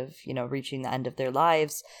kind of, you know, reaching the end of their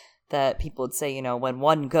lives, that people would say, you know, when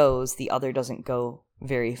one goes, the other doesn't go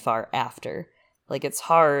very far after. Like, it's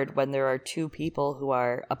hard when there are two people who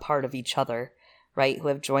are a part of each other, right? Who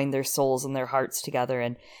have joined their souls and their hearts together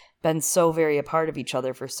and been so very a part of each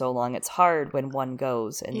other for so long. It's hard when one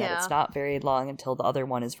goes, and that it's not very long until the other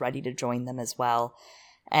one is ready to join them as well.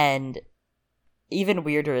 And even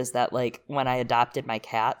weirder is that, like, when I adopted my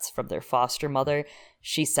cats from their foster mother,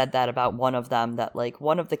 she said that about one of them, that, like,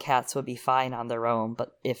 one of the cats would be fine on their own,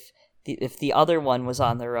 but if the other one was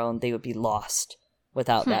on their own, they would be lost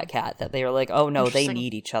without that cat. That they were like, oh no, they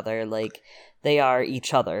need each other, like, they are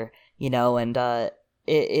each other, you know. And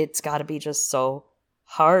it's got to be just so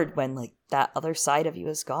hard when, like, that other side of you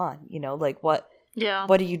is gone, you know. Like, what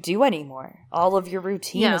do you do anymore? All of your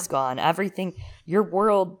routine is gone. Everything, your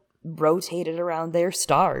world rotated around their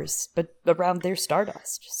stars, but around their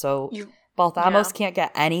stardust. So Balthamos can't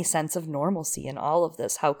get any sense of normalcy in all of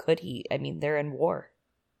this. How could he? I mean, they're in war.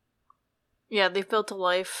 Yeah, they've built a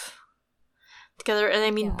life together, and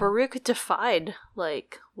I mean, Baruch defied,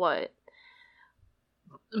 like, what,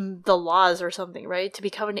 the laws or something, right? To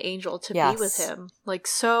become an angel, to be with him, like,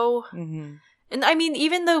 so. And I mean,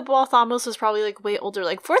 even though Balthamos was probably, like, way older,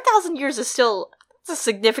 like, 4,000 years is still a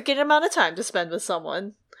significant amount of time to spend with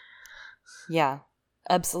someone. Yeah,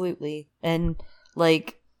 absolutely. And,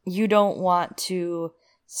 like, you don't want to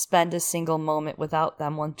spend a single moment without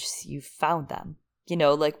them once you've found them. You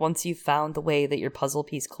know, like, once you've found the way that your puzzle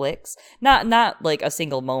piece clicks. Not like a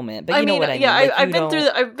single moment, but you know what I mean. Yeah, like, I've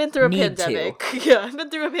been through a pandemic. Yeah, I've been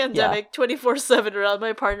through a pandemic 24/7 around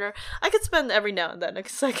my partner. I could spend every now and then a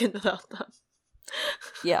second without them.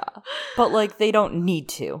 Yeah, but, like, they don't need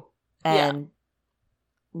to. And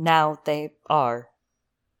now they are.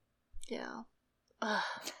 Yeah.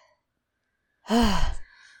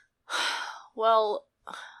 Well,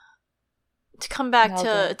 to come back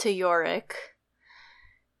to Yorick,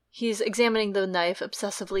 he's examining the knife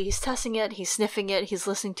obsessively. He's testing it, he's sniffing it, he's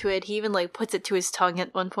listening to it. He even, like, puts it to his tongue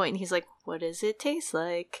at one point, and he's like, what does it taste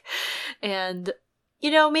like? And,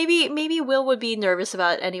 you know, maybe Will would be nervous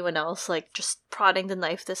about anyone else, like, just prodding the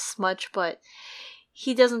knife this much, but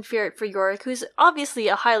he doesn't fear it for Yorick, who's obviously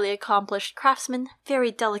a highly accomplished craftsman,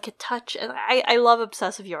 very delicate touch, and I love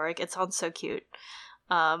obsessive Yorick. It sounds so cute.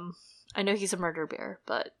 I know he's a murder bear,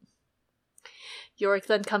 but Yorick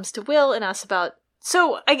then comes to Will and asks about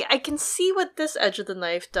So I can see what this edge of the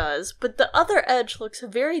knife does, but the other edge looks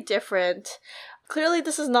very different. Clearly,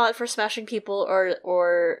 this is not for smashing people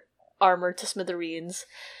or armor to smithereens.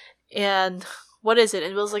 And what is it?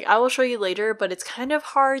 And Will's like, I will show you later, but it's kind of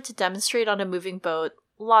hard to demonstrate on a moving boat.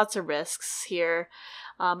 Lots of risks here.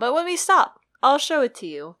 But when we stop, I'll show it to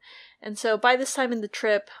you. And so by this time in the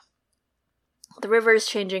trip, the river is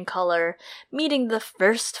changing color, meeting the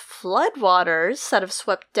first floodwaters that have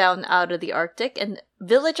swept down out of the Arctic, and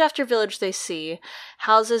village after village they see,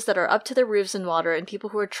 houses that are up to their roofs in water, and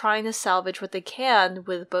people who are trying to salvage what they can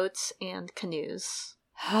with boats and canoes.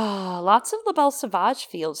 Lots of La Belle Sauvage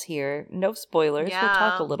feels here. No spoilers. Yeah. We'll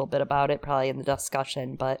talk a little bit about it probably in the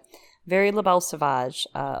discussion, but very La Belle Sauvage.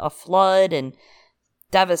 A flood and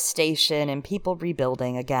devastation and people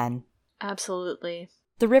rebuilding again. Absolutely.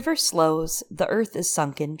 The river slows, the earth is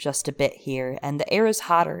sunken just a bit here, and the air is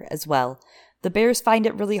hotter as well. The bears find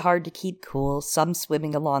it really hard to keep cool, some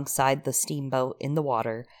swimming alongside the steamboat in the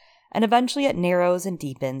water, and eventually it narrows and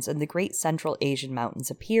deepens, and the great Central Asian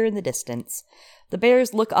mountains appear in the distance. The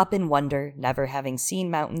bears look up in wonder, never having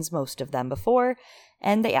seen mountains, most of them, before,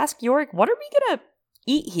 and they ask Yorick, what are we gonna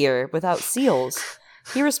eat here without seals?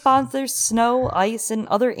 He responds, there's snow, ice, and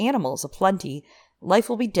other animals aplenty. Life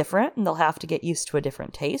will be different, and they'll have to get used to a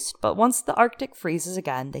different taste, but once the Arctic freezes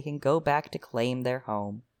again, they can go back to claim their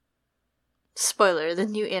home. Spoiler, the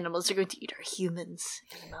new animals are going to eat our humans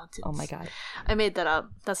in the mountains. Oh my god. I made that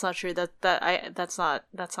up. That's not true. That's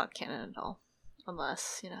not canon at all.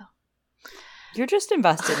 Unless, You're just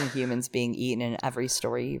invested in humans being eaten in every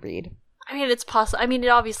story you read. I mean, it's possible. I mean, it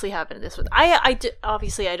obviously happened in this one.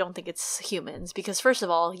 Obviously, I don't think it's humans because, first of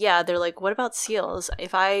all, yeah, they're like, what about seals?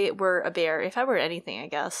 If I were a bear, if I were anything, I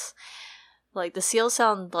guess, like the seals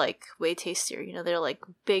sound like way tastier. They're like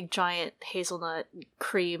big, giant hazelnut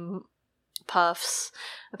cream puffs,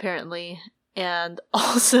 apparently, and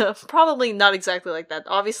also probably not exactly like that.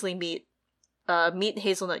 Obviously, meat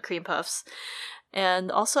hazelnut cream puffs, and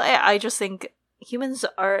also, I just think humans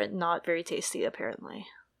are not very tasty, apparently.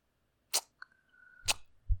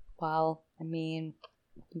 Well, I mean,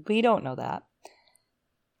 we don't know that.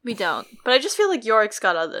 We don't. But I just feel like Yorick's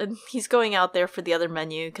he's going out there for the other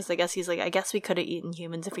menu, because I guess he's like, I guess we could have eaten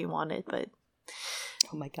humans if we wanted, but...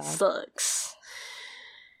 Oh my god. Sucks.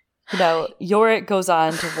 Yorick goes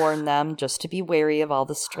on to warn them just to be wary of all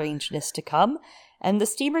the strangeness to come, and the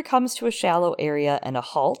steamer comes to a shallow area and a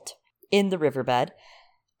halt in the riverbed.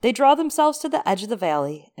 They draw themselves to the edge of the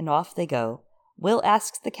valley, and off they go. Will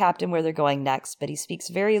asks the captain where they're going next, but he speaks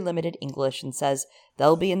very limited English and says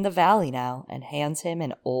they'll be in the valley now, and hands him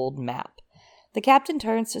an old map. The captain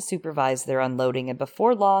turns to supervise their unloading, and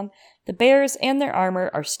before long, the bears and their armor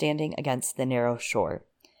are standing against the narrow shore.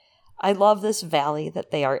 I love this valley that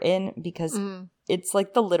they are in because it's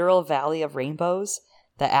like the literal Valley of Rainbows,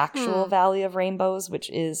 the actual Valley of Rainbows, which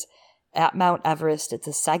is at Mount Everest. It's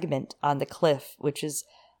a segment on the cliff, which is,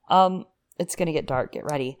 it's going to get dark, get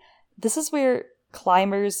ready. This is where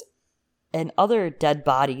climbers and other dead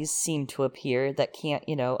bodies seem to appear that can't,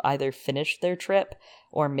 either finish their trip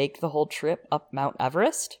or make the whole trip up Mount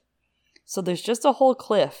Everest. So there's just a whole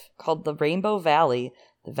cliff called the Rainbow Valley,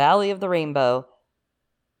 the Valley of the Rainbow,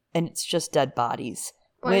 and it's just dead bodies.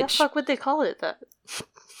 Why the fuck would they call it that?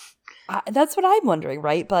 That's what I'm wondering,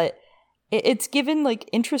 right? But it's given,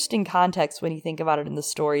 interesting context when you think about it in the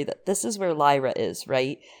story that this is where Lyra is,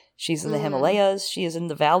 right? She's in the Himalayas. She is in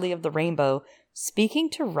the Valley of the Rainbow, speaking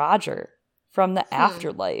to Roger from the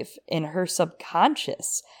afterlife in her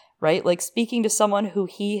subconscious, right? Like speaking to someone who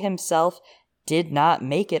he himself did not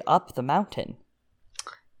make it up the mountain.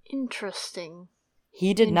 Interesting.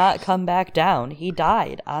 He did not come back down. He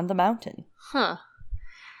died on the mountain. Huh.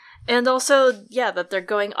 And also, yeah, that they're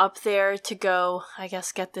going up there to go, I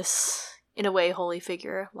guess, get this, in a way, holy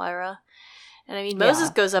figure, Lyra. And I mean, Moses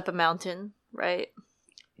goes up a mountain, right?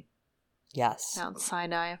 Yes. Mount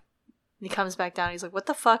Sinai. And he comes back down. He's like, what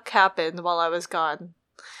the fuck happened while I was gone?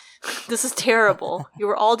 This is terrible. You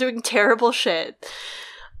were all doing terrible shit.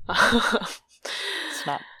 It's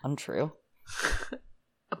not untrue.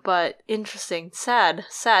 But interesting. Sad.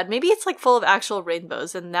 Maybe it's full of actual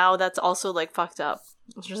rainbows, and now that's also fucked up.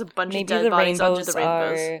 There's just a bunch of dead bodies under the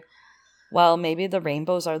rainbows. Well, maybe the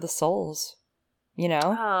rainbows are the souls.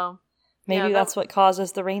 Oh. Maybe that's what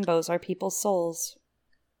causes the rainbows are people's souls.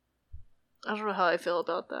 I don't know how I feel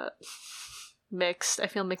about that. Mixed. I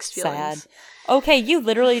feel mixed feelings. Sad. Okay, you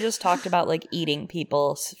literally just talked about eating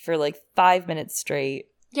people for 5 minutes straight.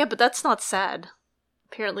 Yeah, but that's not sad.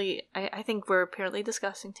 Apparently, I think we're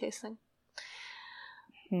discussing tasting.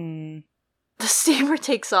 The steamer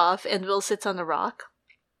takes off, and Will sits on a rock.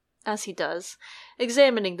 as he does,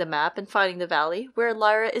 examining the map and finding the valley where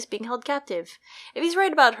Lyra is being held captive. If he's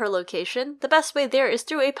right about her location, the best way there is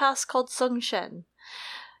through a pass called Songshen.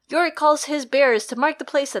 Yorick calls his bears to mark the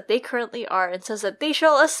place that they currently are and says that they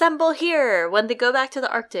shall assemble here when they go back to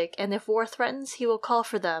the Arctic, and if war threatens, he will call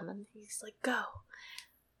for them. And he's like, go.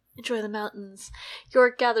 Enjoy the mountains.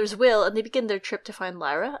 Yorick gathers Will, and they begin their trip to find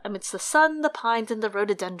Lyra amidst the sun, the pines, and the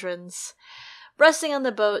rhododendrons. Resting on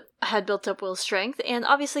the boat had built up Will's strength, and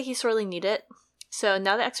obviously he sorely needed it. So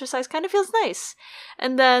now the exercise kind of feels nice.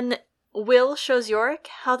 And then Will shows Yorick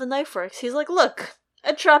how the knife works. He's like, look,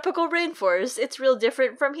 a tropical rainforest. It's real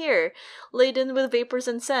different from here, laden with vapors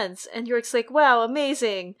and scents. And Yorick's like, wow,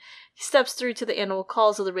 amazing. He steps through to the animal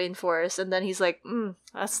calls of the rainforest, and then he's like,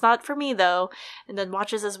 that's not for me, though. And then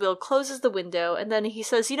watches as Will closes the window, and then he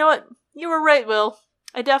says, you know what? You were right, Will.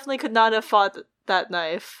 I definitely could not have fought that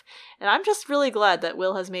knife. And I'm just really glad that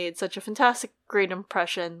Will has made such a fantastic, great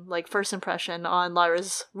impression, like first impression, on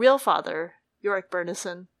Lyra's real father, Yorick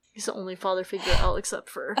Bernison. He's the only father figure all except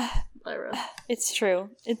for Lyra. It's true.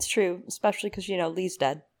 It's true. Especially because, Lee's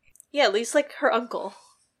dead. Yeah, Lee's like her uncle,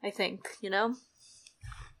 I think,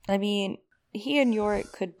 I mean, he and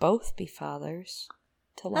Yorick could both be fathers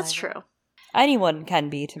to Lyra. That's true. Anyone can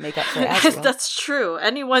be to make up for Asriel. That's true.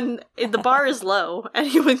 The bar is low.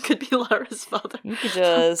 Anyone could be Lyra's father. You could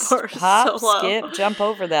just hop, skip, jump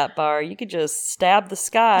over that bar. You could just stab the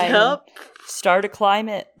sky and start a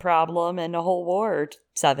climate problem and a whole war or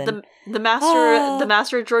 7. The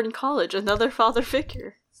master at Jordan College, another father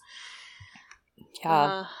figure.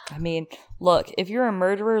 Yeah. I mean, look, if you're a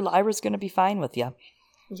murderer, Lyra's going to be fine with you.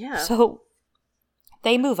 Yeah. So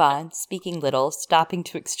they move on, speaking little, stopping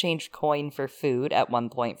to exchange coin for food at one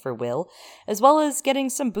point for Will, as well as getting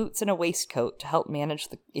some boots and a waistcoat to help manage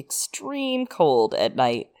the extreme cold at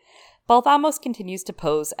night. Balthamos continues to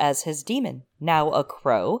pose as his demon, now a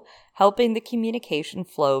crow, helping the communication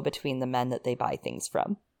flow between the men that they buy things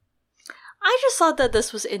from. I just thought that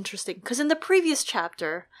this was interesting, because in the previous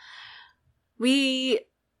chapter, we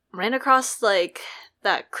ran across,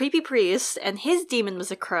 that creepy priest, and his demon was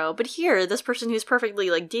a crow, but here, this person who's perfectly,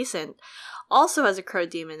 decent, also has a crow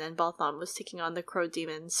demon, and Baltham was taking on the crow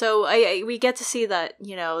demon. So we get to see that,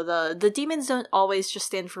 the demons don't always just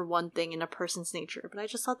stand for one thing in a person's nature, but I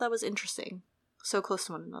just thought that was interesting. So close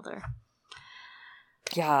to one another.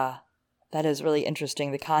 Yeah, that is really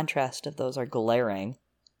interesting. The contrast of those are glaring.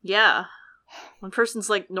 Yeah. One person's,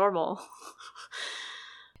 normal.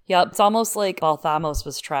 Yep, it's almost like Balthamos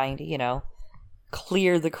was trying to,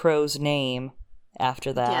 clear the crow's name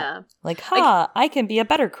after that. Yeah. I can be a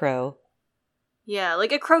better crow. Yeah,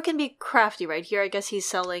 a crow can be crafty, right? Here, I guess he's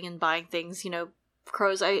selling and buying things.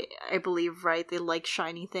 Crows, I believe, right? They like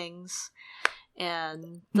shiny things.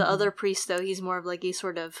 And the other priest, though, he's more of a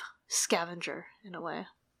sort of scavenger, in a way.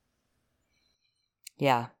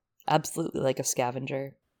 Yeah, absolutely like a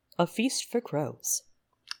scavenger. A feast for crows.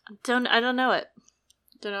 I don't know it.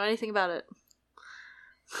 Don't know anything about it.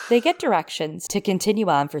 They get directions to continue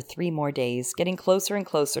on for 3 more days, getting closer and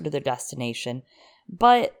closer to their destination.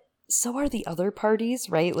 But so are the other parties,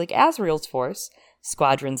 right? Asriel's force.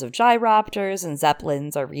 Squadrons of gyropters and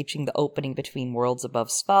zeppelins are reaching the opening between worlds above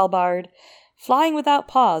Svalbard, flying without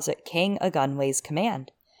pause at King Agunway's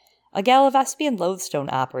command. A Galavespian Loathstone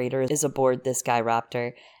operator is aboard this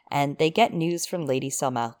gyropter, and they get news from Lady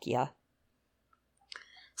Selmalkia.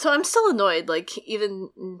 So I'm still annoyed, even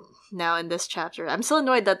now in this chapter, I'm still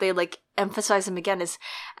annoyed that they, emphasize him again as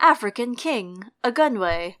African King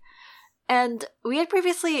Agunway. And we had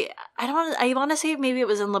previously, I want to say maybe it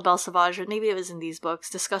was in La Belle Sauvage, or maybe it was in these books,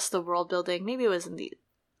 discussed the world building, maybe it was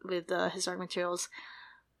with Historic Materials,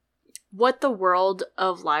 what the world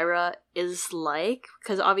of Lyra is like,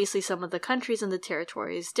 because obviously some of the countries and the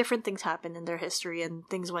territories, different things happened in their history and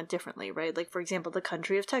things went differently, right? For example, the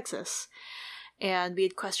country of Texas. And we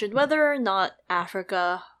had questioned whether or not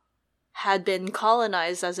Africa had been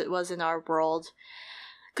colonized as it was in our world.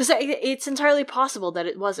 Because it's entirely possible that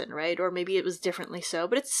it wasn't, right? Or maybe it was differently so,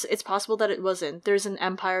 but it's possible that it wasn't. There's an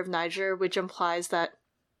Empire of Niger, which implies that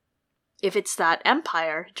if it's that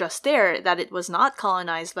empire just there, that it was not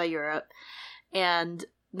colonized by Europe. And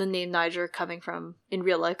the name Niger in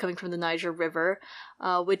real life, coming from the Niger River,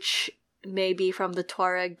 which may be from the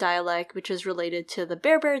Tuareg dialect, which is related to the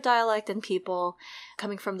Berber dialect and people,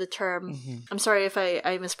 coming from the term. I'm sorry if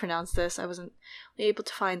I mispronounced this. I wasn't able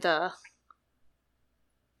to find a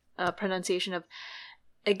pronunciation of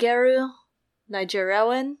Egeru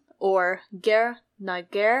Nigerawan, or Ger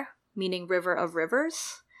Niger, meaning river of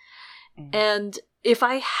rivers. And if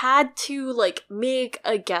I had to make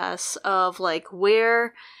a guess of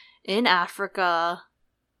where in Africa,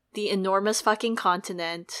 the enormous fucking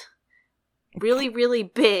continent, really, really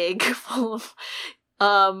big, full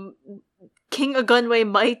of King Ogunwe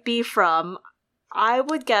might be from. I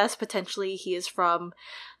would guess potentially he is from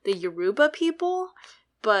the Yoruba people,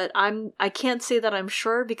 but I can't say that I'm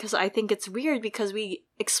sure because I think it's weird because we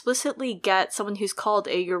explicitly get someone who's called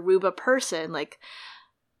a Yoruba person, like,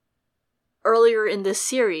 earlier in this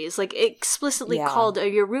series, like, explicitly called a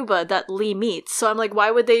Yoruba that Lee meets. So I'm like, why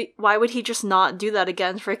would he just not do that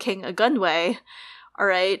again for King Ogunwe?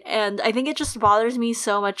 Alright, and I think it just bothers me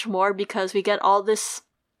so much more because we get all this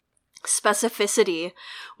specificity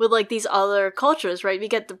with, like, these other cultures, right? We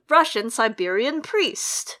get the Russian Siberian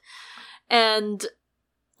priest and,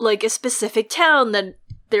 like, a specific town that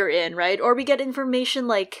they're in, right? Or we get information,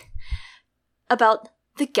 like, about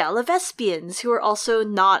the Galavespians, who are also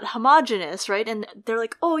not homogenous, right? And they're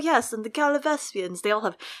like, oh yes, and the Galavespians, they all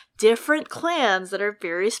have different clans that are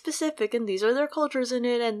very specific, and these are their cultures in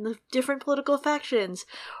it, and the different political factions.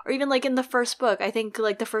 Or even, like, in the first book, I think,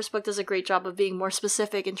 like, the first book does a great job of being more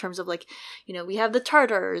specific in terms of, like, you know, we have the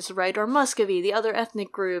Tartars, right? Or Muscovy, the other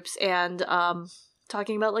ethnic groups, and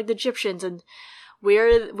talking about, like, the Egyptians, and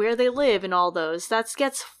where they live and all those. That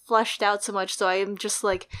gets fleshed out so much, so I am just,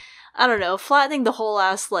 like, I don't know, flattening the whole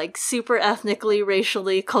ass, like, super ethnically,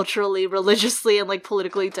 racially, culturally, religiously, and, like,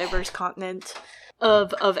 politically diverse continent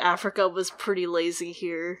of Africa was pretty lazy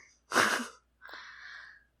here.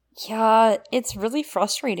 Yeah, it's really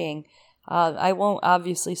frustrating. I won't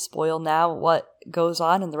obviously spoil now what goes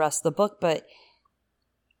on in the rest of the book, but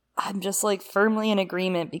I'm just, like, firmly in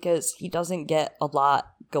agreement because he doesn't get a lot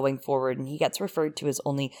going forward, and he gets referred to as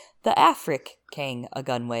only the Afric King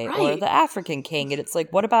Ogunwe, right, or the African King, and it's like,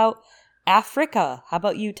 what about Africa? How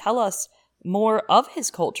about you tell us more of his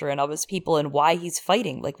culture and of his people and why he's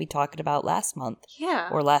fighting, like we talked about last month. Yeah.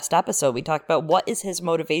 Or last episode, we talked about what is his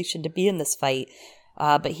motivation to be in this fight,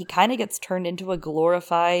 but he kind of gets turned into a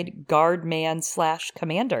glorified guard man /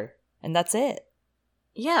 commander, and that's it.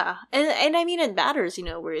 Yeah, and I mean, it matters, you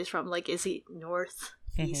know, where he's from. Like, is he north,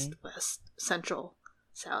 east, west, central,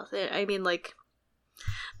 south? I mean, like,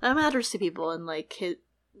 that matters to people and, like,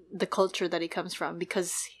 the culture that he comes from,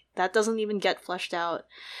 because that doesn't even get fleshed out.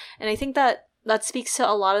 And I think that speaks to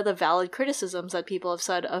a lot of the valid criticisms that people have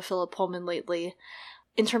said of Philip Pullman lately,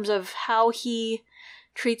 in terms of how he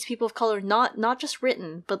treats people of color, not just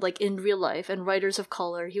written, but, like, in real life, and writers of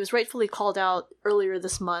color. He was rightfully called out earlier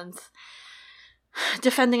this month,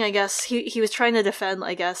 defending, I guess, he was trying to defend,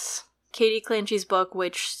 I guess, Katie Clancy's book,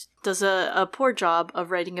 which does a poor job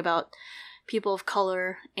of writing about people of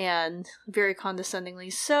color, and very condescendingly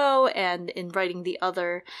so, and in writing The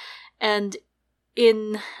Other. And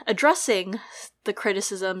in addressing the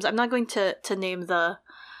criticisms, I'm not going to name the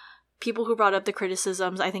people who brought up the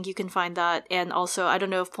criticisms. I think you can find that. And also, I don't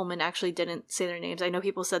know if Pullman actually didn't say their names. I know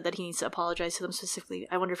people said that he needs to apologize to them specifically.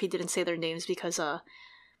 I wonder if he didn't say their names because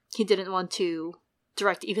he didn't want to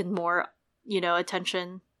direct even more, you know,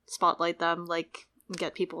 attention, spotlight them, like,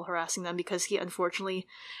 get people harassing them, because he unfortunately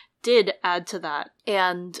did add to that.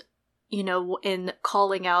 And, you know, in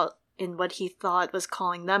calling out, in what he thought was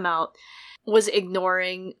calling them out, was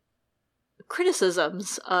ignoring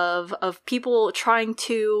criticisms of people trying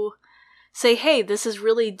to say, hey, this is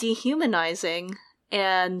really dehumanizing.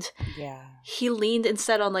 And he leaned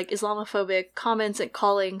instead on, like, Islamophobic comments and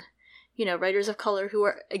calling, you know, writers of color who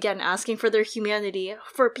are, again, asking for their humanity,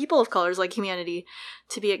 for people of color's, like, humanity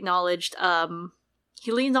to be acknowledged.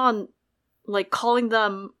 He leaned on, like, calling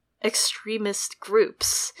them extremist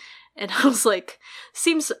groups. And I was like,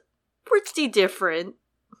 seems pretty different.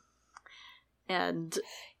 And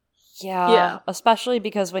yeah, especially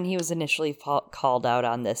because when he was initially called out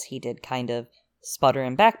on this, he did kind of sputter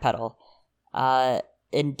and backpedal,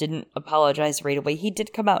 and didn't apologize right away. He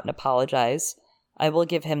did come out and apologize. I will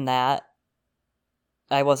give him that.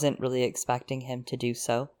 I wasn't really expecting him to do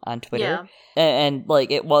so on Twitter. Yeah. And like,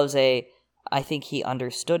 it was I think he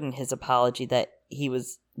understood in his apology that he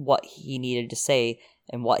was what he needed to say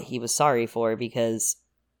and what he was sorry for, because,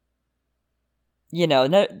 you know,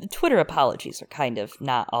 the Twitter apologies are kind of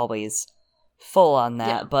not always full on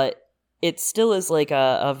that, but it still is like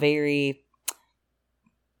a very,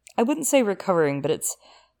 I wouldn't say recurring, but it's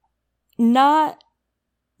not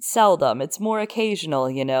seldom. It's more occasional,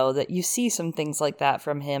 you know, that you see some things like that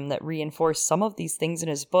from him that reinforce some of these things in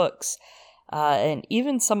his books. And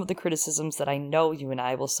even some of the criticisms that I know you and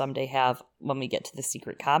I will someday have when we get to The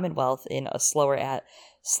Secret Commonwealth in a slower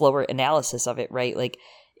analysis of it, right? Like,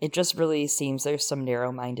 it just really seems there's some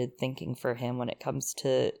narrow-minded thinking for him when it comes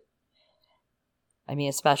to, I mean,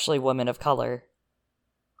 especially women of color.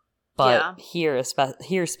 But here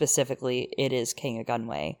specifically, it is King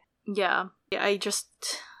Ogunwe. Yeah.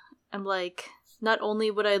 I'm like, not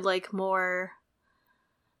only would I like more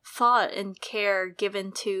thought and care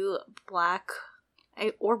given to Black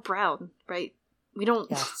or Brown, right? We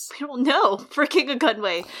don't know for King of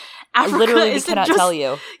Gunway. Africa literally, we cannot tell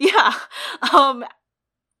you. Yeah.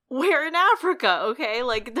 We're in Africa, okay?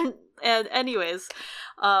 Like, and anyways,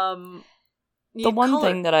 the one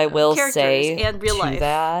thing that I will say and real life.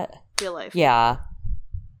 real life. Yeah.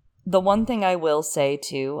 The one thing I will say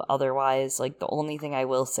too, otherwise, like the only thing I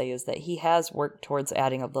will say is that he has worked towards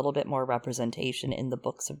adding a little bit more representation in the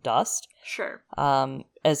Books of Dust. Sure.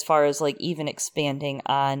 As far as like even expanding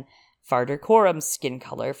on Farder Coram's skin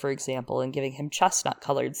color, for example, and giving him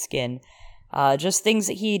chestnut-colored skin. Just things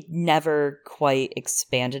that he never quite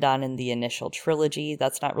expanded on in the initial trilogy.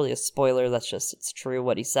 That's not really a spoiler, that's just, it's true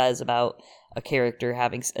what he says about a character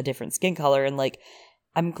having a different skin color. And like,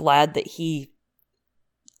 I'm glad that he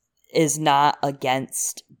is not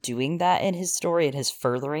against doing that in his story and his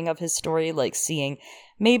furthering of his story, like seeing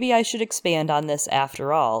maybe I should expand on this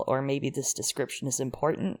after all, or maybe this description is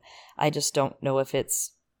important. I just don't know if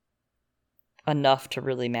it's enough to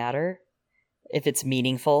really matter. If it's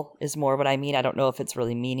meaningful is more what I mean. I don't know if it's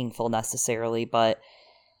really meaningful necessarily, but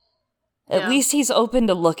at least he's open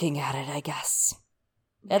to looking at it, I guess.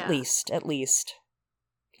 At least.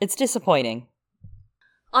 It's disappointing.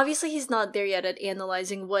 Obviously, he's not there yet at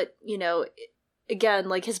analyzing what, again,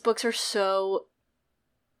 like, his books are so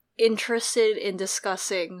interested in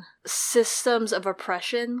discussing systems of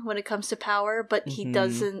oppression when it comes to power, but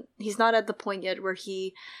he's not at the point yet where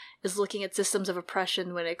he is looking at systems of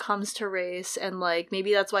oppression when it comes to race, and, like,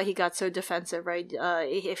 maybe that's why he got so defensive, right?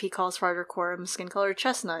 If he calls Farder Coram's skin color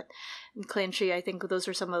chestnut and Clancy, I think those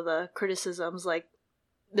are some of the criticisms, like,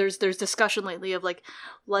 there's discussion lately of like,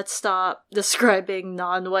 let's stop describing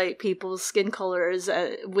non-white people's skin colors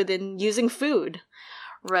within using food,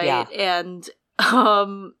 right? Yeah. And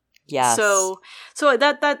yes. So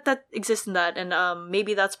that exists in that, and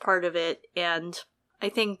maybe that's part of it. And I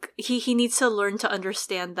think he needs to learn to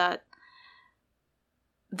understand that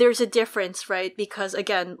there's a difference, right? Because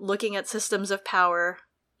again, looking at systems of power,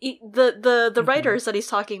 the writers that he's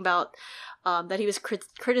talking about. That he was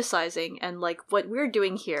criticizing, and like what we're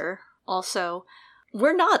doing here also,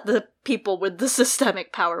 we're not the people with the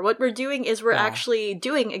systemic power. What we're doing is we're actually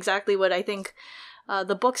doing exactly what I think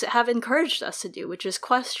the books have encouraged us to do, which is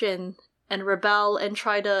question and rebel and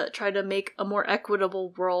try to make a more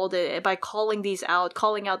equitable world by calling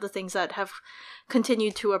out the things that have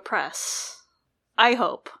continued to oppress. I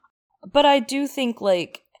hope. But I do think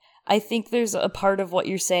I think there's a part of what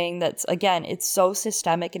you're saying that's, again, it's so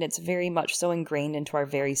systemic and it's very much so ingrained into our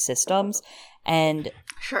very systems. And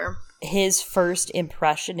sure, his first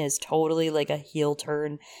impression is totally like a heel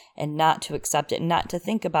turn, and not to accept it, not to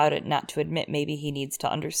think about it, not to admit maybe he needs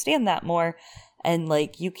to understand that more. And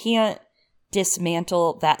like, you can't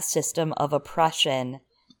dismantle that system of oppression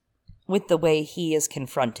with the way he is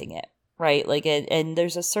confronting it, right? Like, and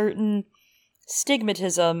there's a certain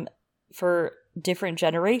stigmatism for different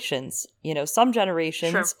generations, some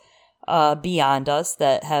generations beyond us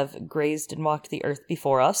that have grazed and walked the earth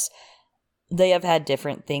before us, they have had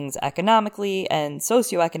different things economically and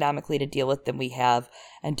socioeconomically to deal with than we have,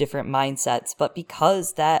 and different mindsets. But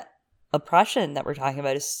because that oppression that we're talking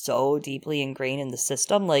about is so deeply ingrained in the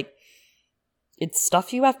system, like, it's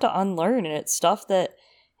stuff you have to unlearn, and it's stuff that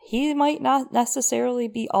he might not necessarily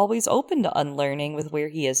be always open to unlearning with where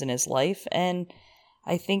he is in his life. And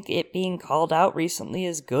I think it being called out recently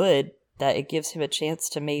is good, that it gives him a chance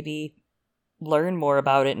to maybe learn more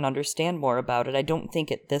about it and understand more about it. I don't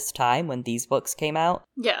think at this time, when these books came out,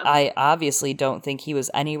 I obviously don't think he was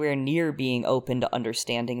anywhere near being open to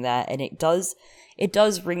understanding that. And it does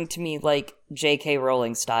ring to me like J.K.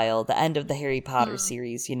 Rowling style, the end of the Harry Potter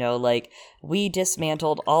series, like, we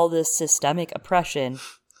dismantled all this systemic oppression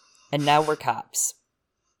and now we're cops.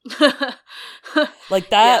 Like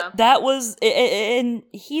that was, and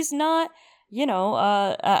he's not,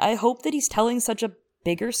 I hope that he's telling such a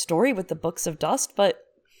bigger story with the Books of Dust, but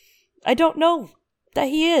I don't know that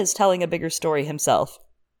he is telling a bigger story himself.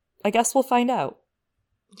 I guess we'll find out.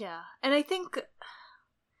 Yeah, and I think,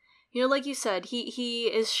 like you said, he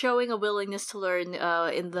is showing a willingness to learn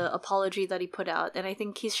in the apology that he put out, and I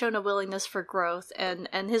think he's shown a willingness for growth, and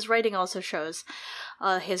his writing also shows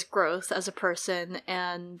his growth as a person,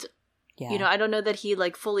 and I don't know that he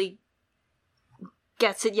like fully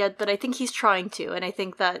gets it yet, but I think he's trying to, and I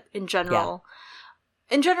think that in general,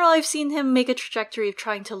 I've seen him make a trajectory of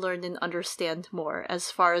trying to learn and understand more,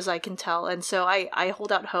 as far as I can tell, and so I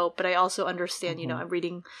hold out hope, but I also understand, I'm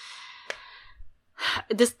reading.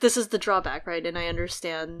 This is the drawback, right? And I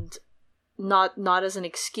understand, not as an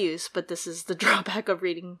excuse, but this is the drawback of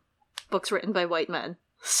reading books written by white men.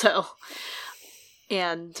 So,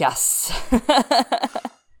 and yes.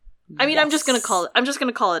 I mean, I'm just gonna call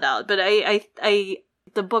it out. But I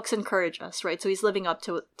the books encourage us, right? So he's living up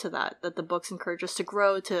to that the books encourage us to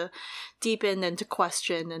grow, to deepen, and to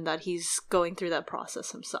question, and that he's going through that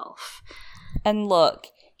process himself. And look,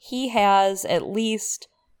 he has at least,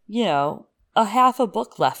 a half a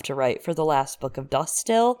book left to write for the last book of Dust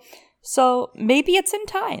still. So maybe it's in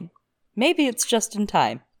time. Maybe it's just in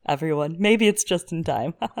time, everyone. Maybe it's just in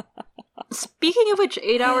time. Speaking of which,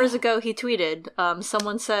 8 hours ago he tweeted,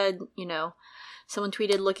 someone said, someone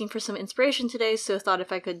tweeted looking for some inspiration today, so thought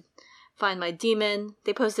if I could find my demon.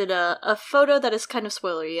 They posted a photo that is kind of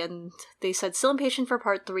spoilery, and they said still impatient for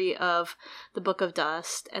part 3 of the Book of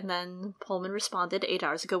Dust, and then Pullman responded 8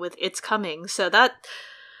 hours ago with "It's coming." So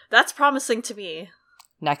that's promising to me.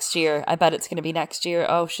 Next year. I bet it's going to be next year.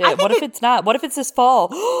 Oh shit. What if it's not? What if it's this fall?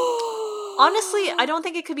 Honestly, I don't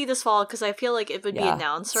think it could be this fall because I feel like it would be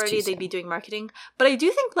announced already. They'd be doing marketing. But I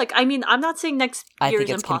do think, I'm not saying next year is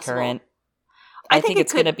impossible. I think it's concurrent. I think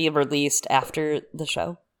it's going to be released after the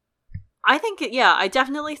show. I think, I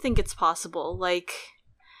definitely think it's possible.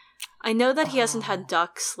 I know that he hasn't had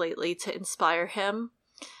ducks lately to inspire him,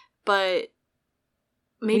 but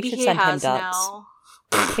maybe he has now.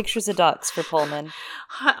 Pictures of ducks for Pullman.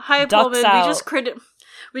 Hi ducks Pullman. Out.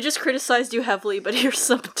 We just criticized you heavily, but here's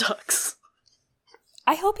some ducks.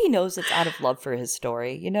 I hope he knows it's out of love for his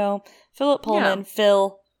story. Philip Pullman,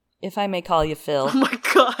 Phil, if I may call you Phil. Oh my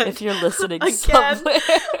god. If you're listening Again. somewhere.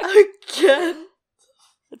 Again.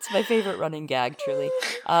 It's my favorite running gag, truly.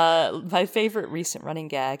 My favorite recent running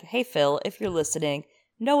gag. Hey, Phil, if you're listening,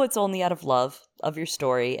 know it's only out of love of your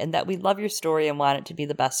story and that we love your story and want it to be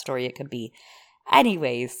the best story it could be.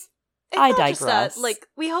 Anyways, I digress. Just that,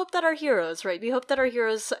 we hope that our heroes, right? We hope that our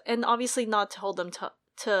heroes, and obviously not to hold them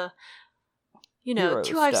to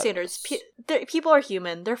too high standards. People are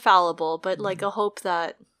human. They're fallible, but a hope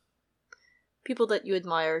that people that you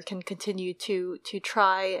admire can continue to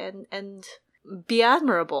try and be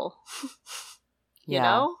admirable. you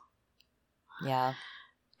know? Yeah.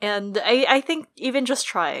 And I think even just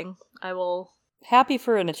trying, I will... Happy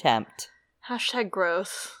for an attempt. #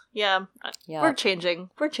 growth. Yeah. We're changing.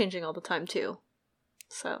 We're changing all the time, too.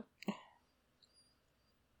 So...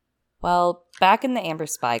 Well, back in the Amber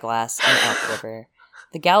Spyglass in Elk River,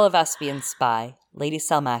 the Galavespian spy, Lady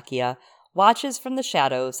Salmakia, watches from the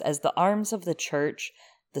shadows as the arms of the church,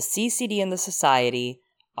 the CCD, and the society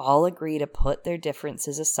all agree to put their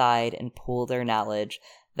differences aside and pool their knowledge.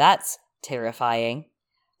 That's terrifying.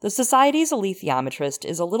 The society's alethiometrist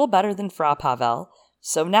is a little better than Fra Pavel,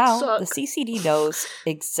 so now the CCD knows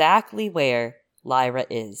exactly where Lyra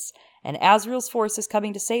is, and Azriel's force is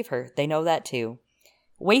coming to save her. They know that too.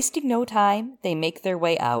 Wasting no time, they make their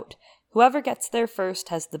way out. Whoever gets there first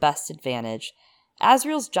has the best advantage.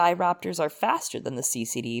 Azriel's gyropters are faster than the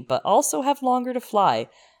CCD, but also have longer to fly.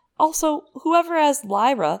 Also, whoever has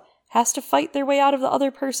Lyra has to fight their way out of the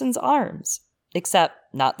other person's arms. Except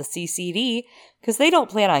not the CCD, because they don't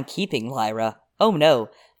plan on keeping Lyra. Oh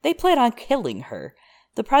no, they plan on killing her.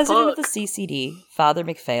 The president of the CCD, Father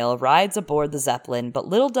McPhail, rides aboard the Zeppelin, but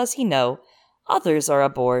little does he know, others are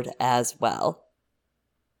aboard as well.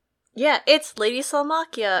 Yeah, it's Lady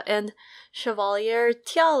Salmakia and Chevalier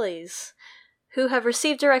Tiales, who have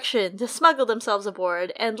received direction to smuggle themselves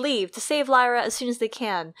aboard and leave to save Lyra as soon as they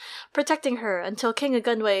can, protecting her until King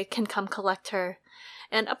Agunwe can come collect her.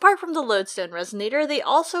 And apart from the Lodestone Resonator, they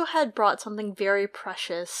also had brought something very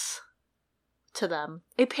precious to them.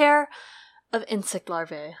 A pair of insect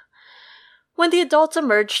larvae. When the adults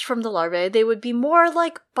emerged from the larvae, they would be more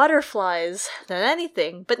like butterflies than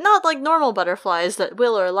anything, but not like normal butterflies that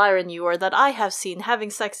Will or Lyra knew or that I have seen having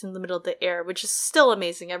sex in the middle of the air, which is still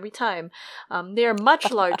amazing every time. They are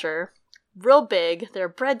much larger, real big. They're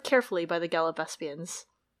bred carefully by the Galavespians.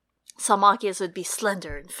 Salmakia's would be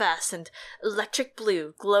slender and fast and electric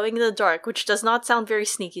blue, glowing in the dark, which does not sound very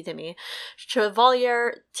sneaky to me.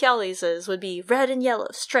 Chevalier Tiales's would be red and yellow,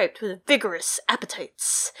 striped with vigorous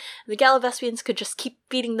appetites. The Galavespians could just keep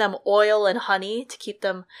feeding them oil and honey to keep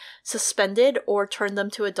them suspended or turn them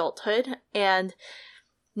to adulthood, and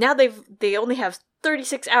now they only have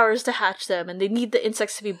 36 hours to hatch them, and they need the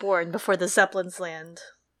insects to be born before the Zeppelins land.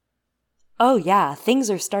 Oh yeah, things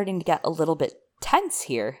are starting to get a little bit tense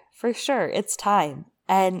here. For sure, it's time.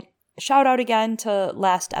 And shout out again to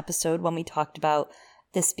last episode when we talked about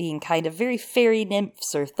this being kind of very fairy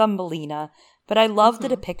nymphs or Thumbelina, but I love the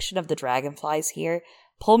depiction of the dragonflies here.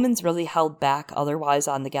 Pullman's really held back otherwise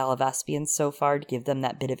on the Galavespians so far to give them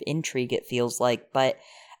that bit of intrigue, it feels like, but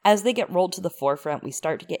as they get rolled to the forefront, we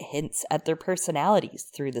start to get hints at their personalities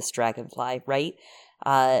through this dragonfly, right?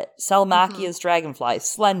 Selmachia's dragonfly,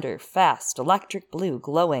 slender, fast, electric blue,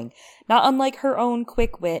 glowing, not unlike her own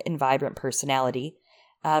quick wit and vibrant personality,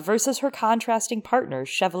 versus her contrasting partner,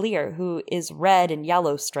 Chevalier, who is red and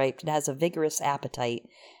yellow striped and has a vigorous appetite.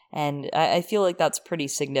 And I feel like that's pretty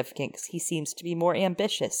significant because he seems to be more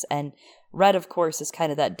ambitious, and red, of course, is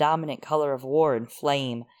kind of that dominant color of war and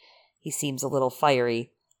flame. He seems a little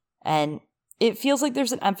fiery. And it feels like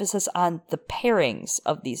there's an emphasis on the pairings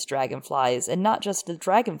of these dragonflies, and not just the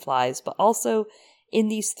dragonflies, but also in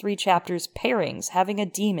these 3 chapters, pairings, having a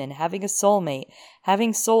demon, having a soulmate,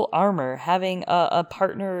 having soul armor, having a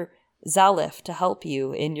partner Zalif to help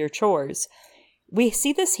you in your chores. We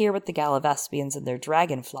see this here with the Galavespians and their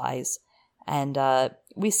dragonflies, and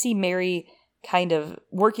we see Mary kind of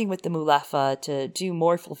working with the Mulefa to do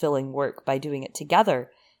more fulfilling work by doing it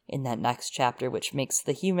together in that next chapter, which makes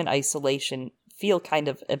the human isolation feel kind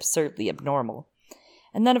of absurdly abnormal.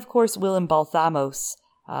 And then, of course, Will and Balthamos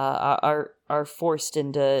are forced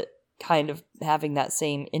into kind of having that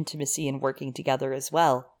same intimacy and working together as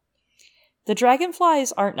well. The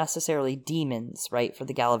dragonflies aren't necessarily demons, right, for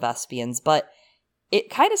the Galavespians, but it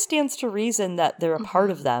kind of stands to reason that they're a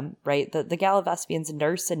part of them, right? The Galavespians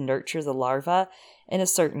nurse and nurture the larvae in a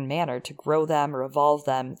certain manner to grow them or evolve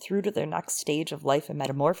them through to their next stage of life and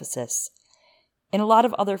metamorphosis. In a lot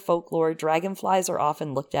of other folklore, dragonflies are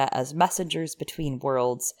often looked at as messengers between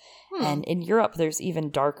worlds, and in Europe there's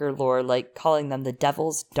even darker lore, like calling them the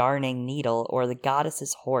devil's darning needle or the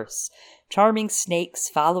goddess's horse, charming snakes,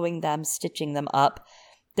 following them, stitching them up.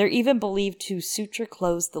 They're even believed to suture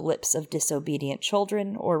close the lips of disobedient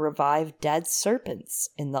children or revive dead serpents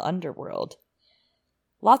in the underworld.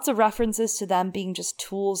 Lots of references to them being just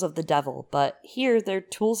tools of the devil, but here they're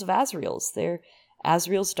tools of Azrael's. They're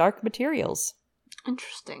Azrael's dark materials.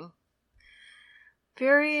 Interesting.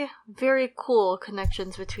 Very, very cool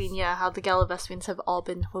connections between, how the Galavespians have all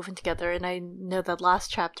been woven together. And I know that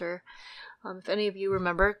last chapter, if any of you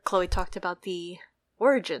remember, Chloe talked about the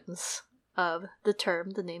origins of the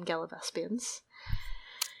term, the name Galavespians.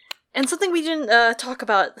 And something we didn't talk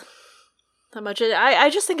about that much. I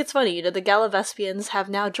just think it's funny, the Galavespians have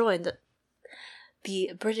now joined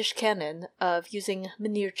the British canon of using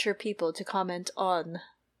miniature people to comment on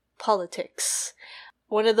politics.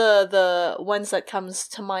 One of the ones that comes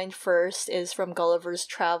to mind first is from Gulliver's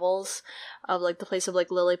Travels, of the place of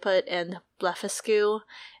Lilliput and Blefuscu,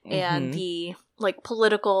 and the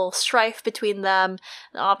political strife between them.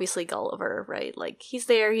 And obviously Gulliver, right? He's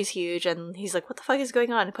there, he's huge, and he's like, what the fuck is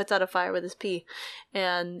going on? He puts out a fire with his pea,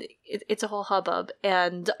 and it's a whole hubbub.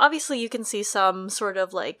 And obviously you can see some sort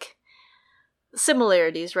of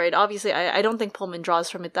similarities, right? Obviously I don't think Pullman draws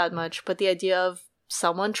from it that much, but the idea of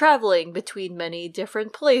someone traveling between many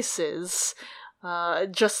different places,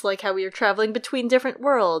 just like how we are traveling between different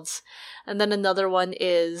worlds. And then another one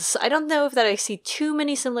is, I don't know if that I see too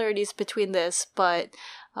many similarities between this, but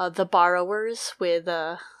the borrowers with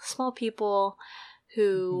small people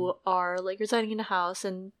who are residing in a house,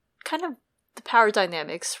 and kind of the power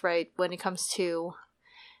dynamics, right, when it comes to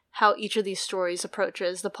how each of these stories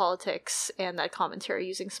approaches the politics and that commentary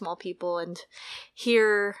using small people. And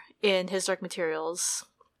here in His Dark Materials,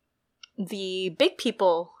 the big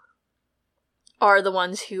people are the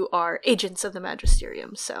ones who are agents of the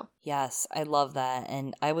Magisterium, so. Yes, I love that,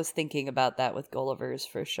 and I was thinking about that with Gulliver's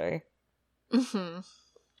for sure.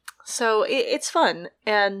 So it's fun,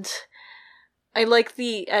 and I like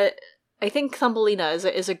I think Thumbelina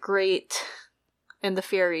is a great, and the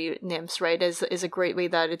fairy nymphs, right, is a great way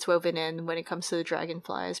that it's woven in when it comes to the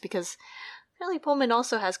dragonflies, because Natalie Pullman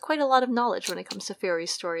also has quite a lot of knowledge when it comes to fairy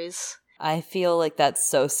stories. I feel like that's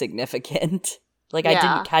so significant. I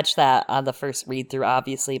didn't catch that on the first read-through,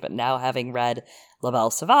 obviously, but now having read La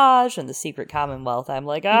Belle Sauvage and The Secret Commonwealth, I'm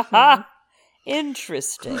like, aha!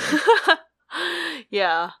 Interesting.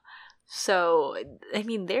 Yeah. So, I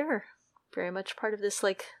mean, they're very much part of this,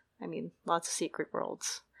 lots of secret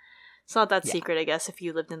worlds. It's not that secret, I guess, if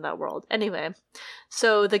you lived in that world. Anyway,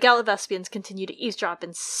 so the Galavespians continue to eavesdrop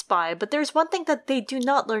and spy, but there's one thing that they do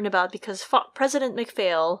not learn about, because President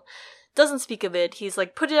MacPhail doesn't speak of it. He's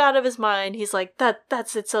put it out of his mind. He's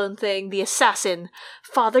that's its own thing. The assassin,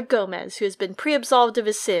 Father Gomez, who has been pre-absolved of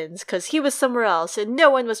his sins because he was somewhere else and no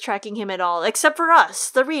one was tracking him at all, except for us,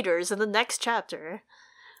 the readers, in the next chapter.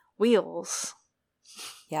 Wheels.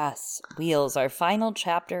 Yes, Wheels, our final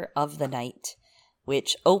chapter of the night,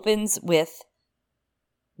 which opens with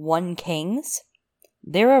 1 Kings.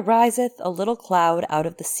 There ariseth a little cloud out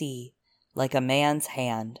of the sea, like a man's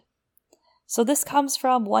hand. So this comes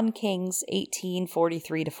from 1 Kings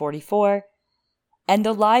 18:43-44. And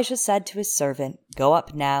Elijah said to his servant, Go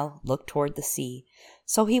up now, look toward the sea.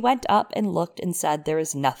 So he went up and looked and said, There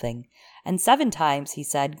is nothing. And 7 times he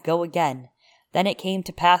said, Go again. Then it came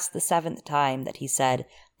to pass the 7th time that he said,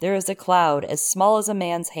 There is a cloud as small as a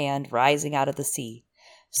man's hand rising out of the sea.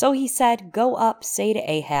 So he said, Go up, say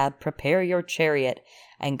to Ahab, Prepare your chariot,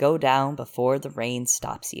 and go down before the rain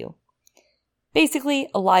stops you. Basically,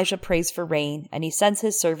 Elijah prays for rain, and he sends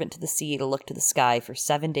his servant to the sea to look to the sky for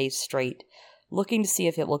 7 days straight, looking to see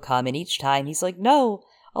if it will come, and each time he's like, No,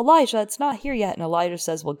 Elijah, it's not here yet. And Elijah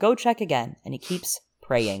says, Well, go check again, and he keeps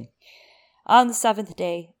praying. On the 7th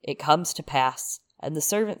day, it comes to pass, and the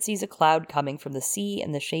servant sees a cloud coming from the sea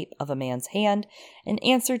in the shape of a man's hand, in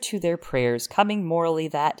answer to their prayers, coming morally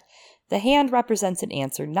that the hand represents an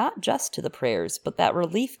answer not just to the prayers, but that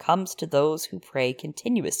relief comes to those who pray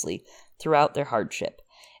continuously throughout their hardship.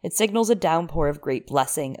 It signals a downpour of great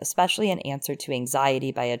blessing, especially in answer to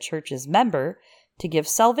anxiety by a church's member to give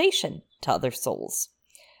salvation to other souls.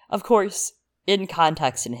 Of course, in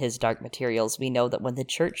context in his Dark Materials, we know that when the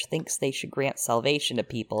church thinks they should grant salvation to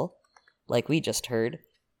people, like we just heard,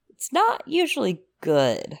 it's not usually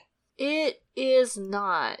good. It is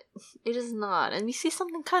not. It is not. And we see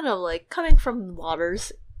something kind of like coming from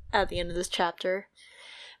waters at the end of this chapter.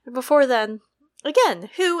 But before then, again,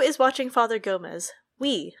 who is watching Father Gomez?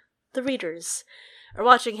 We, the readers, are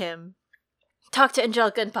watching him talk to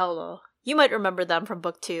Angelica and Paulo. You might remember them from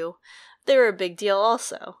book 2. They were a big deal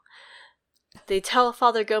also. They tell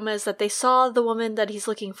Father Gomez that they saw the woman that he's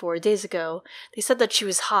looking for days ago. They said that she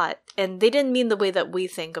was hot, and they didn't mean the way that we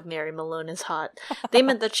think of Mary Malone as hot. They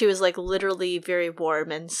meant that she was, like, literally very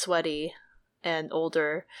warm and sweaty and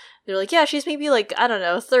older. They're like, yeah, she's maybe, like, I don't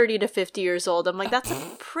know, 30 to 50 years old. I'm like, that's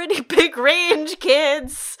a pretty big range,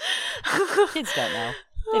 kids! Kids don't know.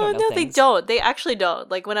 They don't know no, things. they don't. They actually don't.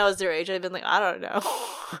 Like, when I was their age, I'd been like, I don't know.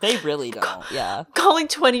 They really don't, yeah. Calling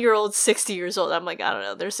 20-year-olds 60 years old, I'm like, I don't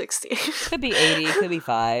know, they're 60. Could be 80, could be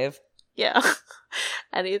 5. Yeah.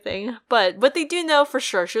 Anything. But what they do know for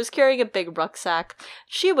sure, she was carrying a big rucksack.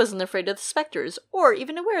 She wasn't afraid of the specters, or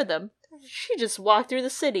even aware of them. She just walked through the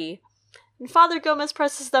city. And Father Gomez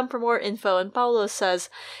presses them for more info, and Paulo says,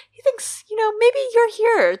 he thinks, maybe you're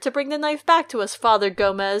here to bring the knife back to us, Father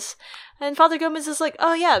Gomez. And Father Gomez is like,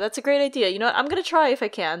 oh yeah, that's a great idea. You know what? I'm gonna try if I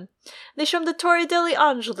can. They show him the Torre degli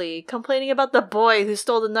Angeli, complaining about the boy who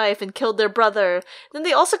stole the knife and killed their brother. Then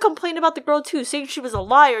they also complain about the girl too, saying she was a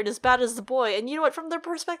liar and as bad as the boy. And you know what? From their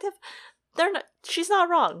perspective, she's not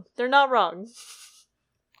wrong. They're not wrong.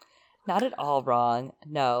 Not at all wrong.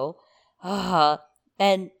 No.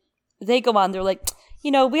 And they go on, they're like,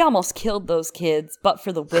 we almost killed those kids, but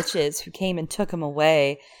for the witches who came and took them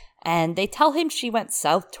away. And they tell him she went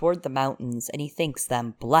south toward the mountains, and he thanks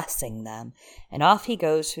them, blessing them. And off he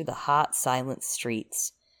goes through the hot, silent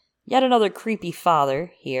streets. Yet another creepy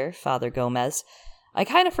father here, Father Gomez. I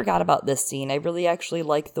kind of forgot about this scene. I really actually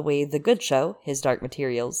like the way The Good Show, his Dark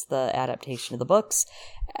Materials, the adaptation of the books,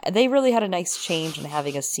 they really had a nice change in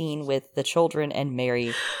having a scene with the children and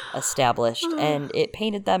Mary established, and it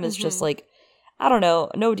painted them as just like, I don't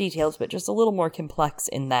know, no details, but just a little more complex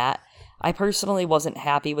in that. I personally wasn't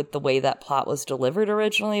happy with the way that plot was delivered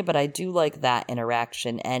originally, but I do like that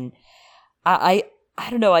interaction, and I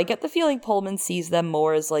don't know, I get the feeling Pullman sees them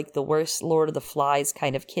more as like the worst Lord of the Flies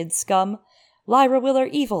kind of kid scum. Lyra Will are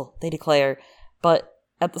evil, they declare, but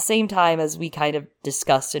at the same time, as we kind of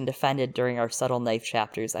discussed and defended during our Subtle Knife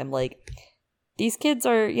chapters, I'm like, these kids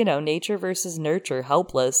are, nature versus nurture,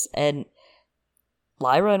 helpless, and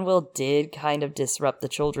Lyra and Will did kind of disrupt the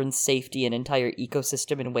children's safety and entire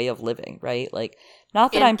ecosystem and way of living, right? Like,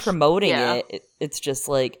 not that I'm promoting it, it's just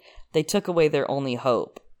like, they took away their only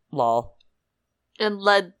hope, lol. And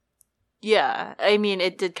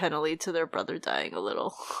it did kind of lead to their brother dying a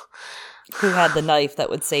little. Who had the knife that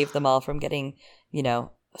would save them all from getting,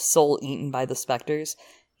 soul eaten by the specters.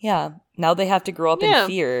 Yeah, now they have to grow up in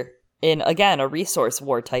fear in, again, a resource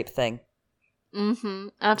war type thing. Mm-hmm.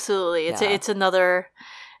 Absolutely. It's another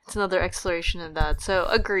exploration of that. So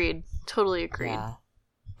agreed. Totally agreed. Yeah.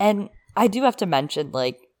 And I do have to mention,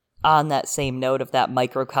 like, on that same note of that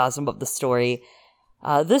microcosm of the story,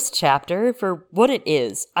 this chapter, for what it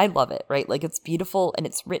is, I love it, right? Like, it's beautiful and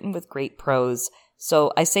it's written with great prose.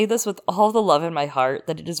 So I say this with all the love in my heart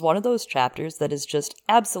that it is one of those chapters that is just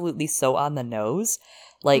absolutely so on the nose.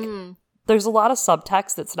 Like, there's a lot of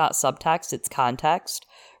subtext that's not subtext, it's context,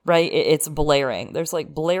 right? It's blaring. There's,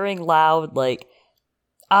 like, blaring loud, like,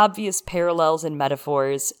 obvious parallels and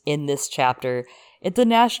metaphors in this chapter. It's a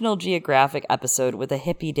National Geographic episode with a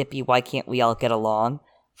hippy-dippy why can't we all get along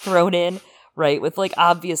thrown in, right? With, like,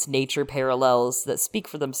 obvious nature parallels that speak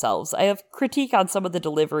for themselves. I have critique on some of the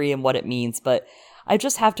delivery and what it means, but I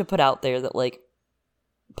just have to put out there that, like,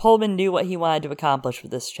 Pullman knew what he wanted to accomplish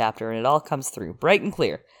with this chapter, and it all comes through. Bright and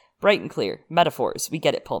clear. Bright and clear. Metaphors. We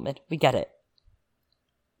get it, Pullman. We get it.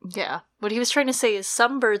 Yeah. What he was trying to say is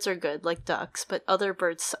some birds are good, like ducks, but other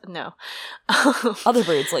birds, no. Other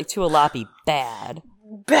birds, like Tualapi, bad.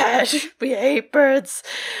 Bad. We hate birds.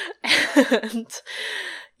 And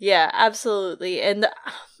yeah, absolutely. And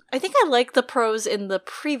I think I like the prose in the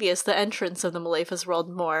entrance of the Malefa's world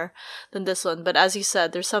more than this one. But as you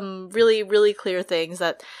said, there's some really, really clear things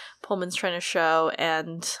that Pullman's trying to show.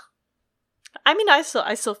 And I mean, I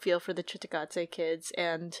still feel for the Chitagatse kids.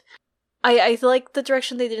 And I like the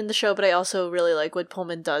direction they did in the show, but I also really like what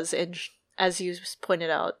Pullman does in, as you pointed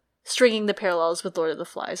out, stringing the parallels with Lord of the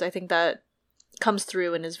Flies. I think that comes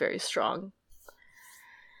through and is very strong.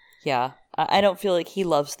 Yeah. I don't feel like he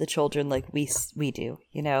loves the children like we do,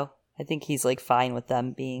 you know? I think he's, like, fine with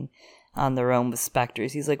them being on their own with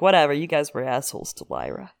specters. He's like, whatever, you guys were assholes to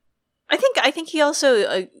Lyra. I think he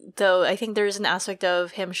also, though, I think there's an aspect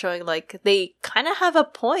of him showing, like, they kind of have a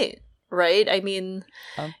point, right? I mean,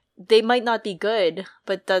 they might not be good,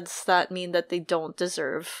 but does that mean that they don't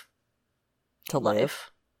deserve to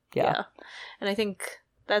live? Yeah. And I think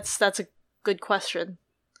that's a good question.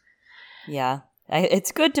 Yeah.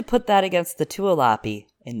 It's good to put that against the Tualapi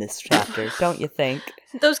in this chapter, don't you think?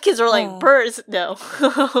 Those kids are like birds. No.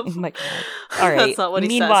 Oh my god. All right. That's not what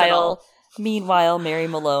he says at all. Meanwhile, Mary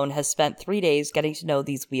Malone has spent 3 days getting to know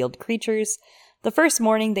these wheeled creatures. The first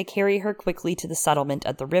morning, they carry her quickly to the settlement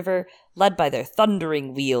at the river, led by their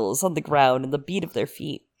thundering wheels on the ground and the beat of their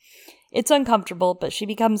feet. It's uncomfortable, but she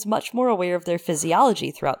becomes much more aware of their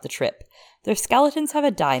physiology throughout the trip. Their skeletons have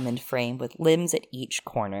a diamond frame with limbs at each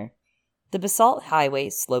corner. The basalt highway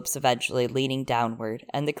slopes eventually leaning downward,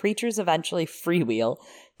 and the creatures eventually freewheel,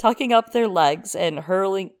 tucking up their legs and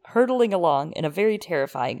hurtling along in a very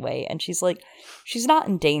terrifying way. And she's like, she's not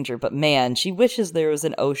in danger, but man, she wishes there was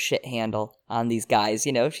an oh shit handle on these guys,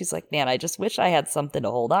 you know? She's like, man, I just wish I had something to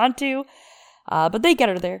hold on to. But they get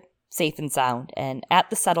her there, safe and sound, and at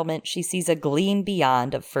the settlement, she sees a gleam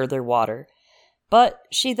beyond of further water. But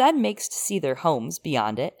she then makes to see their homes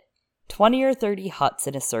beyond it. 20 or 30 huts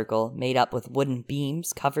in a circle, made up with wooden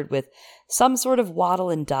beams covered with some sort of wattle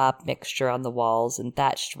and daub mixture on the walls and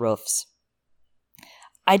thatched roofs.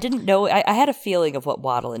 I didn't know, I had a feeling of what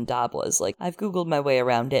wattle and daub was. Like, I've Googled my way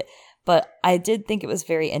around it, but I did think it was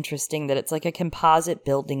very interesting that it's like a composite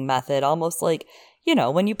building method, almost like, you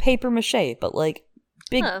know, when you paper mache, but like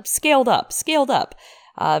big, scaled up.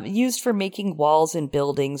 Used for making walls and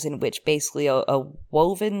buildings in which basically a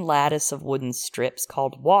woven lattice of wooden strips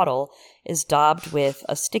called wattle is daubed with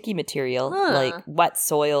a sticky material like wet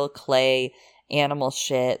soil, clay, animal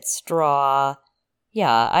shit, straw.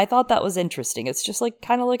 Yeah, I thought that was interesting. It's just like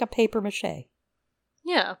kind of like a paper mache.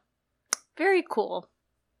 Yeah, very cool.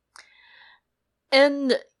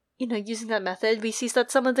 And, you know, using that method, we see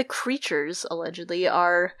that some of the creatures allegedly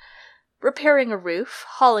are repairing a roof,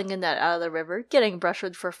 hauling a net out of the river, getting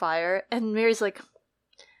brushwood for fire, and Mary's like,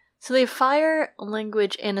 so they have fire,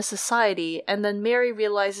 language, and a society, and then Mary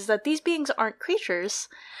realizes that these beings aren't creatures,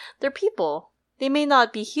 they're people. They may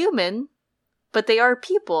not be human, but they are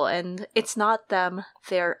people, and it's not them,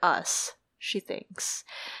 they're us, she thinks.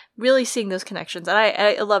 Really seeing those connections, and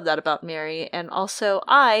I love that about Mary, and also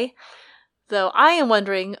I am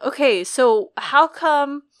wondering, okay, so how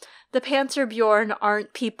come the Panzer Bjorn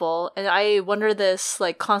aren't people? And I wonder this,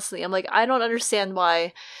 like, constantly. I'm like, I don't understand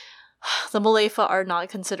why the Malefa are not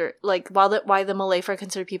considered, like, why the Malefa are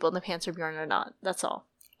considered people and the Panzer Bjorn are not. That's all.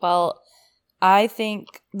 Well, I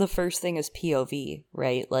think the first thing is POV,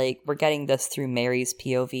 right? Like, we're getting this through Mary's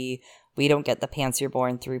POV. We don't get the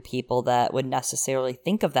Panzerborn through people that would necessarily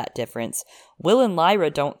think of that difference. Will and Lyra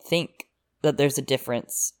don't think that there's a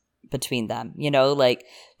difference between them, you know, like,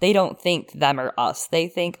 they don't think them or us. They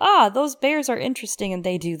think, those bears are interesting and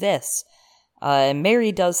they do this.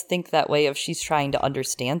 Mary does think that way of she's trying to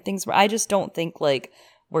understand things. I just don't think, like,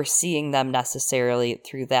 we're seeing them necessarily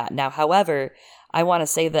through that. Now, however, I want to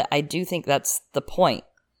say that I do think that's the point,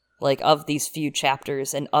 like, of these few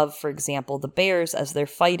chapters and of, for example, the bears as they're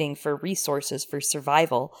fighting for resources for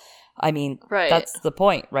survival. I mean, That's the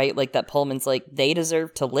point, right? Like, that Pullman's like, they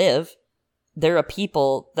deserve to live. They're a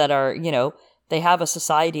people that are, you know, they have a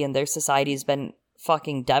society and their society's been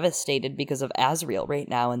fucking devastated because of Azrael right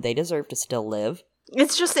now and they deserve to still live.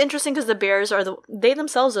 It's just interesting because the bears they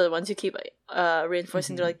themselves are the ones who keep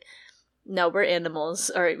reinforcing. They're like, no, we're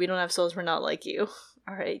animals. All right, we don't have souls. We're not like you.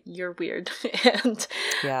 All right, you're weird. And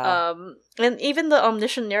and even the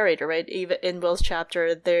omniscient narrator, right? Even in Will's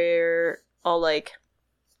chapter, they're all like,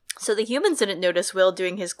 so the humans didn't notice Will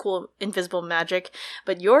doing his cool invisible magic,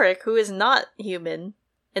 but Yorick, who is not human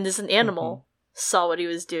and is an animal, saw what he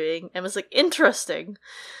was doing and was like, interesting.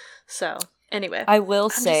 So, anyway. I will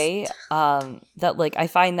say that, like, I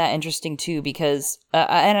find that interesting too because,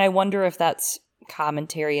 and I wonder if that's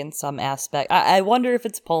commentary in some aspect. I wonder if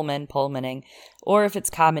it's Pullmaning, or if it's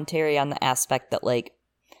commentary on the aspect that, like,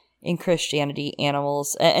 in Christianity,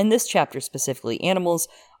 animals, and this chapter specifically, animals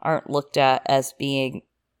aren't looked at as being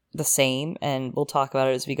the same, and we'll talk about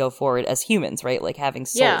it as we go forward, as humans, right? Like having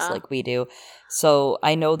souls like we do. So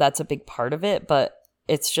I know that's a big part of it, but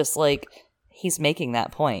it's just like he's making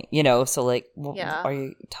that point, you know? So like, are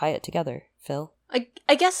you tie it together, Phil?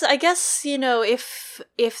 I guess, you know,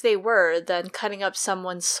 if they were, then cutting up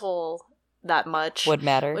someone's soul that much would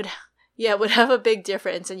matter. Would have a big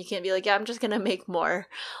difference, and you can't be like, yeah, I'm just gonna make more,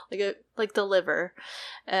 like the liver,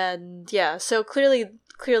 and yeah. So clearly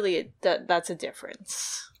that's a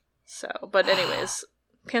difference. So, but anyways,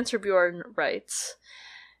 Panzerbjorn writes,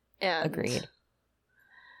 and agreed.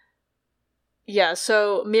 Yeah,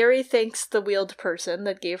 so Mary thanks the wheeled person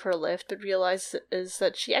that gave her a lift, but realizes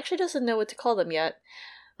that she actually doesn't know what to call them yet.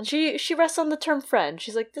 And she rests on the term friend.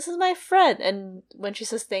 She's like, this is my friend. And when she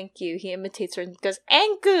says thank you, he imitates her and goes,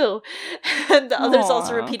 Anku! And the others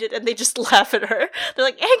also repeat it, and they just laugh at her. They're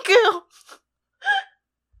like, Anku!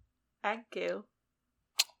 Anku.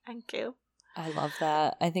 Anku. I love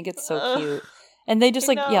that. I think it's so cute. And they just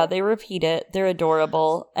they repeat it. They're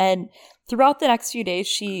adorable. And throughout the next few days,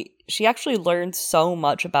 she actually learns so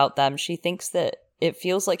much about them. She thinks that it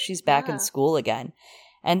feels like she's back in school again.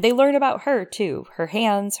 And they learn about her, too. Her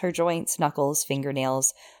hands, her joints, knuckles,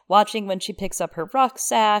 fingernails, watching when she picks up her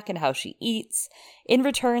rucksack and how she eats. In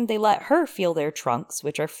return, they let her feel their trunks,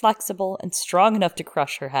 which are flexible and strong enough to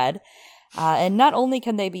crush her head. And not only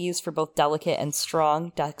can they be used for both delicate and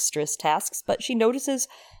strong, dexterous tasks, but she notices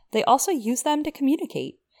they also use them to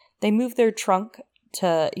communicate. They move their trunk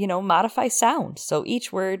to, modify sound. So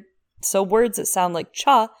words that sound like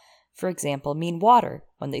cha, for example, mean water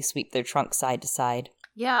when they sweep their trunk side to side.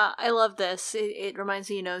 Yeah, I love this. It reminds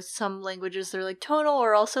me, some languages, they're like tonal,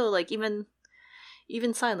 or also like even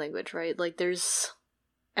sign language, right? Like there's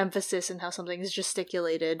emphasis in how something is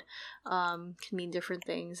gesticulated, can mean different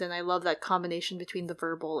things. And I love that combination between the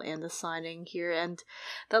verbal and the signing here. And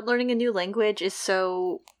that learning a new language is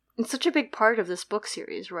it's such a big part of this book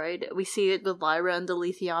series, right? We see it with Lyra and the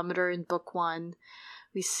lithiometer in book 1.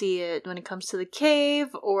 We see it when it comes to the cave,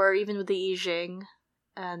 or even with the I Ching.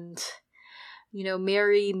 And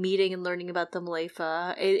Mary meeting and learning about the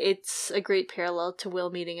Mulefa. It's a great parallel to Will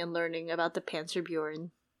meeting and learning about the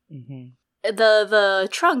Panzerbjorn. Mm-hmm. The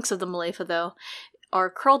trunks of the Mulefa, though, are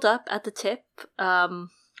curled up at the tip.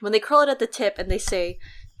 When they curl it at the tip and they say,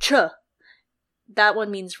 ch, that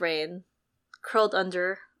one means rain. Curled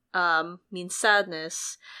under means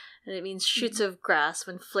sadness. And it means shoots of grass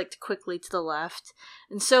when flicked quickly to the left.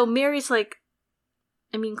 And so Mary's like,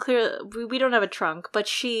 clearly, we don't have a trunk, but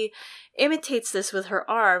she imitates this with her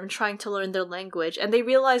arm, trying to learn their language, and they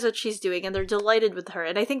realize what she's doing, and they're delighted with her.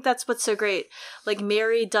 And I think that's what's so great. Like,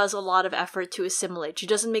 Mary does a lot of effort to assimilate. She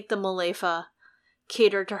doesn't make the Mulefa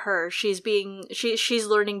cater to her. She's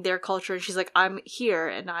learning their culture, and she's like, I'm here,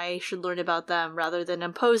 and I should learn about them, rather than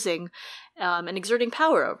imposing and exerting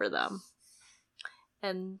power over them.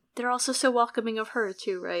 And they're also so welcoming of her,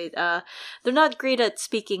 too, right? They're not great at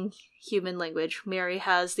speaking human language. Mary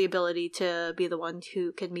has the ability to be the one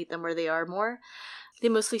who can meet them where they are more. They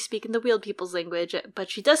mostly speak in the wheeled people's language, but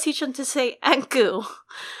she does teach them to say Anku,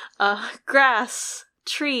 grass,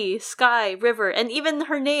 tree, sky, river, and even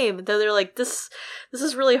her name, though they're like, this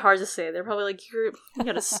is really hard to say. They're probably like, you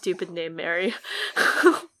got a stupid name, Mary.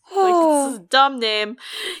 Like, this is a dumb name.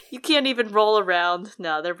 You can't even roll around.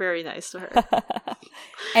 No, they're very nice to her.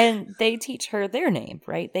 And they teach her their name,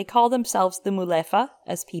 right? They call themselves the Mulefa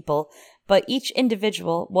as people, but each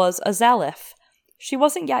individual was a Zalef. She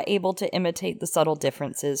wasn't yet able to imitate the subtle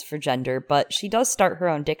differences for gender, but she does start her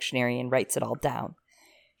own dictionary and writes it all down.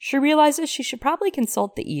 She realizes she should probably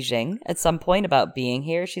consult the I Ching at some point about being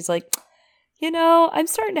here. She's like, I'm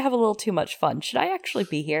starting to have a little too much fun. Should I actually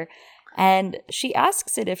be here? And she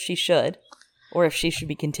asks it if she should, or if she should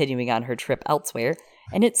be continuing on her trip elsewhere,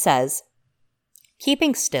 and it says,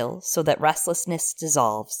 keeping still so that restlessness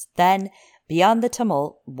dissolves, then, beyond the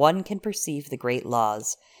tumult, one can perceive the great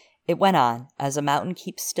laws. It went on, as a mountain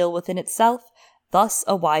keeps still within itself, thus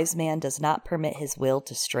a wise man does not permit his will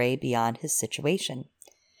to stray beyond his situation.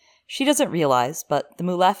 She doesn't realize, but the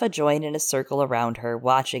Mulefa join in a circle around her,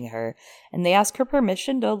 watching her, and they ask her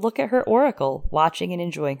permission to look at her oracle, watching and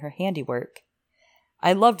enjoying her handiwork.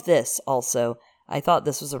 I loved this, also. I thought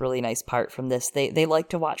this was a really nice part from this. They like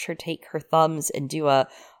to watch her take her thumbs and do a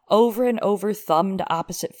over and over thumbed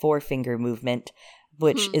opposite forefinger movement,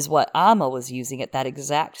 which is what Amma was using at that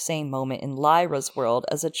exact same moment in Lyra's world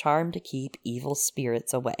as a charm to keep evil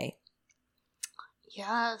spirits away.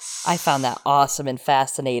 Yes. I found that awesome and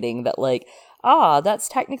fascinating that, like, that's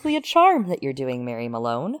technically a charm that you're doing, Mary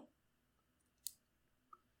Malone.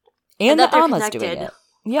 And that Amma's doing it.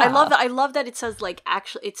 Yeah. I love that it says, like,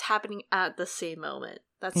 actually, it's happening at the same moment.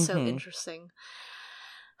 That's so interesting.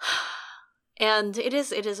 And it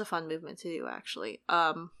is a fun movement to do, actually.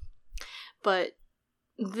 But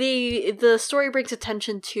the story brings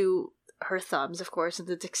attention to her thumbs, of course, and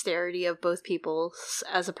the dexterity of both people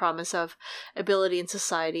as a promise of ability in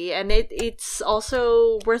society. And it's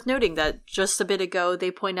also worth noting that just a bit ago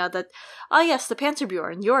they point out that, yes, the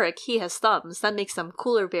Panzerbjorn, Yorick, he has thumbs. That makes them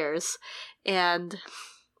cooler bears. And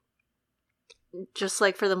just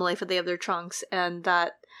like for the Malefa, they have their trunks. And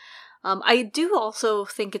that I do also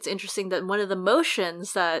think it's interesting that one of the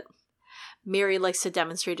motions that Mary likes to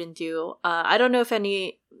demonstrate and do, I don't know if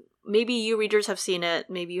maybe you readers have seen it,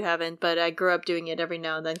 maybe you haven't, but I grew up doing it every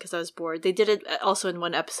now and then because I was bored. They did it also in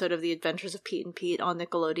one episode of The Adventures of Pete and Pete on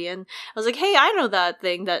Nickelodeon. I was like, hey, I know that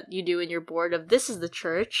thing that you do when you're bored of, this is the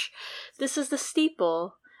church, this is the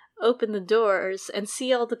steeple, open the doors and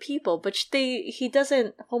see all the people. But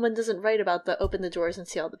Holman doesn't write about the open the doors and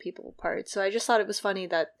see all the people part. So I just thought it was funny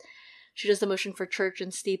that she does the motion for church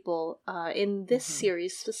and steeple in this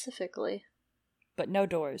series specifically. But no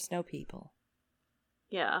doors, no people.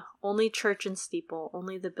 Yeah, only church and steeple,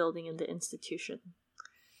 only the building and the institution.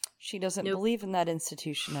 She doesn't believe in that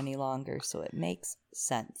institution any longer, so it makes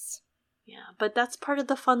sense. Yeah, but that's part of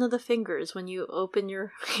the fun of the fingers, when you open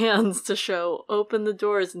your hands to show, open the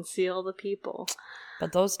doors and see all the people.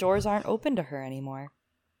 But those doors aren't open to her anymore.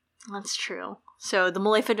 That's true. So the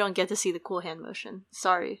Malefa don't get to see the cool hand motion.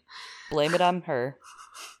 Sorry. Blame it on her.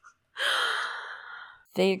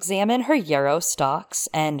 They examine her yarrow stalks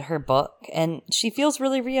and her book, and she feels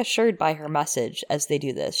really reassured by her message as they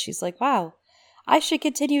do this. She's like, wow, I should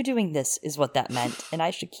continue doing this, is what that meant, and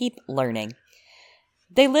I should keep learning.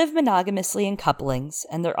 They live monogamously in couplings,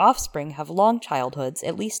 and their offspring have long childhoods,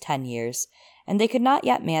 at least 10 years, and they could not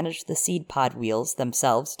yet manage the seed pod wheels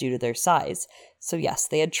themselves due to their size. So yes,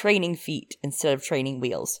 they had training feet instead of training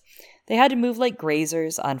wheels. They had to move like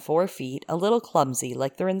grazers on 4 feet, a little clumsy,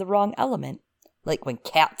 like they're in the wrong element. Like when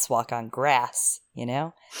cats walk on grass, you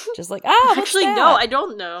know? Just like, actually, that? No, I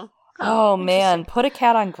don't know. Oh, man, put a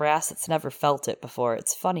cat on grass that's never felt it before.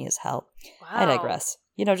 It's funny as hell. Wow. I digress.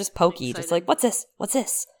 You know, just pokey, just like, what's this? What's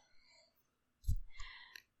this?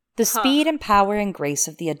 The speed and power and grace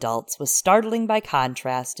of the adults was startling by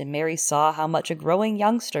contrast, and Mary saw how much a growing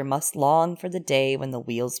youngster must long for the day when the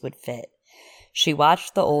wheels would fit. She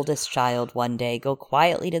watched the oldest child one day go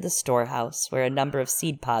quietly to the storehouse where a number of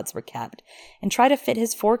seed pods were kept and try to fit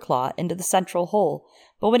his foreclaw into the central hole,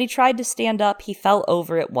 but when he tried to stand up, he fell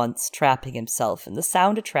over at once, trapping himself, and the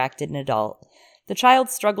sound attracted an adult. The child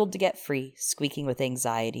struggled to get free, squeaking with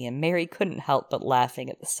anxiety, and Mary couldn't help but laughing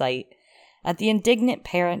at the sight. At the indignant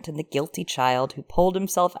parent and the guilty child who pulled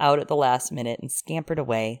himself out at the last minute and scampered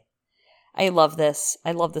away. I love this.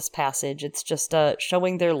 I love this passage. It's just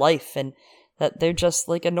showing their life and that they're just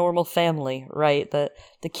like a normal family, right? The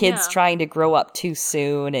kids trying to grow up too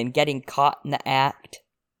soon and getting caught in the act.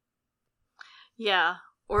 Yeah.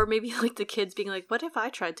 Or maybe like the kids being like, what if I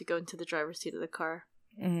tried to go into the driver's seat of the car?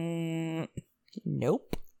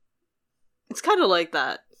 Nope. It's kind of like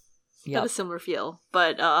that. Yep. Got a similar feel.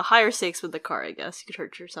 But higher stakes with the car, I guess. You could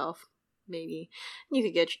hurt yourself. Maybe.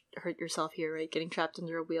 You could hurt yourself here, right? Getting trapped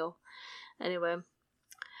under a wheel. Anyway.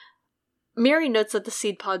 Mary notes that the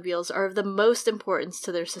seed pod wheels are of the most importance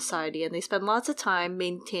to their society, and they spend lots of time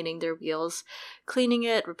maintaining their wheels, cleaning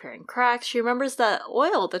it, repairing cracks. She remembers the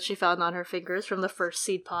oil that she found on her fingers from the first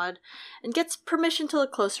seed pod, and gets permission to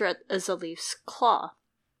look closer at Azalif's claw.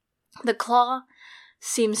 The claw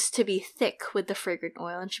seems to be thick with the fragrant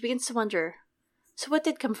oil, and she begins to wonder, so what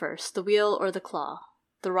did come first, the wheel or the claw?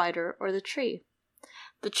 The rider or the tree?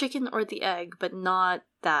 The chicken or the egg, but not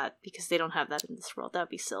that, because they don't have that in this world. That would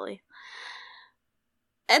be silly.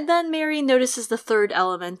 And then Mary notices the third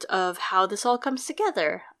element of how this all comes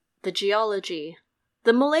together, the geology.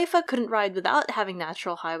 The Malefa couldn't ride without having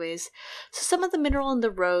natural highways, so some of the mineral in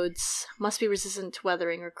the roads must be resistant to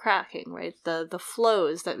weathering or cracking, right? The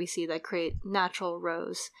flows that we see that create natural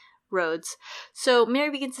roads. So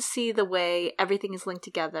Mary begins to see the way everything is linked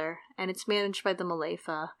together, and it's managed by the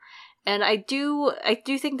Malefa. And I do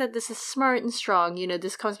think that this is smart and strong. You know,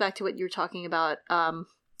 this comes back to what you were talking about,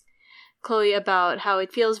 Chloe, about how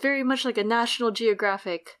it feels very much like a National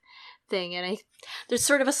Geographic thing. And there's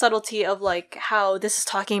sort of a subtlety of like how this is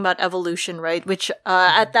talking about evolution, right? Which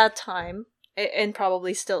at that time, and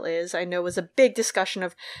probably still is, I know was a big discussion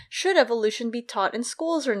of should evolution be taught in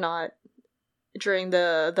schools or not during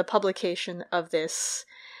the publication of this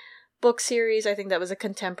book series. I think that was a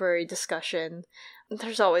contemporary discussion.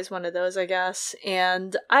 There's always one of those, I guess.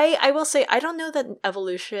 And I will say, I don't know that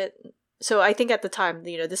evolution... So I think at the time,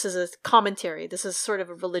 this is a commentary. This is sort of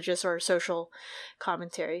a religious or social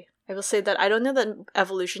commentary. I will say that I don't know that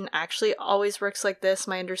evolution actually always works like this,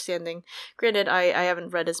 my understanding. Granted, I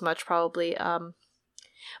haven't read as much, probably.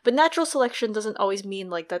 But natural selection doesn't always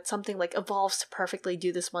mean like that something like evolves to perfectly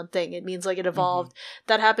do this one thing. It means like it evolved,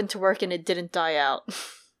 that happened to work, and it didn't die out.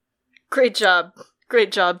 Great job.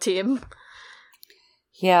 Great job, team.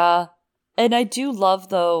 Yeah. And I do love,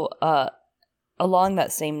 though, along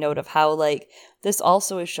that same note of how, like, this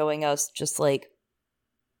also is showing us just, like,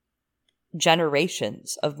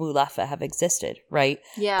 generations of Mulefa have existed, right?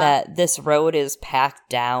 Yeah. That this road is packed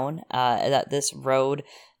down, that this road,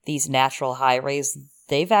 these natural highways,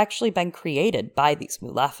 they've actually been created by these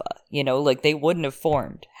Mulefa. Like, they wouldn't have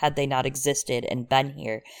formed had they not existed and been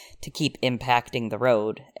here to keep impacting the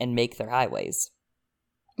road and make their highways.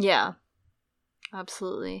 Yeah.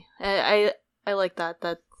 Absolutely. I like that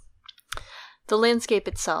the landscape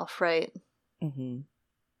itself, right? Mm-hmm.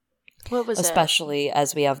 What was Especially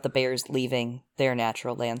as we have the bears leaving their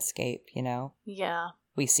natural landscape, Yeah.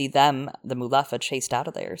 We see them, the Mulefa, chased out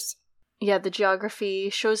of theirs. Yeah, the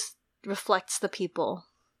geography reflects the people.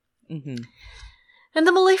 Mm-hmm. And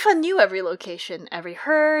the Mulefa knew every location, every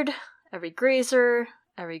herd, every grazer,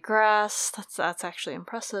 every grass. That's actually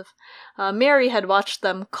impressive. Mary had watched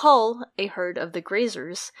them cull a herd of the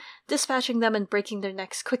grazers, dispatching them and breaking their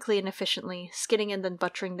necks quickly and efficiently, skinning and then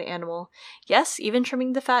butchering the animal. Yes, even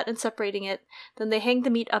trimming the fat and separating it. Then they hanged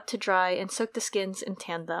the meat up to dry and soaked the skins and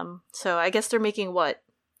tanned them. So I guess they're making what?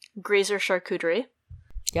 Grazer charcuterie?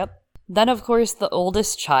 Yep. Then, of course, the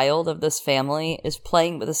oldest child of this family is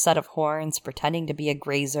playing with a set of horns, pretending to be a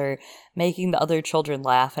grazer, making the other children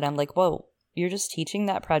laugh, and I'm like, whoa, you're just teaching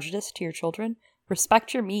that prejudice to your children?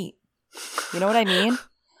 Respect your meat. You know what I mean?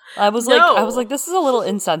 I was like, this is a little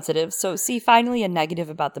insensitive. So, see, finally a negative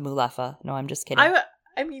about the Mulefa. No, I'm just kidding.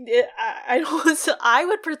 I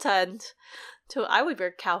would pretend to, I would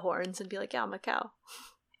wear cow horns and be like, yeah, I'm a cow.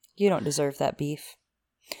 You don't deserve that beef.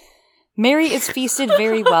 Mary is feasted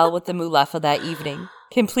very well with the Mulefa that evening,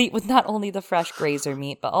 complete with not only the fresh grazer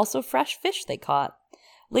meat, but also fresh fish they caught.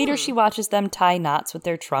 Later, she watches them tie knots with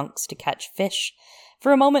their trunks to catch fish.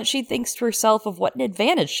 For a moment, she thinks to herself of what an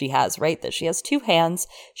advantage she has, right? That she has 2 hands,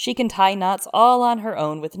 she can tie knots all on her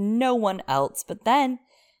own with no one else. But then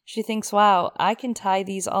she thinks, wow, I can tie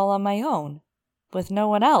these all on my own with no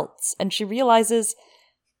one else. And she realizes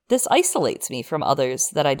this isolates me from others,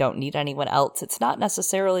 that I don't need anyone else. It's not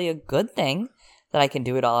necessarily a good thing that I can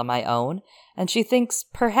do it all on my own. And she thinks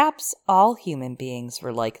perhaps all human beings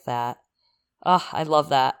were like that. I love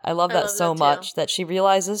that. I love that so much, that she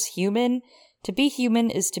realizes to be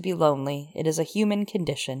human is to be lonely. It is a human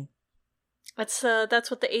condition. That's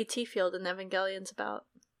what the AT field in Evangelion's about.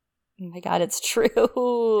 Oh my god, it's true.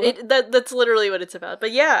 That's literally what it's about.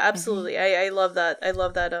 But yeah, absolutely. Mm-hmm. I love that. I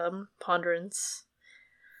love that ponderance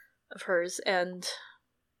of hers, and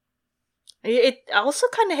it also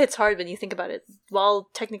kind of hits hard when you think about it, while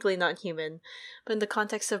technically not human, but in the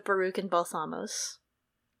context of Baruch and Balthamos.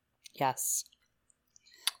 Yes.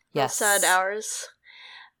 Sad hours.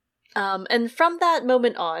 And from that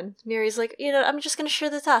moment on, Mary's like, I'm just going to share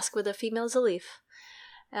the task with a female Zalif.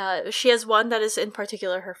 She has one that is in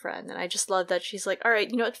particular her friend, and I just love that she's like, all right,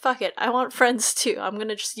 you know what, fuck it, I want friends too. I'm going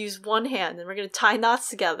to just use one hand, and we're going to tie knots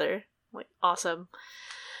together. I'm like, awesome.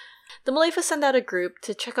 The Mulefa send out a group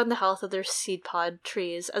to check on the health of their seed pod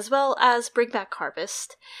trees, as well as bring back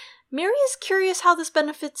harvest. Mary is curious how this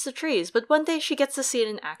benefits the trees, but one day she gets to see it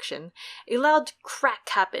in action. A loud crack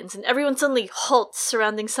happens, and everyone suddenly halts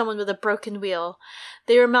surrounding someone with a broken wheel.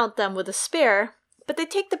 They remount them with a spear, but they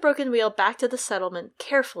take the broken wheel back to the settlement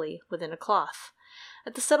carefully within a cloth.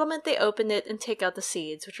 At the settlement, they open it and take out the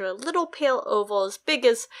seeds, which are a little pale oval as big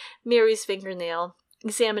as Mary's fingernail.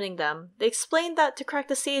 Examining them, they explain that to crack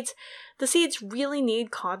the seeds really need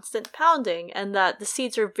constant pounding, and that the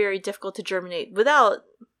seeds are very difficult to germinate without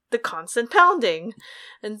the constant pounding.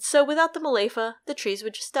 And so without the Mulefa, the trees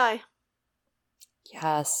would just die.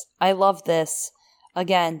 Yes, I love this.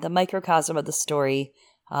 Again, the microcosm of the story,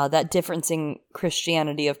 that difference in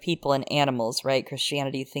Christianity of people and animals, right?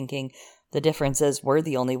 Christianity thinking the difference is we're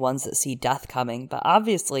the only ones that see death coming. But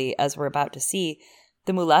obviously, as we're about to see,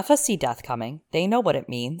 the Mulefa see death coming. They know what it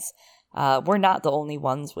means. We're not the only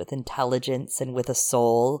ones with intelligence and with a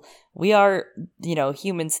soul. We are,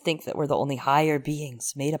 humans think that we're the only higher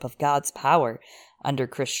beings made up of God's power. under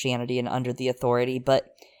Christianity and under the authority,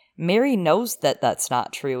 but Mary knows that that's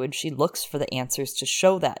not true, and she looks for the answers to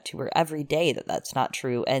show that to her every day that that's not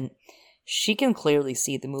true, and she can clearly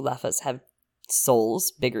see the Mulefas have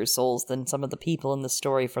souls, bigger souls than some of the people in the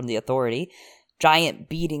story from the authority, giant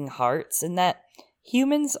beating hearts, and that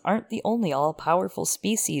humans aren't the only all-powerful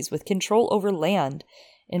species with control over land.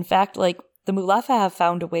 In fact, like, the Mulefa have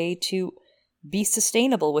found a way to be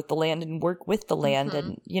sustainable with the land and work with the land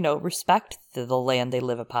and, respect the land they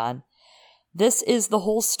live upon. This is the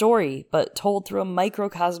whole story, but told through a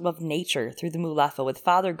microcosm of nature through the Mulefa, with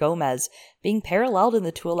Father Gomez being paralleled in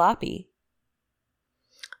the Tualapi.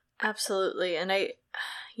 Absolutely. And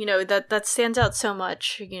that stands out so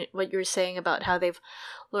much, what you were saying about how they've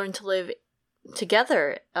learned to live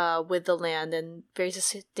together with the land and very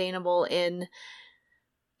sustainable in,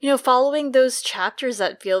 following those chapters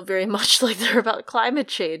that feel very much like they're about climate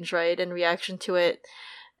change, right? And reaction to it.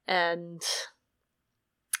 And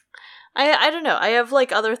I don't know. I have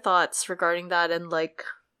like other thoughts regarding that, and like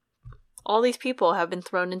all these people have been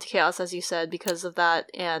thrown into chaos, as you said, because of that.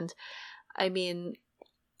 And I mean,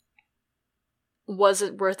 was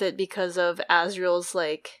it worth it because of Azriel's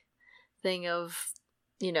like thing of,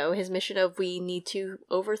 his mission of we need to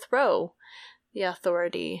overthrow the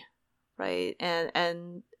authority, right?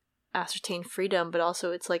 And ascertain freedom, but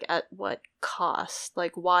also it's like at what cost?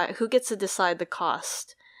 Like why? Who gets to decide the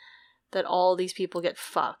cost that all these people get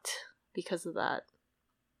fucked because of that?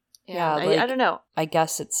 And yeah, I don't know. I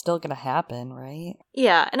guess it's still gonna happen, right?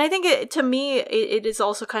 Yeah, and I think it is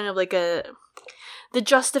also kind of like the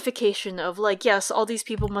justification of like, yes, all these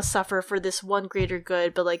people must suffer for this one greater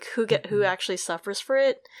good, but like who actually suffers for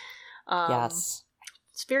it? Yes,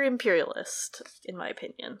 it's very imperialist, in my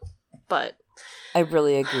opinion. But I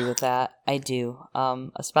really agree with that. I do,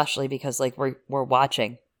 especially because like we're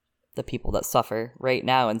watching the people that suffer right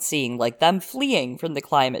now and seeing like them fleeing from the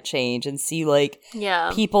climate change, and see like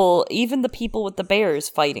people, even the people with the bears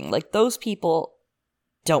fighting, like those people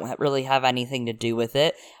don't really have anything to do with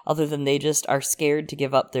it other than they just are scared to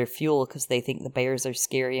give up their fuel because they think the bears are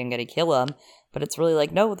scary and going to kill them. But it's really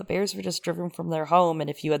like, no, the bears were just driven from their home, and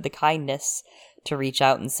if you had the kindness to reach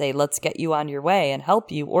out and say, let's get you on your way and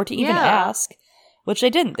help you, or to even ask, which they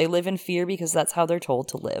didn't. They live in fear because that's how they're told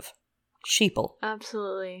to live. Sheeple.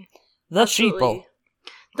 Absolutely. The sheeple.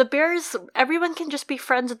 The bears, everyone can just be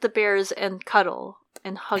friends with the bears and cuddle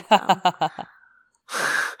and hug them.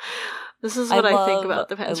 This is what I think about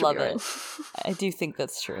the Panzer Buren. I do think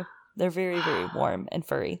that's true. They're very, very warm and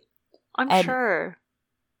furry. I'm sure.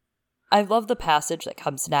 I love the passage that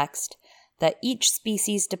comes next, that each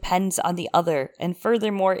species depends on the other, and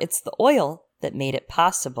furthermore, it's the oil that made it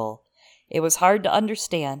possible. It was hard to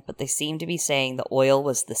understand, but they seemed to be saying the oil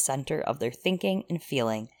was the center of their thinking and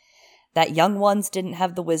feeling. That young ones didn't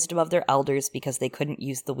have the wisdom of their elders because they couldn't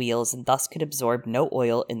use the wheels and thus could absorb no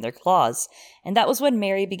oil in their claws. And that was when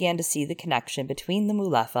Mary began to see the connection between the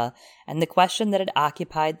Mulefa and the question that had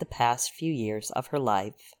occupied the past few years of her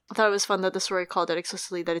life. I thought it was fun that the story called it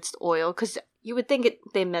explicitly that it's the oil, because you would think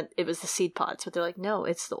they meant it was the seed pods, but they're like, no,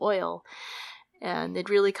 it's the oil. And it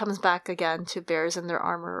really comes back again to bears and their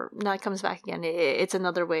armor. No, it comes back again. It's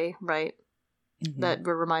another way, right? Mm-hmm. That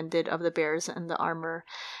we're reminded of the bears and the armor.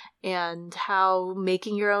 And how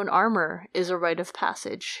making your own armor is a rite of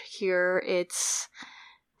passage. Here it's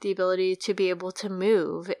the ability to be able to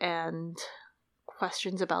move, and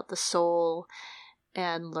questions about the soul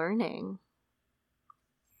and learning.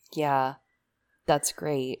 Yeah, that's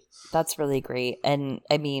great. That's really great. And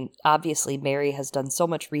I mean, obviously Mary has done so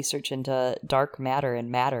much research into dark matter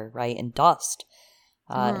and matter, right? And dust.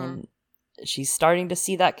 And she's starting to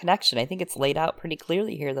see that connection. I think it's laid out pretty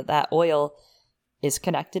clearly here that oil is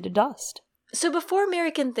connected to dust. So before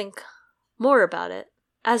Mary can think more about it,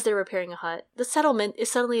 as they're repairing a hut, the settlement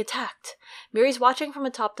is suddenly attacked. Mary's watching from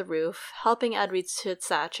atop the roof, helping Adrid to its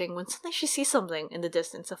thatching, when suddenly she sees something in the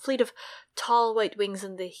distance, a fleet of tall white wings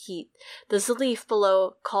in the heat. The Zalif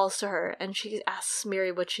below calls to her, and she asks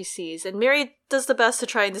Mary what she sees. And Mary does the best to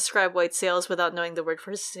try and describe white sails without knowing the word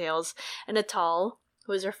for sails. And Atal,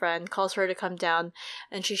 who is her friend, calls for her to come down,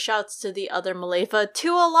 and she shouts to the other Mulefa,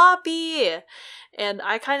 Tualapi! And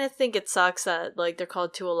I kind of think it sucks that, like, they're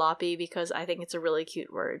called Tualapi, because I think it's a really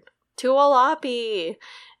cute word. Tualapi!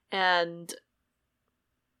 And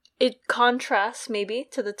it contrasts, maybe,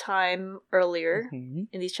 to the time earlier in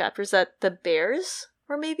these chapters that the bears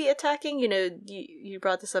were maybe attacking. You know, you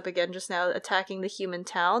brought this up again just now, attacking the human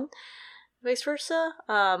town, vice versa.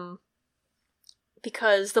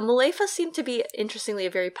 Because the Mulefa seem to be, interestingly,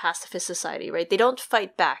 a very pacifist society, right? They don't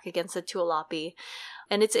fight back against the Tualapi.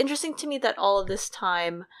 And it's interesting to me that all of this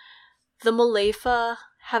time, the Mulefa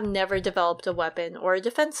have never developed a weapon or a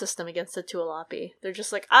defense system against the Tualapi. They're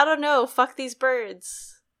just like, I don't know, fuck these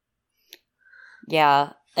birds.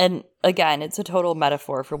 Yeah, and again, it's a total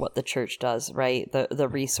metaphor for what the church does, right? The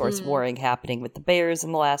resource warring happening with the bears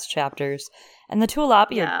in the last chapters. And the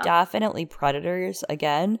Tualapi are definitely predators,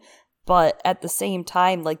 again, but at the same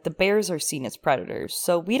time, like, the bears are seen as predators,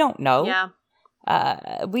 so we don't know.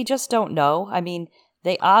 Yeah. We just don't know. I mean,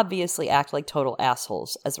 they obviously act like total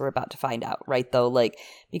assholes, as we're about to find out, right, though? Like,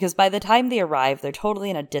 because by the time they arrive, they're totally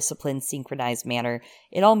in a disciplined, synchronized manner.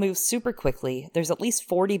 It all moves super quickly. There's at least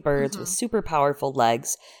 40 birds with super powerful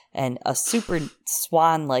legs and a super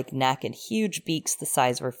swan-like neck and huge beaks the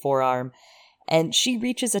size of her forearm. And she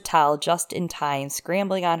reaches Atal just in time,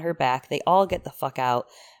 scrambling on her back. They all get the fuck out.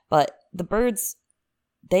 But the birds,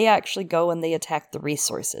 they actually go and they attack the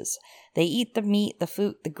resources. They eat the meat, the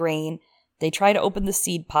fruit, the grain. They try to open the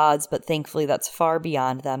seed pods, but thankfully that's far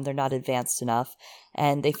beyond them. They're not advanced enough.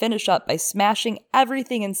 And they finish up by smashing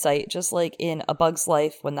everything in sight, just like in A Bug's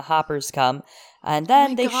Life when the hoppers come. And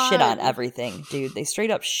then they shit on everything, dude. They straight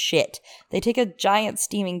up shit. They take a giant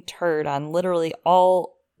steaming turd on literally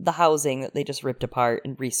all the housing that they just ripped apart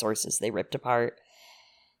and resources they ripped apart.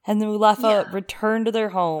 And the Mulefa return to their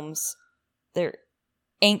homes. They're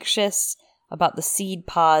anxious about the seed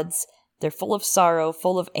pods. They're full of sorrow,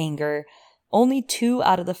 full of anger. Only 2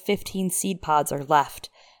 out of the 15 seed pods are left.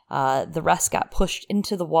 The rest got pushed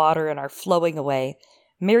into the water and are flowing away.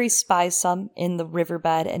 Mary spies some in the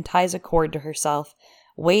riverbed and ties a cord to herself,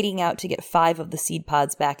 waiting out to get 5 of the seed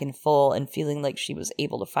pods back in full and feeling like she was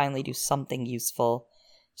able to finally do something useful.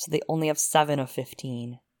 So they only have 7 of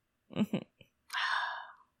 15.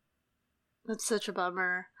 That's such a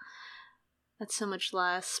bummer. That's so much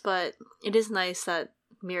less, but it is nice that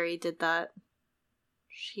Mary did that.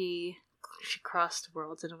 She crossed the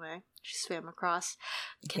world in a way. She swam across.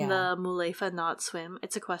 Can the Mulefa not swim?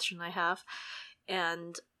 It's a question I have.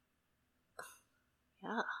 And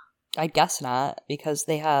yeah. I guess not, because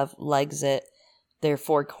they have legs at their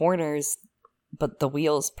 4 corners, but the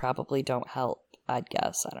wheels probably don't help, I'd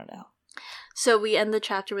guess. I don't know. So we end the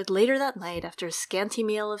chapter with later that night, after a scanty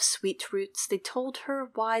meal of sweet roots, they told her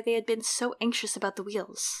why they had been so anxious about the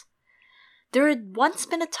wheels. There had once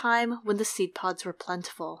been a time when the seed pods were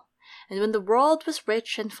plentiful, and when the world was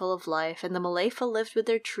rich and full of life, and the Mulefa lived with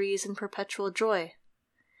their trees in perpetual joy.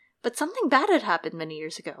 But something bad had happened many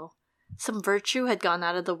years ago. Some virtue had gone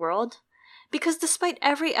out of the world, because despite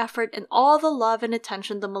every effort and all the love and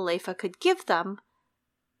attention the Mulefa could give them,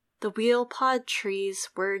 the wheel pod trees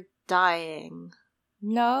were dying.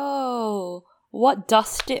 No. What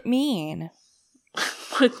does it mean?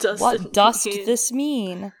 What does this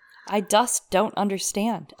mean? I don't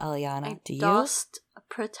understand, Eliana. Do you? I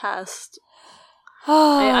protest.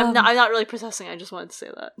 I'm not really protesting. I just wanted to say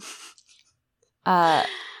that.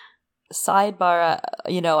 Sidebar.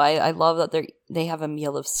 I love that they have a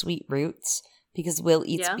meal of sweet roots because Will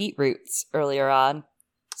eats beetroots earlier on.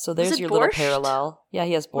 So there's your little parallel. Yeah,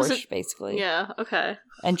 he has borscht basically. Yeah. Okay.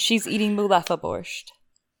 And she's eating Mulefa borscht.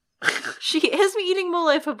 She is eating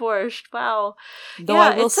Mulefa borscht. Wow. Though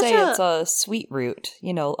I will say it's a sweet root.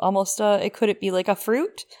 Almost could it be like a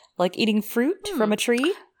fruit? Like eating fruit from a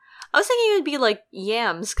tree? I was thinking it would be like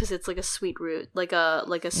yams because it's like a sweet root, like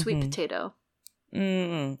a sweet potato.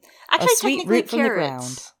 Mm. Actually, a sweet technically root from the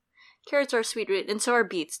ground. Carrots are a sweet root, and so are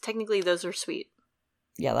beets. Technically, those are sweet.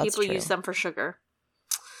 Yeah, that's true. People use them for sugar.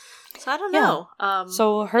 So I don't know.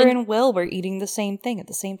 So her and Will were eating the same thing at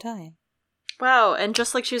the same time. Wow, and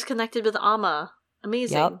just like she was connected with Amma.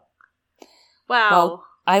 Amazing. Yep. Wow. Well,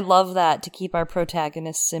 I love that to keep our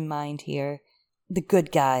protagonists in mind here. The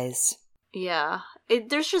good guys. Yeah.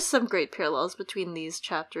 There's just some great parallels between these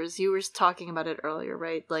chapters. You were talking about it earlier,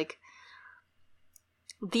 right? Like,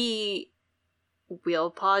 the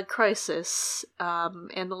wheel pod crisis,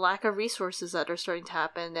 and the lack of resources that are starting to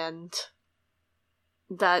happen, and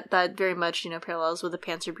that very much, parallels with the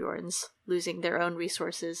Panzerbjorns losing their own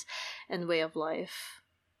resources and way of life.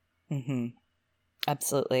 Mm-hmm.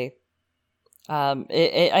 Absolutely.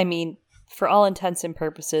 I mean, for all intents and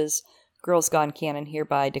purposes, Girls Gone Canon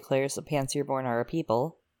hereby declares the Panzerborn are a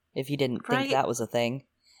people, if you didn't think that was a thing.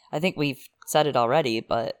 I think we've said it already,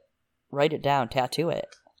 but write it down, tattoo it.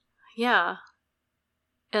 Yeah.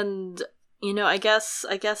 And, I guess,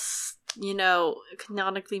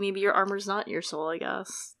 canonically, maybe your armor's not your soul, I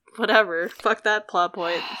guess. Whatever. Fuck that plot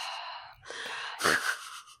point.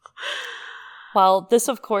 Well, this,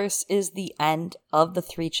 of course, is the end of the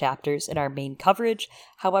 3 chapters in our main coverage.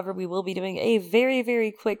 However, we will be doing a very, very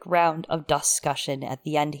quick round of discussion at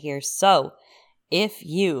the end here. So, if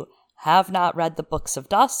you have not read the Books of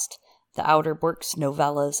Dust, the Outer Works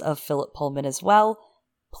novellas of Philip Pullman as well,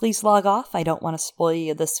 please log off. I don't want to spoil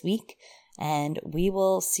you this week. And we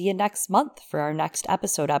will see you next month for our next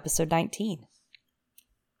episode, episode 19.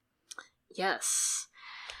 Yes.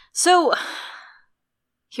 So,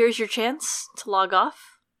 here's your chance to log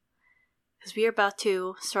off, because we are about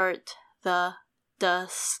to start the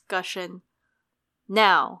discussion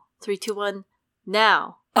now. 3, 2, 1,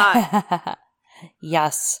 now. Bye.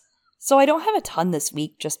 Yes. So I don't have a ton this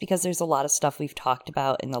week, just because there's a lot of stuff we've talked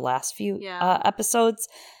about in the last few episodes.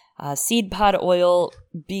 Seed pod oil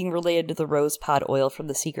being related to the rose pod oil from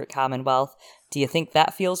the Secret Commonwealth. Do you think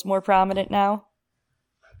that feels more prominent now?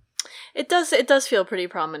 It does feel pretty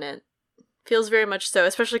prominent. Feels very much so,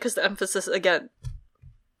 especially because the emphasis, again,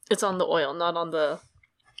 it's on the oil, not on the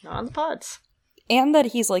pods. And that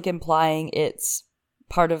he's, like, implying it's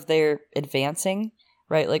part of their advancing,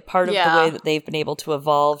 right? Like, part of the way that they've been able to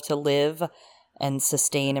evolve to live and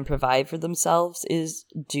sustain and provide for themselves is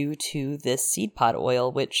due to this seed pod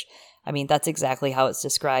oil, which, I mean, that's exactly how it's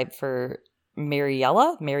described for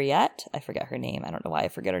Mariette, I forget her name. I don't know why I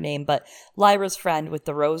forget her name, but Lyra's friend with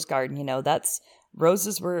the rose garden, that's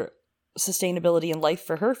roses were sustainability and life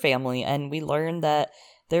for her family, and we learned that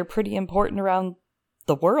they're pretty important around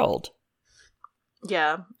the world.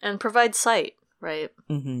 Yeah, and provide sight, right?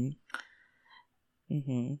 Mm-hmm.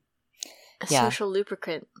 A social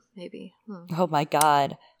lubricant, maybe. Oh my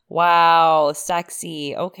god. Wow,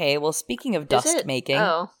 sexy. Okay, well, speaking of dust making.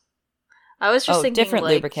 Oh. I was just thinking different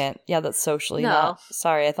lubricant. Yeah, that's socially not.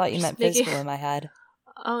 Sorry, I thought you meant physical in my head.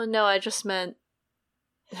 Oh no, I just meant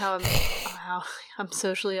how I'm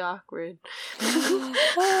socially awkward.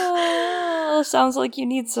 Sounds like you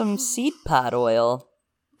need some seed pod oil.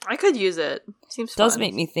 I could use it. Seems does fun.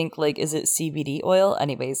 Make me think, like, is it CBD oil?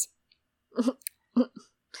 Anyways.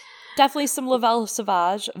 Definitely some La Belle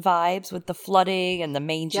Sauvage vibes with the flooding and the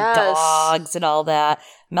mangy dogs and all that.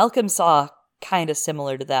 Malcolm saw kind of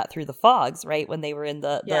similar to that through the fogs, right? When they were in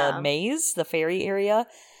the maze, the fairy area.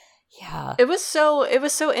 Yeah. It was so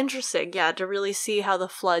interesting, to really see how the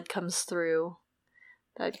flood comes through.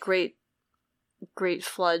 That great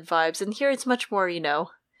flood vibes. And here it's much more,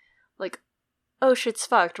 like, oh shit's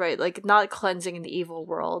fucked, right? Like, not cleansing in the evil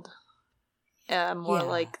world. More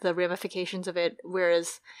like the ramifications of it,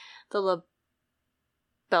 whereas the La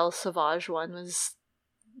Belle Sauvage one was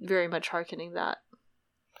very much hearkening that.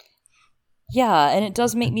 Yeah, and it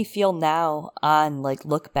does make me feel now on, like,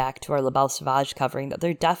 look back to our La Belle Sauvage covering that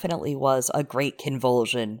there definitely was a great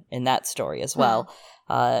convulsion in that story as well.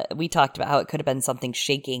 We talked about how it could have been something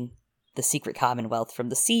shaking the Secret Commonwealth from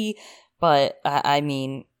the sea, but, I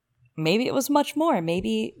mean, maybe it was much more.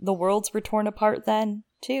 Maybe the worlds were torn apart then,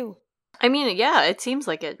 too. I mean, yeah, it seems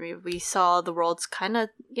like it. We saw the worlds kind of,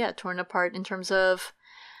 torn apart in terms of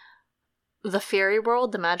the fairy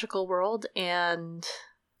world, the magical world, and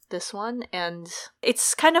this one. And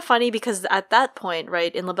it's kind of funny because at that point,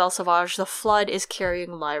 right, in La Belle Sauvage, the flood is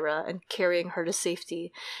carrying Lyra and carrying her to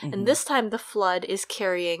safety. Mm-hmm. And this time, the flood is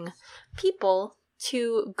carrying people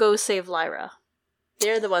to go save Lyra.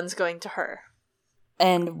 They're the ones going to her.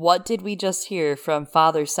 And what did we just hear from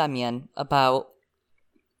Father Semyon about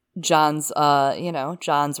John's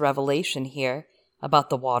revelation here about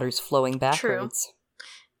the waters flowing backwards? True.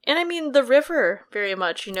 And I mean, the river, very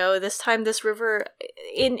much, this time this river,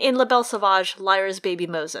 in La Belle Sauvage, Lyra's baby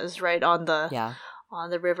Moses, right, on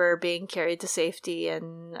the river being carried to safety,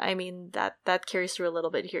 and I mean, that carries through a little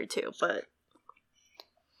bit here too, but...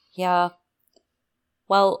 Yeah.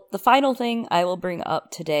 Well, the final thing I will bring up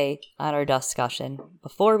today on our discussion,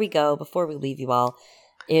 before we leave you all,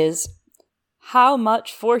 is how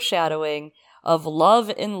much foreshadowing of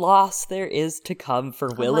love and loss there is to come for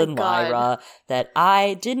Will and Lyra that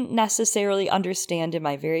I didn't necessarily understand in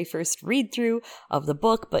my very first read-through of the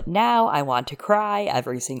book, but now I want to cry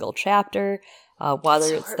every single chapter,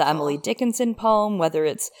 whether it's the Emily Dickinson poem, whether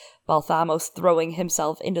it's Balthamos throwing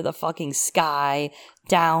himself into the fucking sky,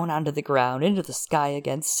 down onto the ground, into the sky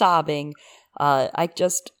again, sobbing. I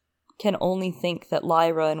just can only think that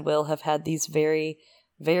Lyra and Will have had these very,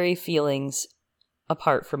 very feelings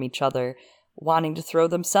apart from each other, wanting to throw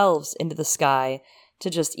themselves into the sky to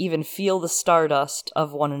just even feel the stardust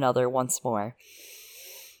of one another once more.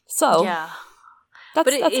 So,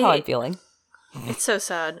 that's how I'm feeling. It's so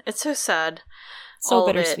sad. It's so sad. So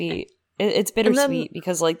bittersweet. It's bittersweet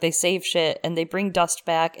because, like, they save shit and they bring dust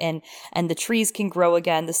back and the trees can grow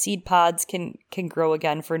again. The seed pods can grow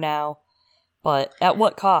again for now. But at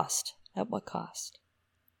what cost? At what cost?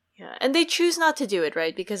 Yeah, and they choose not to do it,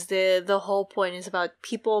 right? Because the whole point is about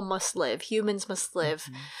people must live, humans must live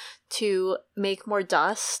to make more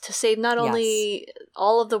dust, to save not only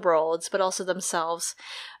all of the worlds, but also themselves.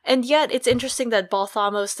 And yet, it's interesting that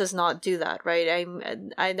Balthamos does not do that, right?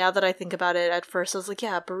 I now that I think about it, at first I was like,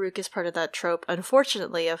 yeah, Baruch is part of that trope,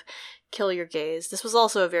 unfortunately, of kill your gays. This was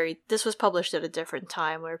also this was published at a different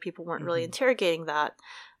time where people weren't really interrogating that.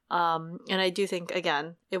 And I do think,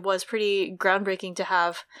 again, it was pretty groundbreaking to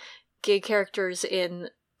have gay characters in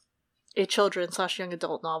a children/young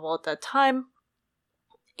adult novel at that time.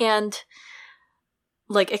 And,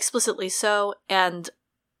 like, explicitly so. And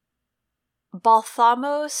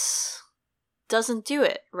Balthamos doesn't do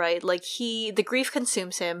it, right? Like, the grief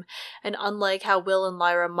consumes him, and unlike how Will and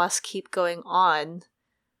Lyra must keep going on,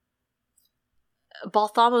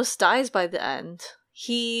 Balthamos dies by the end.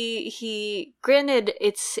 He granted,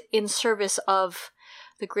 it's in service of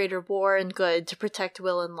the greater war and good to protect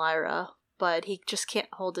Will and Lyra, but he just can't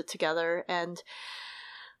hold it together. And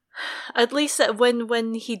at least that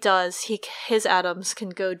when he does, his atoms can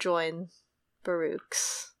go join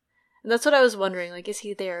Baruch's. And that's what I was wondering, like, is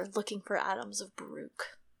he there looking for atoms of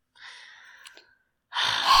Baruch?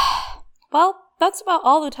 Well, that's about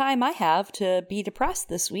all the time I have to be depressed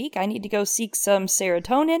this week. I need to go seek some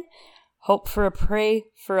serotonin, hope for a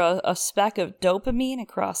speck of dopamine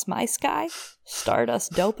across my sky.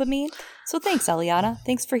 Stardust dopamine. So thanks, Eliana.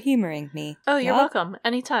 Thanks for humoring me. Oh, you're welcome.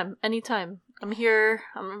 Anytime. I'm here.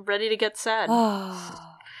 I'm ready to get sad.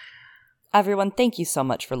 Everyone, thank you so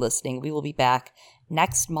much for listening. We will be back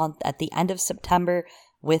next month at the end of September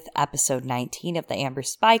with episode 19 of the Amber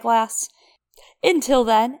Spyglass. Until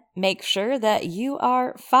then, make sure that you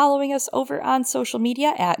are following us over on social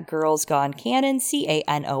media at Girls Gone Canon,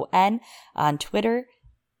 CANON, on Twitter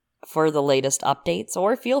for the latest updates,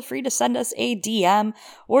 or feel free to send us a DM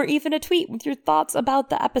or even a tweet with your thoughts about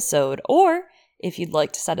the episode. Or if you'd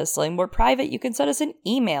like to send us something more private, you can send us an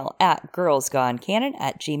email at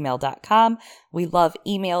girlsgonecanon@gmail.com. We love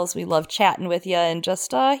emails. We love chatting with you and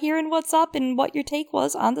just hearing what's up and what your take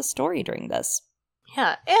was on the story during this.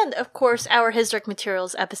 Yeah, and of course, our His Dark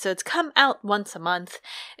Materials episodes come out once a month.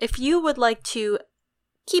 If you would like to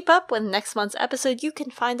keep up with next month's episode, you can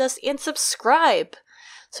find us and subscribe.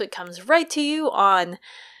 So it comes right to you on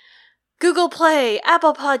Google Play,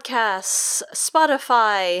 Apple Podcasts,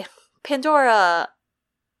 Spotify, Pandora,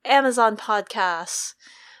 Amazon Podcasts,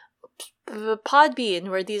 Podbean,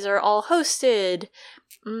 where these are all hosted,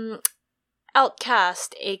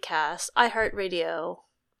 Outcast, Acast, iHeartRadio.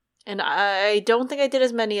 And I don't think I did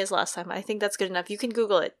as many as last time. I think that's good enough. You can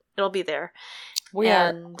Google it. It'll be there. We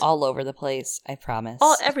are all over the place, I promise.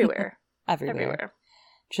 Everywhere. Everywhere.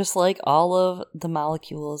 Just like all of the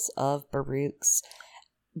molecules of Baruch's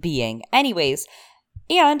being. Anyways,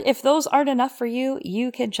 and if those aren't enough for you,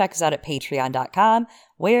 you can check us out at patreon.com,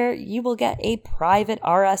 where you will get a private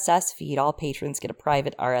RSS feed. All patrons get a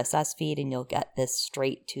private RSS feed, and you'll get this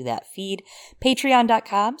straight to that feed.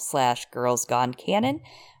 Patreon.com/girlsgonecanon.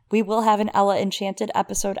 We will have an Ella Enchanted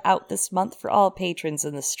episode out this month for all patrons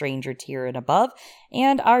in the Stranger tier and above,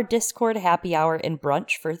 and our Discord happy hour and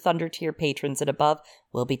brunch for Thunder tier patrons and above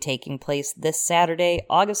will be taking place this Saturday,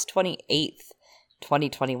 August 28th,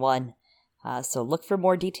 2021. So look for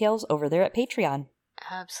more details over there at Patreon.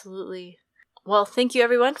 Absolutely. Well, thank you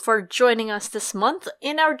everyone for joining us this month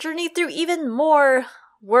in our journey through even more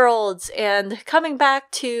worlds and coming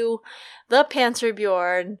back to the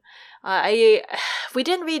Panzerbjorn. We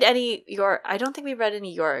didn't read any I don't think we read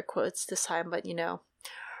any Yorick quotes this time, but you know.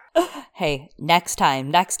 Hey, next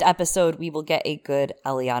episode, we will get a good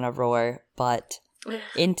Eliana roar, but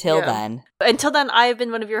until then, I've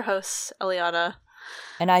been one of your hosts, Eliana.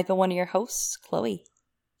 And I've been one of your hosts, Chloe.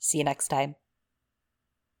 See you next time.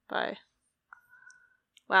 Bye.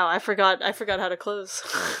 Wow, I forgot how to close.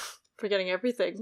 Forgetting everything.